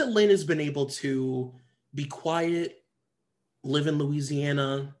 I think that Lynn has been able to be quiet, live in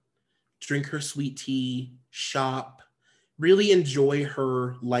Louisiana, drink her sweet tea, shop, really enjoy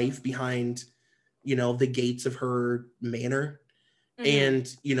her life behind, you know, the gates of her manor.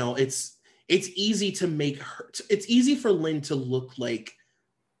 And, you know, it's easy to make her, it's easy for Lynn to look like,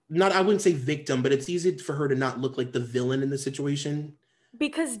 not, I wouldn't say victim, but it's easy for her to not look like the villain in the situation.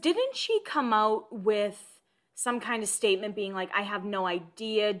 Because didn't she come out with some kind of statement being like, I have no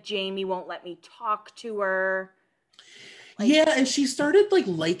idea, Jamie won't let me talk to her? Like, yeah, and she started like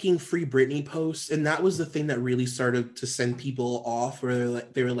liking Free Britney posts, and that was the thing that really started to send people off, where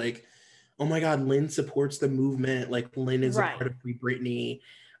they were like, oh my God, Lynn supports the movement, like Lynn is a part of Free Britney.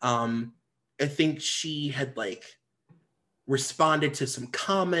 I think she had like responded to some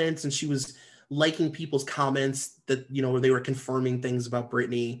comments, and she was liking people's comments that, you know, where they were confirming things about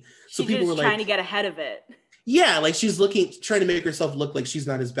Britney. So people were like trying to get ahead of it. Yeah, like she's trying to make herself look like she's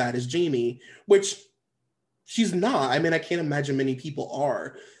not as bad as Jamie, which she's not. I mean, I can't imagine many people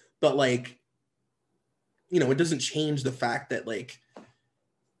are, but like, you know, it doesn't change the fact that like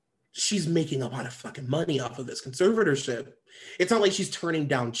she's making a lot of fucking money off of this conservatorship. It's not like she's turning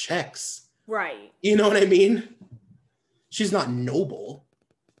down checks. Right. You know what I mean? She's not noble.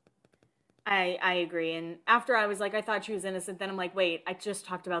 I agree. And after I was like, I thought she was innocent. Then I'm like, wait, I just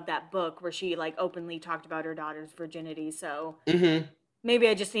talked about that book where she like openly talked about her daughter's virginity. So maybe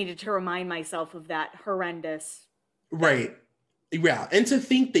I just needed to remind myself of that horrendous. Right. Yeah. And to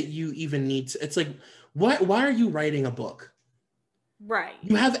think that you even need to, it's like, why are you writing a book? Right.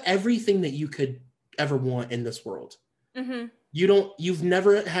 You have everything that you could ever want in this world. You've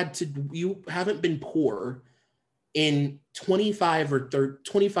never had to, you haven't been poor in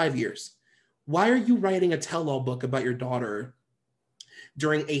 25 years. Why are you writing a tell-all book about your daughter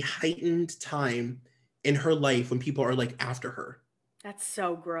during a heightened time in her life when people are like after her? That's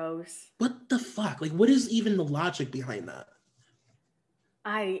so gross. What the fuck? Like, what is even the logic behind that?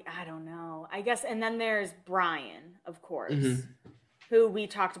 I don't know. I guess, and then there's Brian, of course, who we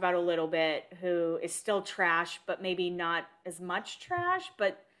talked about a little bit, who is still trash, but maybe not as much trash.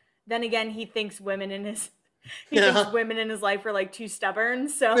 But then again, he thinks women in his life are like too stubborn.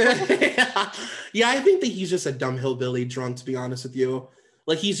 So yeah, I think that he's just a dumb hillbilly drunk, to be honest with you.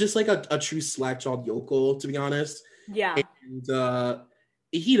 Like, he's just like a true slack-jawed yokel, to be honest. Yeah. And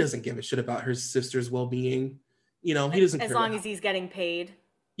he doesn't give a shit about her sister's well-being. You know, he doesn't care. As long as he's getting paid.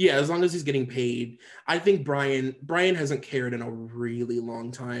 Yeah, as long as he's getting paid. I think Brian hasn't cared in a really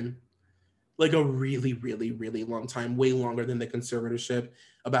long time. Like a really, really, really long time. Way longer than the conservatorship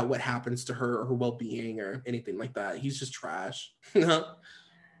about what happens to her or her well-being or anything like that. He's just trash.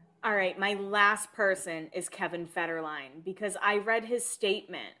 All right, my last person is Kevin Federline, because I read his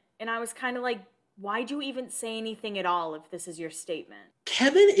statement and I was kind of like, why'd you even say anything at all if this is your statement?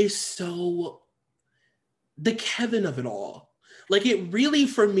 Kevin is so the Kevin of it all. Like, it really,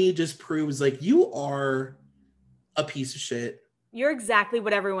 for me, just proves, like, you are a piece of shit. You're exactly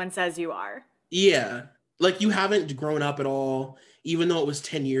what everyone says you are. Yeah. Like, you haven't grown up at all, even though it was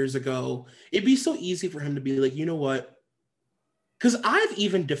 10 years ago. It'd be so easy for him to be like, you know what? Because I've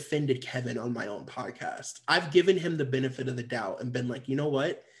even defended Kevin on my own podcast. I've given him the benefit of the doubt and been like, you know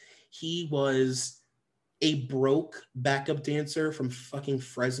what? He was a broke backup dancer from fucking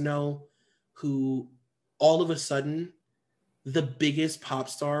Fresno who all of a sudden, the biggest pop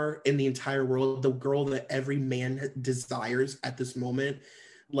star in the entire world, the girl that every man desires at this moment,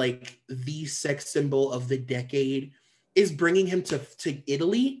 like the sex symbol of the decade, is bringing him to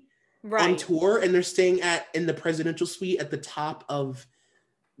Italy. Right. On tour, and they're staying in the presidential suite at the top of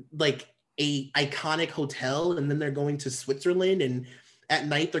like a iconic hotel, and then they're going to Switzerland, and at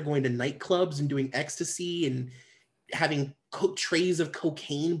night they're going to nightclubs and doing ecstasy and having trays of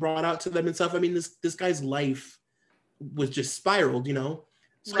cocaine brought out to them and stuff. I mean, this guy's life was just spiraled, you know?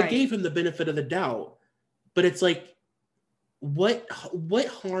 So right. I gave him the benefit of the doubt, but it's like, what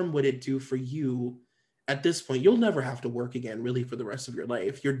harm would it do for you? At this point, you'll never have to work again, really, for the rest of your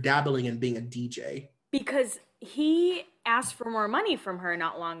life. You're dabbling in being a DJ. Because he asked for more money from her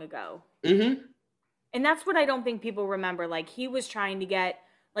not long ago. Mm-hmm. And that's what I don't think people remember. Like, he was trying to get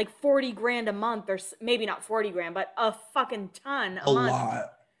like 40 grand a month, or maybe not 40 grand, but a fucking ton a month.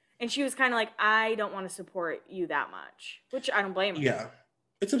 Lot. And she was kind of like, I don't want to support you that much, which I don't blame her. Yeah.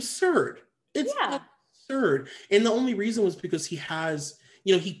 It's absurd. It's absurd. And the only reason was because he has...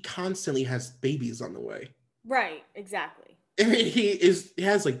 You know, he constantly has babies on the way. Right, exactly. I mean, he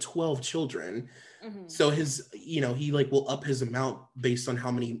has like 12 children. Mm-hmm. So he like will up his amount based on how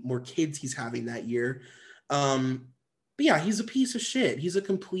many more kids he's having that year. But yeah, he's a piece of shit. He's a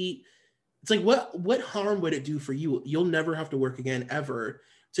complete, it's like, what harm would it do for you? You'll never have to work again ever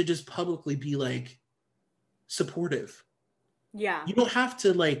to just publicly be like supportive. Yeah. You don't have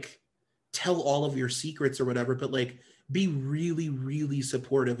to like tell all of your secrets or whatever, but like, be really, really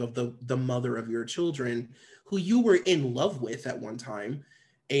supportive of the mother of your children who you were in love with at one time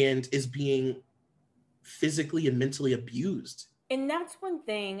and is being physically and mentally abused. And that's one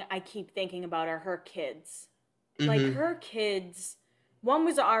thing I keep thinking about are her kids. Mm-hmm. Like her kids, one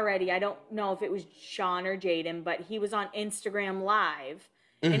was already, I don't know if it was Sean or Jaden, but he was on Instagram Live.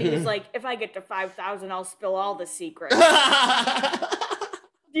 Mm-hmm. And he was like, if I get to 5,000, I'll spill all the secrets.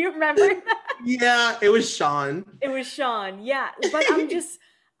 Do you remember that? Yeah, it was Sean. It was Sean, yeah. But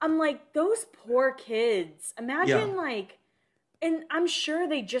I'm like, those poor kids. Imagine like, and I'm sure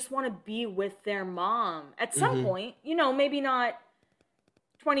they just want to be with their mom at some point. You know, maybe not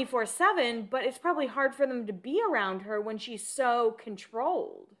 24/7, but it's probably hard for them to be around her when she's so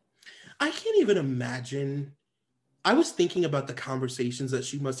controlled. I can't even imagine. I was thinking about the conversations that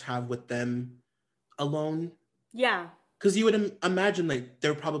she must have with them alone. Yeah. Because you would imagine like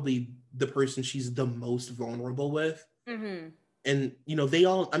they're probably the person she's the most vulnerable with. Mm-hmm. And, you know, they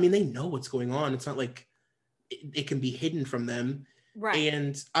know what's going on. It's not like it can be hidden from them. Right.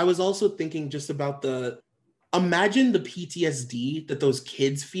 And I was also thinking just about imagine the PTSD that those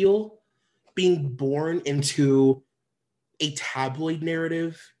kids feel being born into a tabloid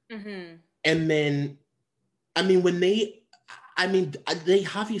narrative. Mm-hmm. And then, they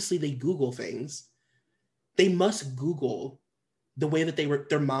obviously they Google things. They must Google the way that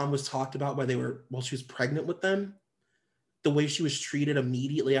their mom was talked about while she was pregnant with them, the way she was treated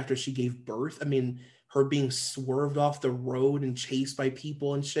immediately after she gave birth. I mean, her being swerved off the road and chased by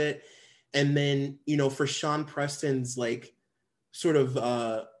people and shit. And then, you know, for Sean Preston's like sort of,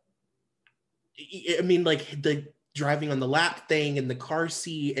 like the driving on the lap thing and the car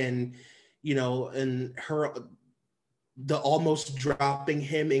seat and, you know, and her, the almost dropping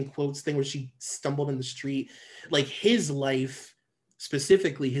him in quotes thing where she stumbled in the street. Like his life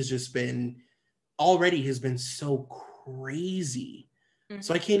specifically has been so crazy.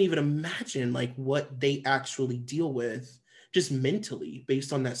 So I can't even imagine like what they actually deal with just mentally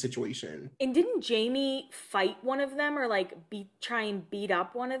based on that situation. And didn't Jamie fight one of them or like try and beat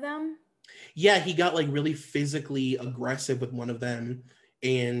up one of them? Yeah, he got like really physically aggressive with one of them,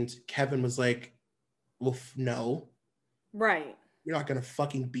 and Kevin was like, well, no, Right. you're not gonna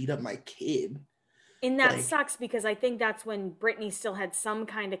fucking beat up my kid. And that Like, sucks because I think that's when Brittany still had some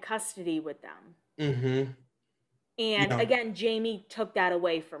kind of custody with them. mm-hmm. And Yeah. again, Jamie took that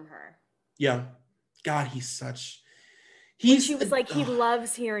away from her. Yeah. God, When she was like, he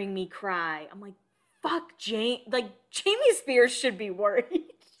loves hearing me cry. I'm like, fuck, Jamie. Like, Jamie Spears should be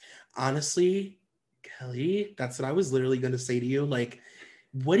worried. Honestly, Kelly, that's what I was literally going to say to you. Like,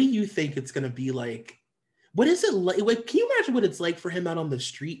 what do you think it's going to be like? What is it like? Can you imagine what it's like for him out on the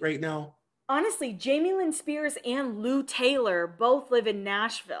street right now? Honestly, Jamie Lynn Spears and Lou Taylor both live in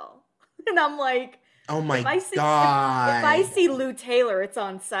Nashville. And I'm like, Oh my God. If I see Lou Taylor, it's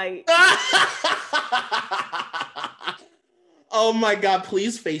on site. Oh my God,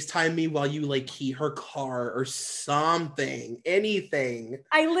 please FaceTime me while you like key her car or something, anything.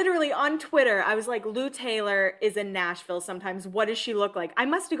 I literally, on Twitter, I was like, Lou Taylor is in Nashville sometimes. What does she look like? I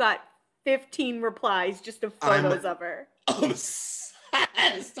must have got 15 replies just of photos of her. Oh,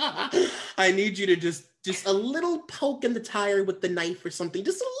 I need you to just a little poke in the tire with the knife or something.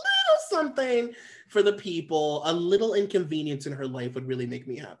 Just a little something for the people. A little inconvenience in her life would really make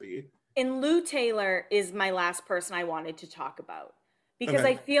me happy. And Lou Taylor is my last person I wanted to talk about because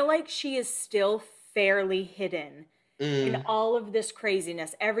I feel like she is still fairly hidden in all of this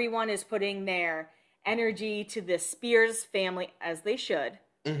craziness. Everyone is putting their energy to the Spears family, as they should.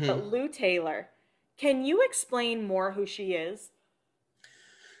 But Lou Taylor, can you explain more who she is?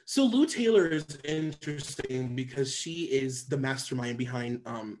 So Lou Taylor is interesting because she is the mastermind behind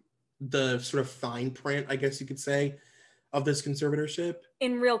the sort of fine print, I guess you could say, of this conservatorship.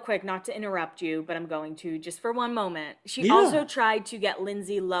 And real quick, not to interrupt you, but I'm going to just for one moment. She also tried to get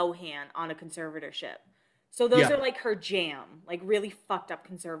Lindsay Lohan on a conservatorship. So those are like her jam, like really fucked up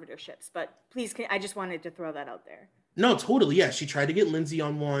conservatorships. But please, I just wanted to throw that out there. No, totally. Yeah, she tried to get Lindsay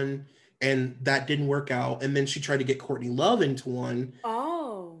on one, and that didn't work out. And then she tried to get Courtney Love into one.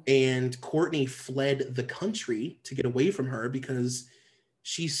 Oh. And Courtney fled the country to get away from her because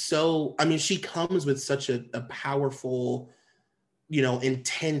she's so, I mean, she comes with such a powerful, you know,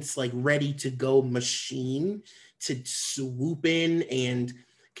 intense, like ready to go machine to swoop in and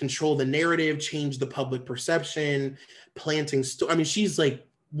control the narrative, change the public perception, planting. I mean, she's like,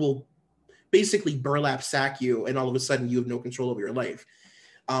 will basically burlap sack you, and all of a sudden you have no control over your life.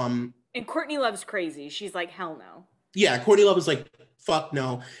 And Courtney Love's crazy. She's like, hell no. Yeah, Courtney Love is like, fuck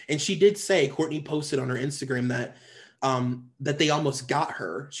no. And she did say, Courtney posted on her Instagram that that they almost got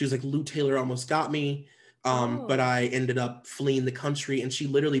her. She was like, Lou Taylor almost got me. But I ended up fleeing the country. And she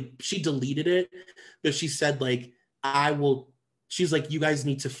deleted it, but she said, like, she's like, you guys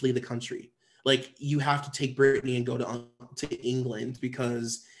need to flee the country. Like, you have to take Brittany and go to England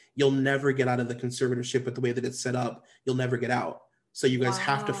because you'll never get out of the conservatorship with the way that it's set up. You'll never get out. So you guys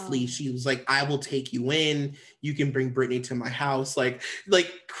have to flee. She was like, I will take you in. You can bring Brittany to my house. Like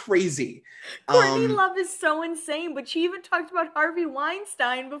crazy. Courtney Love is so insane, but she even talked about Harvey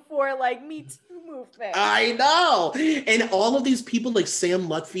Weinstein before, like, Me Too movement. I know. And all of these people like Sam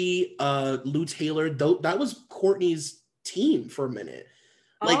Lutfi, Lou Taylor, that was Courtney's team for a minute.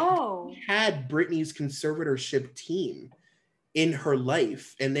 Like, had Brittany's conservatorship team in her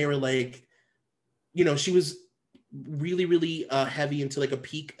life. And they were like, you know, she was really, really heavy into like a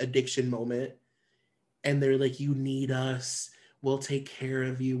peak addiction moment. And they're like, you need us. We'll take care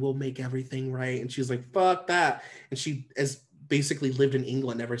of you. We'll make everything right. And she's like, fuck that. And she has basically lived in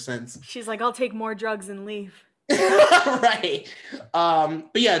England ever since. She's like, I'll take more drugs and leave. Right.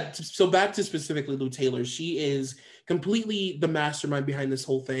 But yeah, so back to specifically Lou Taylor. She is completely the mastermind behind this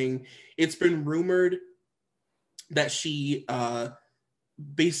whole thing. It's been rumored that she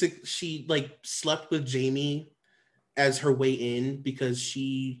like slept with Jamie as her way in because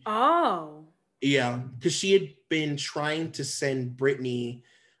she because she had been trying to send Brittany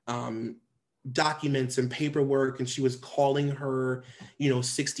documents and paperwork, and she was calling her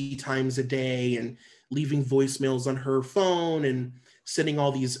 60 times a day and leaving voicemails on her phone and sending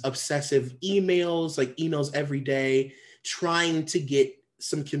all these obsessive emails, like emails every day, trying to get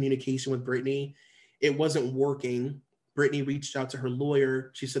some communication with Brittany. It wasn't working. Brittany reached out to her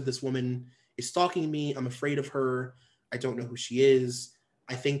lawyer. She said, this woman is stalking me. I'm afraid of her. I don't know who she is.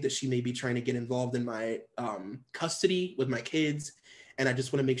 I think that she may be trying to get involved in my custody with my kids. And I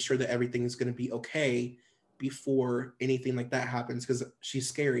just want to make sure that everything is going to be okay before anything like that happens, because she's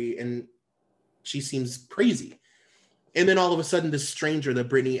scary and she seems crazy. And then all of a sudden, this stranger that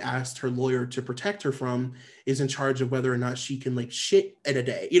Britney asked her lawyer to protect her from is in charge of whether or not she can like shit in a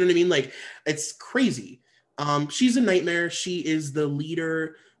day. You know what I mean? Like, it's crazy. She's a nightmare. She is the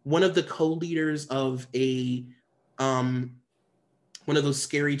leader, one of the co-leaders of one of those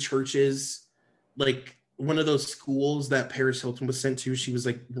scary churches, like one of those schools that Paris Hilton was sent to. She was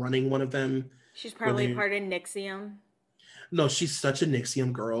like running one of them. She's probably part of NXIVM. No, she's such a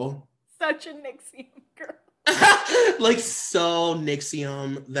NXIVM girl. Such a NXIVM girl. Like, so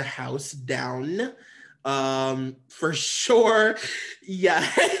NXIVM, the house down. For sure. Yeah.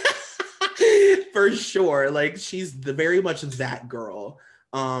 For sure. Like, she's very much that girl.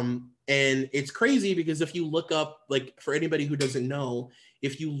 And it's crazy because if you look up, like, for anybody who doesn't know,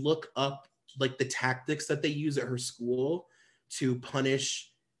 if you look up like the tactics that they use at her school to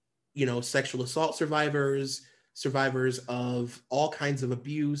punish, you know, sexual assault survivors of all kinds of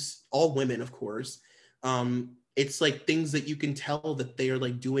abuse, all women, of course, it's like things that you can tell that they are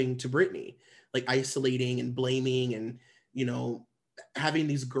like doing to Britney, like isolating and blaming and, you know, having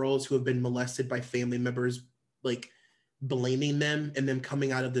these girls who have been molested by family members, like blaming them and them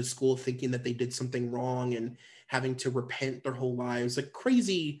coming out of the school thinking that they did something wrong and having to repent their whole lives, like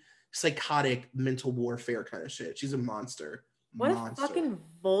crazy, psychotic mental warfare kind of shit. She's a monster. What a fucking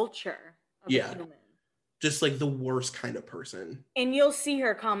vulture of a human. Just like the worst kind of person. And you'll see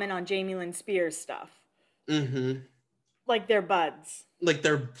her comment on Jamie Lynn Spears stuff. Mm-hmm. Like they're buds. Like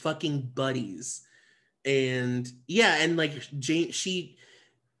they're fucking buddies. And yeah, and like she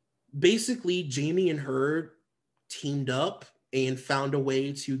basically, Jamie and her teamed up and found a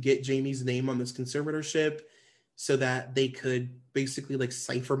way to get Jamie's name on this conservatorship so that they could basically like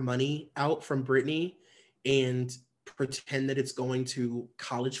cipher money out from Britney and pretend that it's going to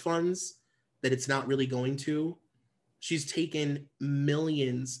college funds that it's not really going to. She's taken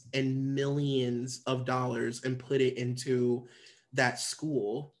millions and millions of dollars and put it into that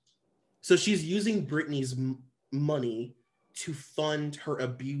school. So she's using Britney's money to fund her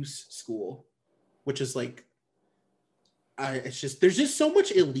abuse school, which is like, it's just, there's just so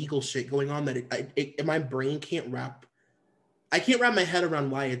much illegal shit going on that my brain can't wrap. I can't wrap my head around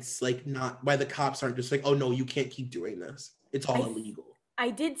why it's like not, why the cops aren't just like, oh no, you can't keep doing this. It's all illegal. I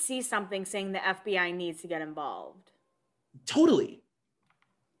did see something saying the FBI needs to get involved. Totally.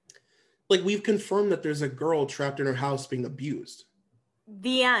 Like, we've confirmed that there's a girl trapped in her house being abused.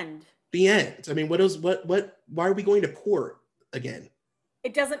 The end. The end. I mean, why are we going to court again?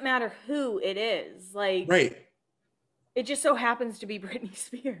 It doesn't matter who it is. Like, right. It just so happens to be Britney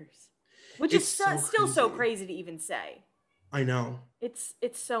Spears, which is still so crazy to even say. I know. It's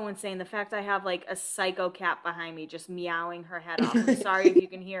so insane. The fact I have like a psycho cat behind me just meowing her head off. I'm sorry if you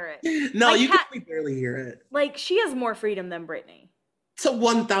can hear it. No, you can barely hear it. Like, she has more freedom than Britney. So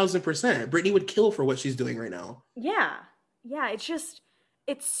 1000%. Britney would kill for what she's doing right now. Yeah. Yeah.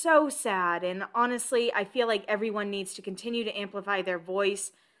 It's so sad. And honestly, I feel like everyone needs to continue to amplify their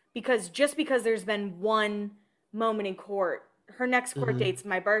voice because just because there's been one moment in court, her next court date's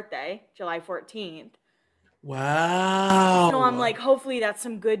my birthday, July 14th. Wow. So I'm like, hopefully that's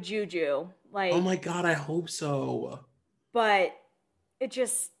some good juju. Like, oh my God, I hope so. But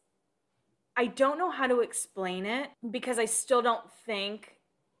I don't know how to explain it because I still don't think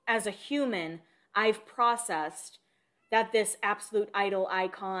as a human I've processed that this absolute idol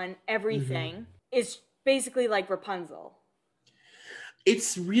icon, everything is basically like Rapunzel.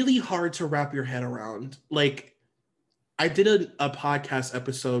 It's really hard to wrap your head around. Like, I did a podcast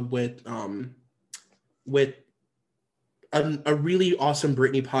episode with a really awesome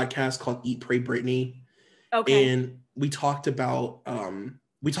Britney podcast called Eat, Pray, Britney. Okay. And we talked about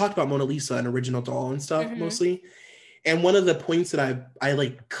Mona Lisa, an original doll and stuff mostly. And one of the points that I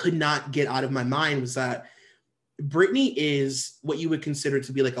like could not get out of my mind was that Britney is what you would consider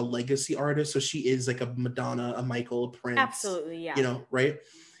to be like a legacy artist. So she is like a Madonna, a Michael, a Prince. Absolutely, yeah. You know, right?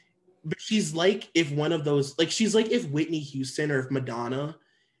 But she's like if one of those, like she's like if Whitney Houston or if Madonna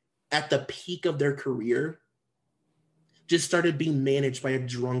at the peak of their career just started being managed by a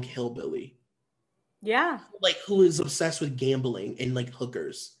drunk hillbilly. Yeah. Like who is obsessed with gambling and like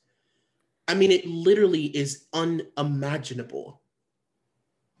hookers. I mean, it literally is unimaginable.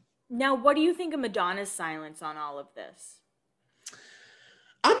 Now, what do you think of Madonna's silence on all of this?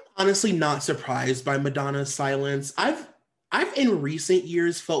 I'm honestly not surprised by Madonna's silence. I've in recent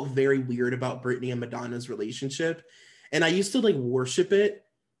years felt very weird about Britney and Madonna's relationship. And I used to like worship it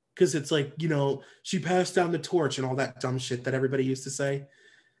because it's like, you know, she passed down the torch and all that dumb shit that everybody used to say.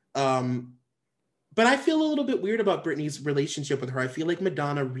 But I feel a little bit weird about Britney's relationship with her. I feel like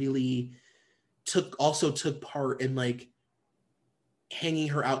Madonna really took part in like hanging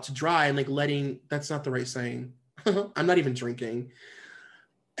her out to dry and like that's not the right saying. I'm not even drinking.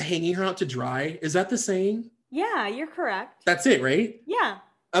 Hanging her out to dry. Is that the saying? Yeah, you're correct. That's it, right? Yeah.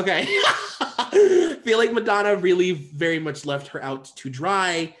 Okay. Feel like Madonna really very much left her out to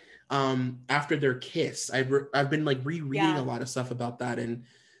dry after their kiss. I've been like rereading a lot of stuff about that, and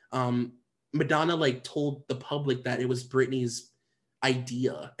Madonna like told the public that it was Britney's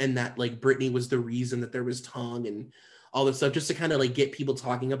idea and that like Britney was the reason that there was tongue and all this stuff, just to kind of like get people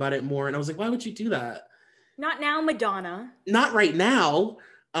talking about it more. And I was like, why would you do that? Not now, Madonna. Not right now.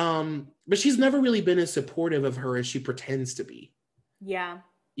 But she's never really been as supportive of her as she pretends to be. Yeah.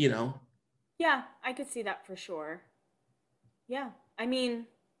 You know? Yeah, I could see that for sure. Yeah. I mean,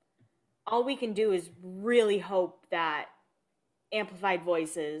 all we can do is really hope that amplified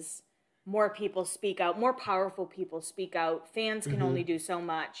voices, more people speak out, more powerful people speak out. Fans can only do so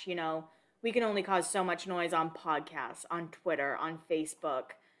much, you know. We can only cause so much noise on podcasts, on Twitter, on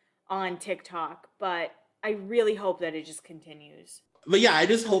Facebook, on TikTok, but I really hope that it just continues. But yeah, I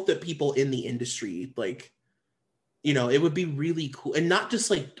just hope that people in the industry, like, you know, it would be really cool. And not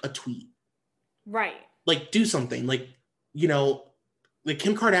just like a tweet. Right. Like, do something. Like, you know, like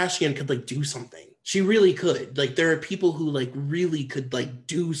Kim Kardashian could like do something. She really could. Like, there are people who like really could like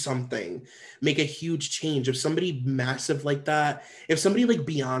do something, make a huge change. If somebody massive like that, if somebody like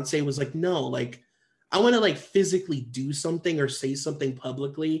Beyonce was like, no, like, I want to like physically do something or say something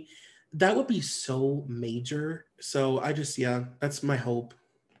publicly, that would be so major. So I just, yeah, that's my hope.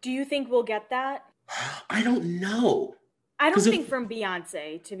 Do you think we'll get that? I don't know. I don't think from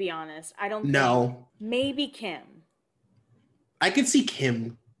Beyonce, to be honest. I don't think. Maybe Kim. I could see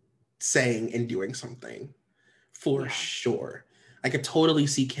Kim saying and doing something for sure. I could totally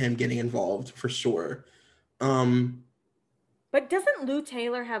see Kim getting involved for sure. But doesn't Lou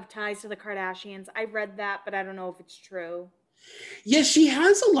Taylor have ties to the Kardashians? I read that, but I don't know if it's true. Yeah, she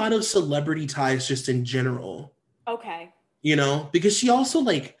has a lot of celebrity ties just in general. Okay. You know, because she also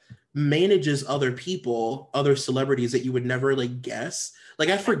like manages other people, other celebrities that you would never like guess. Like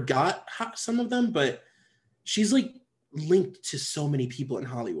I forgot some of them, but she's like linked to so many people in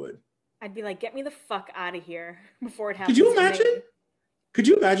Hollywood. I'd be like, get me the fuck out of here before it happens. Could you imagine? Could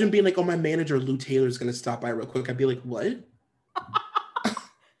you imagine being like, oh, my manager Lou Taylor's gonna stop by real quick? I'd be like, what?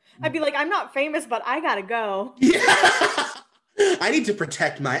 I'd be like, I'm not famous, but I gotta go. Yeah. I need to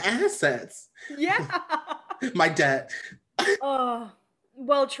protect my assets. Yeah. My debt.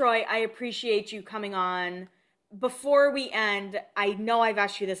 Well, Troy, I appreciate you coming on. Before we end, I know I've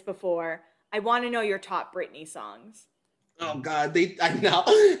asked you this before. I want to know your top Britney songs. Oh God, I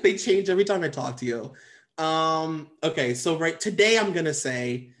know they change every time I talk to you. Okay, so right today I'm gonna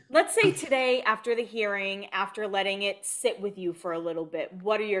say. Let's say today, after the hearing, after letting it sit with you for a little bit,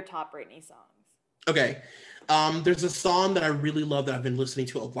 what are your top Britney songs? Okay. There's a song that I really love that I've been listening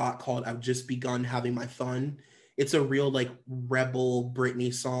to a lot called I've Just Begun Having My Fun. It's a real like rebel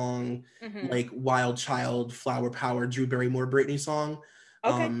Britney song, like Wild Child, Flower Power, Drew Barrymore Britney song.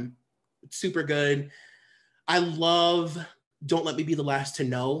 Okay. Super good. I love Don't Let Me Be the Last to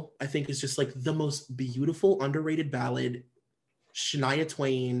Know. I think it's just like the most beautiful, underrated ballad. Shania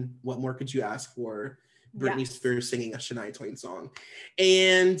Twain, what more could you ask for? Britney Spears singing a Shania Twain song.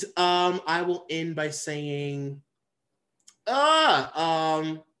 And I will end by saying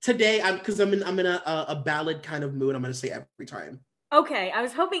today because I'm in a ballad kind of mood, I'm gonna say Every Time. Okay, I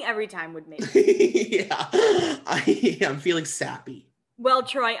was hoping Every Time would make Yeah, I'm feeling sappy. Well,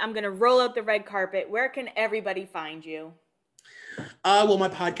 Troy, I'm gonna roll out the red carpet. Where can everybody find you? Well, my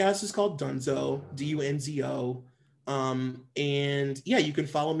podcast is called Dunzo, Dunzo. And yeah, you can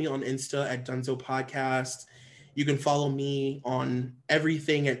follow me on Insta at Dunzo Podcast. You can follow me on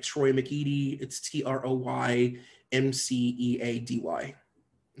everything at Troy McEady. It's TroymCeady.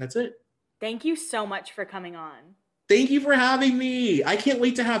 That's it. Thank you so much for coming on. Thank you for having me. I can't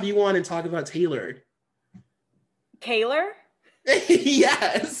wait to have you on and talk about Taylor. Taylor?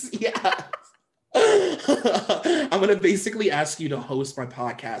 Yes. I'm going to basically ask you to host my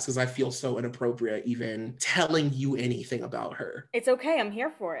podcast because I feel so inappropriate even telling you anything about her. It's okay. I'm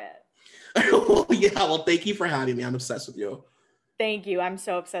here for it. Well, thank you for having me. I'm obsessed with you. Thank you. I'm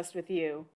so obsessed with you.